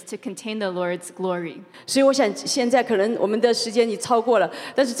generations, to contain the Lord's glory. 所以我想，现在可能我们的时间已超过了，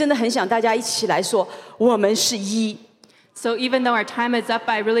但是真的很想大家一起来说，我们是一。 So even though our time is up,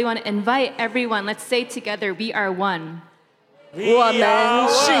 I really want to invite everyone. Let's say together, we are one. 我们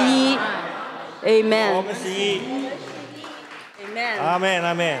是一 ，Amen。我们是一 ，Amen。阿门，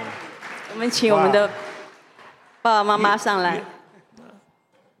阿门。我们请我们的爸爸妈妈上来。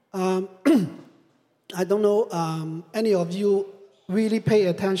I don't know any of you really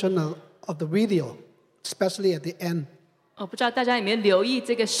pay attention of the video, especially at the end. 我不知道大家有没有留意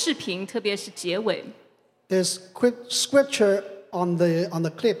这个视频，特别是结尾。 There's scripture on the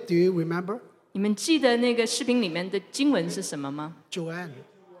clip. Do you remember? 你们记得那个视频里面的经文是什么吗 Joanne,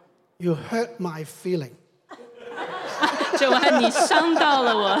 you hurt my feeling. ？Joanne，你伤到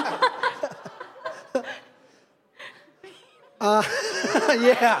了我。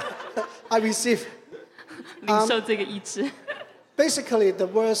Yeah, I receive. 领受这个医治。 Basically, the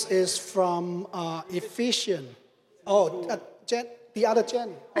verse is from Ephesians. Oh, Jen, the other Jen.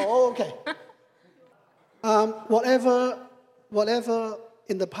 Oh, okay. Whatever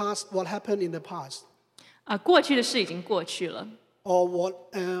in the past, what happened in the past, 过去的事已经过去了。 or what,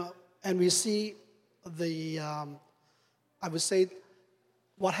 and we see I would say,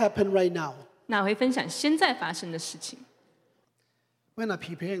 what happened right now. 那我会分享现在发生的事情。 When I'm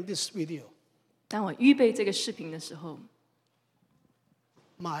preparing this video, 当我预备这个视频的时候，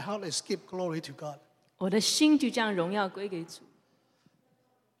 my heart is give glory to God. 我的心就将荣耀归给主。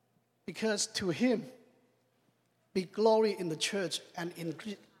 Because to Him be glory in the church and in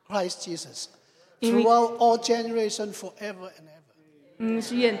Christ Jesus throughout all generations, forever and ever.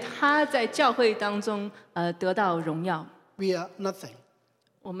 是愿他在教会当中得到荣耀。 We are nothing.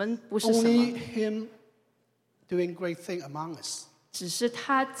 我们不是什 Only 么， Him doing great things among us. 只是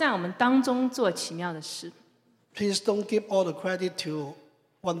他在我们当中做奇妙的事。 Please don't give all the credit to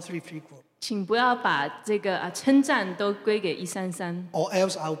 133 group. 请不要把这个称赞都归给133， Or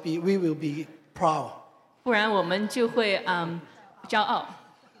else we will be proud. 不然我们就会骄傲。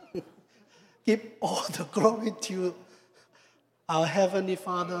 Give all the glory to our Heavenly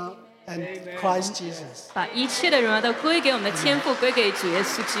Father and Christ Jesus. 把一切的荣耀都归给我们的天父，归给主耶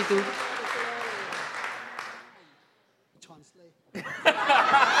稣基督。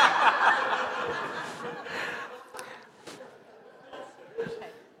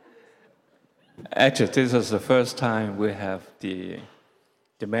 Actually, this is the first time we have the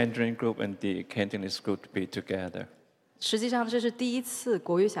Mandarin group and the Cantonese group to be together. 实际上，这是第一次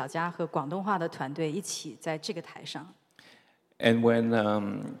国语小家和广东话的团队一起在这个台上。 And when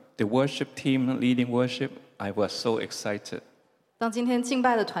the worship team leading worship, I was so excited 当今天敬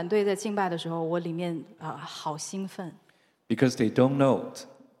拜的团队在敬拜的时候，我里面好兴奋， because they don't know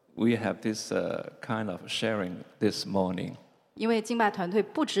we have this kind of sharing this morning. 因为敬拜团队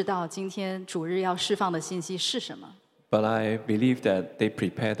不知道今天主日要释放的信息是什么。 But I believe that they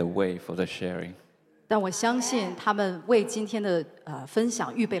prepared the way for the sharing. 但我相信他们为今天的分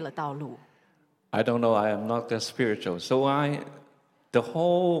享预备了道路。 I don't know, I am not that spiritual. So the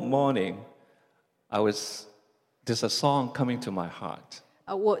whole morning, there's a song coming to my heart.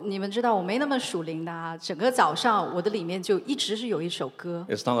 你们知道我没那么属灵的啊，整个早上我的里面就一直是有一首歌，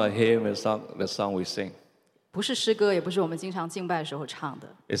 It's not a hymn, it's not the song we sing. 不是诗歌，也不是我们经常敬拜的时候唱的，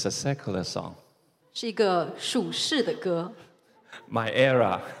 It's a secular song. 是一个属世的歌。 My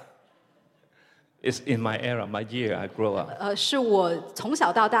era. It's in my era, my year I grew up. 是我从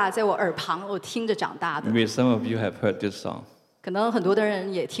小到大在我耳旁我听着长大的。 Maybe some of you have heard this song. 可能很多的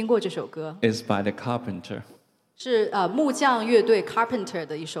人也听过这首歌， It's by the Carpenter. 是木匠乐队 Carpenter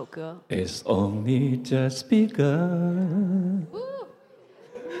的一首歌。 It's only just begun.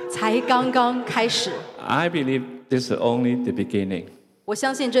 才刚刚开始。 I believe this is only the beginning. 我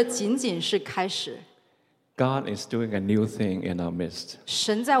相信这仅仅是开始。 God is doing a new thing in our midst.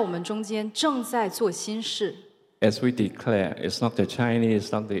 神在我们中间正在做新事。 As we declare, it's not the Chinese,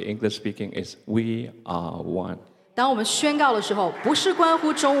 it's not the English speaking, it's we are one. 当我们宣告的时候，不是关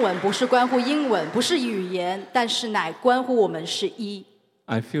乎中文，不是关乎英文，不是语言，但是乃关乎我们是一。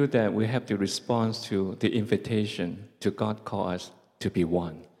 I feel that we have to respond to the invitation to God call us to be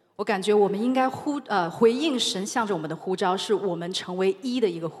one. 我感觉我们应该回应神向着我们的呼召，是我们成为一的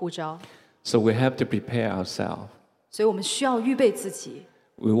一个呼召。 So we have to prepare ourselves. 所以我们需要预备自己。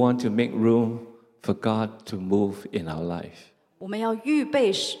 We want to make room for God to move in our life. 我们要预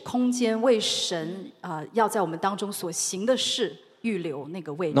备空间，为神要在我们当中所行的事预留那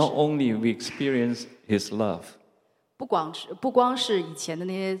个位置。 Not only we experience His love, 不光是以前的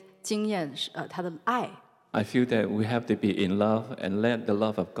那些经验，他的爱。 I feel that we have to be in love and let the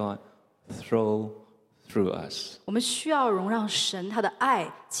love of God flow through us. 我们需要容让神他的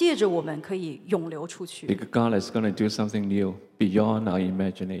爱借着我们可以涌流出去， Because God is going to do something new beyond our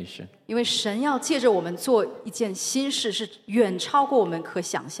imagination. 因为神要借着我们做一件新事，是远超过我们可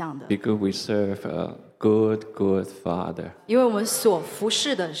想象的。 Because we serve a good, good Father. 因为我们所服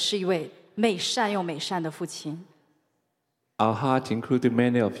侍的是一位美善又美善的父亲。 Our heart, including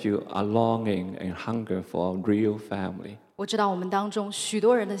many of you, are longing and hunger for a real family. 我知道我们当中许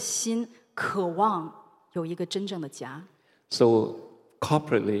多人的心渴望有一个真正的家。 So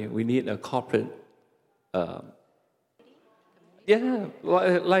corporately, we need a corporate,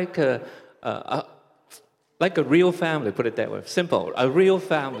 like a real family. Put it that way. Simple, a real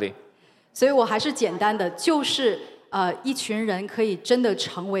family. 所以我还是简单的，就是一群人可以真的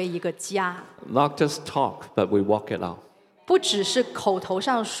成为一个家， Not just talk, but we walk it out. 不只是口头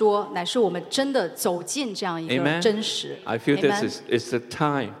上说，乃是我们真的走进这样一个 Amen. 真实。 I feel this Amen. is the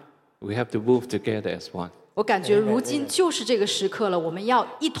time we have to move together as one. 我感觉如今就是这个时刻了，我们要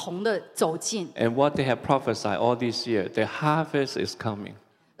一同的走进。 And what they have prophesied all these years, the harvest is coming.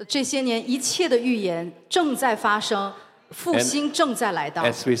 这些年一切的预言正在发生，复兴正在来到。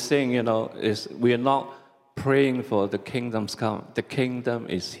 As we sing, we are not praying for the kingdom's come. The kingdom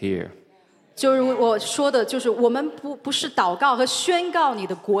is here. 就是我说的，就是我们不是祷告和宣告你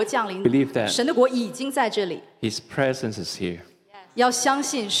的国降临 Believe that. 神的国已经在这里， His presence is here. 要相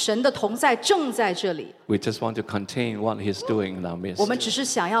信神的同在正在这里。 We just want to contain what He's doing in our midst. 我们只是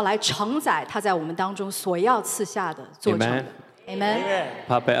想要来承载他在我们当中所要赐下的做成。 Amen. Amen.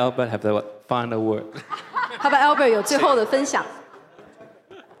 Papa Albert have the final word. Papa Albert 有最后的分享。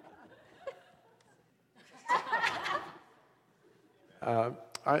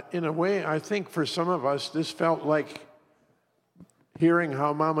 In a way, I think for some of us, this felt like hearing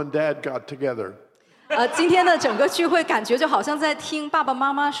how mom and dad got together. 今天的整个聚会感觉就好像在听爸爸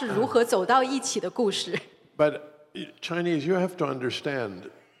妈妈是如何走到一起的故事。 But Chinese, you have to understand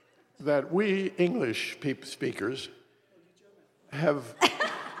that we English speakers have.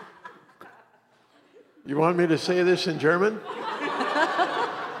 You want me to say this in German?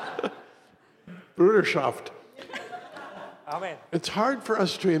 Bruderschaft. Amen. It's hard for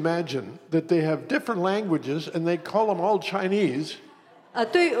us to imagine that they have different languages and they call them all Chinese.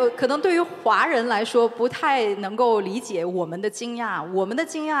 可能对于华人来说不太能够理解我们的惊讶。我们的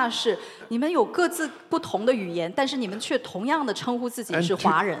惊讶是，你们有各自不同的语言，但是你们却同样的称呼自己 And 是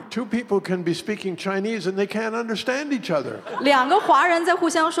华人。 two people can be speaking Chinese and they can't understand each other. 两个华人在互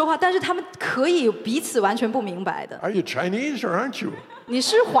相说话，但是他们可以彼此完全不明白的。 Are you Chinese or aren't you? 你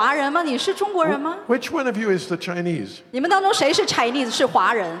是华人吗？你是中国人吗？ Which one of you is the Chinese? 你们当中谁是 Chinese 是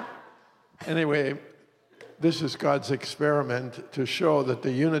华人？ Anyway, this is God's experiment to show that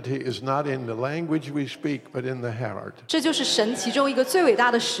the unity is not in the language we speak, but in the heart. 这就是神其中一个最伟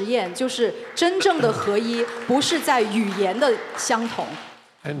大的实验，就是真正的合一，不是在语言的相同。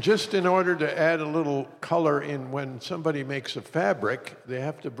 And just in order to add a little color in when somebody makes a fabric, they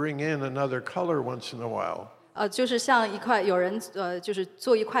have to bring in another color once in a while. 就是像一块有人就是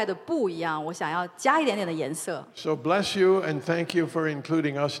做一块的布一样，我想要加一点点的颜色。 So bless you and thank you for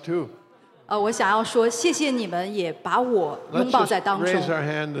including us too. 我想要说，谢谢你们也把我拥 Let's 抱 just 在当中， raise our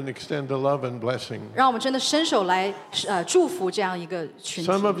hand and extend the love and blessing. 让我们真的伸手来祝福这样一个群体。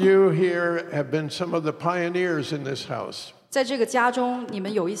 Some of you here have been some of the pioneers in this house. 在这个家中，你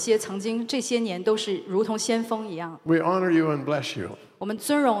们有一些曾经这些年都是如同先锋一样。 We honor you and bless you. 我们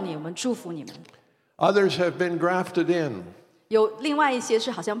尊荣你，我们祝福你们。 Others have been grafted in. 有另外一些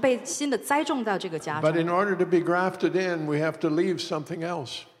是好像被新的栽种到这个家 But 中， in order to be grafted in, we have to leave something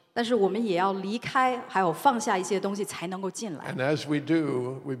else. 但是我们也要离开，还有放下一些东西才能够进来。 And as we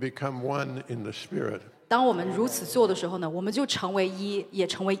do, we become one in the Spirit. 当我们如此做的时候呢，我们就成为一，也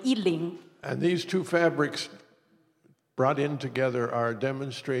成为一灵。 And these two fabrics brought in together are a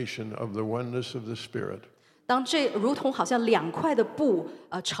demonstration of the oneness of the Spirit. 当这如同好像两块的布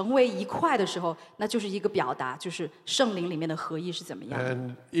成为一块的时候，那就是一个表达，就是圣灵里面的合一是怎么样的。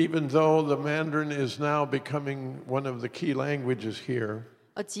 And even though the Mandarin is now becoming one of the key languages here,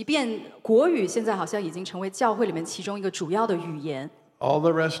 即便国语现在好像已经成为教会里面其中一个主要的语言， all the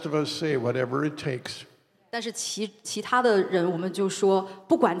rest of us say whatever it takes 但是其他的人我们就说，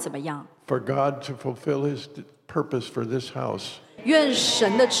不管怎么样， for God to fulfill His purpose for this house. 愿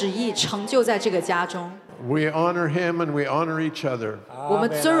神的旨意成就在这个家中。 We honor Him and we honor each other. 我们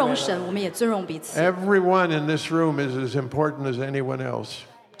尊荣神，我们也尊荣彼此。 Everyone in this room is as important as anyone else.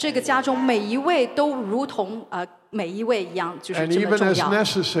 这个家中每一位都如同每一位一样，就是 And 这么 even 重 as 要。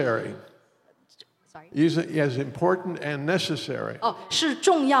 necessary. As important and necessary. 哦，是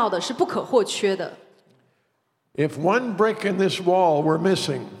重要的，是不可或缺的。 If one brick in this wall were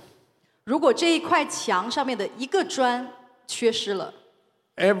missing, 如果这一块墙上面的一个砖缺失了，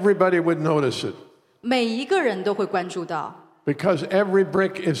 everybody would notice it. 每一个人都会关注到。 Because every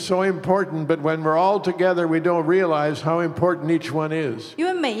brick is so important, but when we're all together, we don't realize how important each one is. 因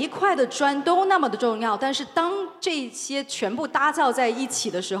为每一块的砖都那么的重要，但是当这些全部搭造在一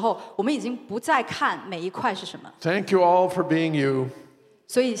起的时候，我们已经不再看每一块是什么。 Thank you all for being you.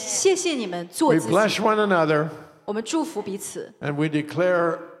 所以谢谢你们做 We 自己， bless one another 我们祝福彼此， and we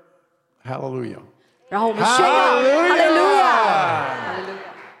declare hallelujah. 然后我们宣告哈利路亚。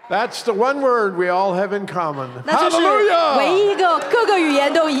 That's the one word we all have in common. 那就是唯一一个各个语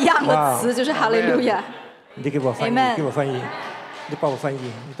言都一样的词，就是哈利路亚。你给我翻译， Amen 给我翻译，你帮我翻译，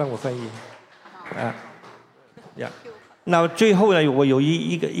你帮我翻译，啊，呀，那最后呢，我有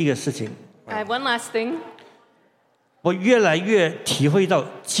一个事情， I have one last thing. 我越来越体会到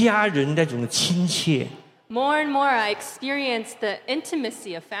家人那种亲切。 More and more, I experience the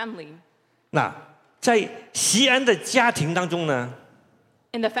intimacy of family. 那在西安的家庭当中呢，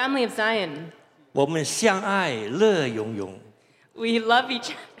 In the family of Zion, 我们相爱乐融融， we love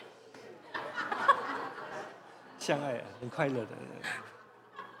each other. 相爱很快乐的，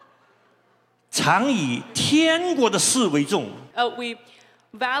常以天国的事为重， We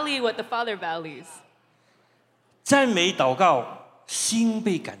value what the Father values. 赞美祷告，心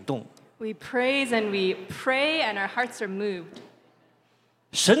被感动。 We praise and we pray, and our hearts are moved.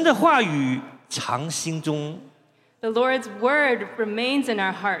 神的话语藏心中， The Lord's word remains in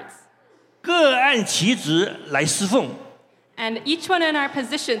our hearts. 各按其职来侍奉。 And each one in our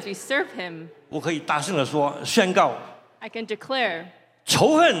positions, we serve Him. 我可以大声地说，宣告： I can declare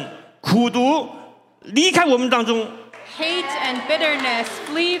仇恨、苦毒离开我们当中， hate and bitterness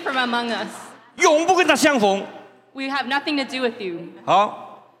flee from among us. 永不跟他相逢。 We have nothing to do with you.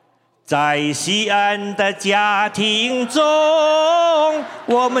 好，在西安的家庭中，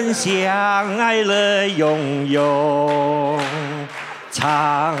我们相爱乐融融，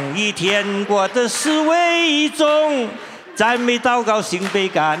常以天国的事为重，赞美祷告，心被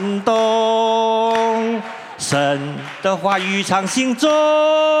感动。神的话语藏心中，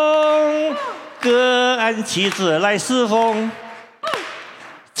各按其职来侍奉。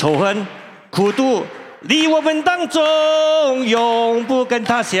仇恨、苦毒离我们当中，永不跟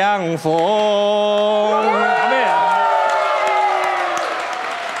他相逢。阿们。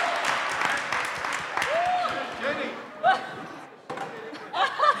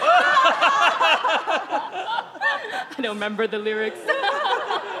I don't remember the lyrics.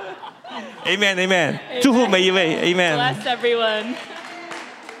 Amen, Amen. 祝福每一位 Amen. Bless everyone.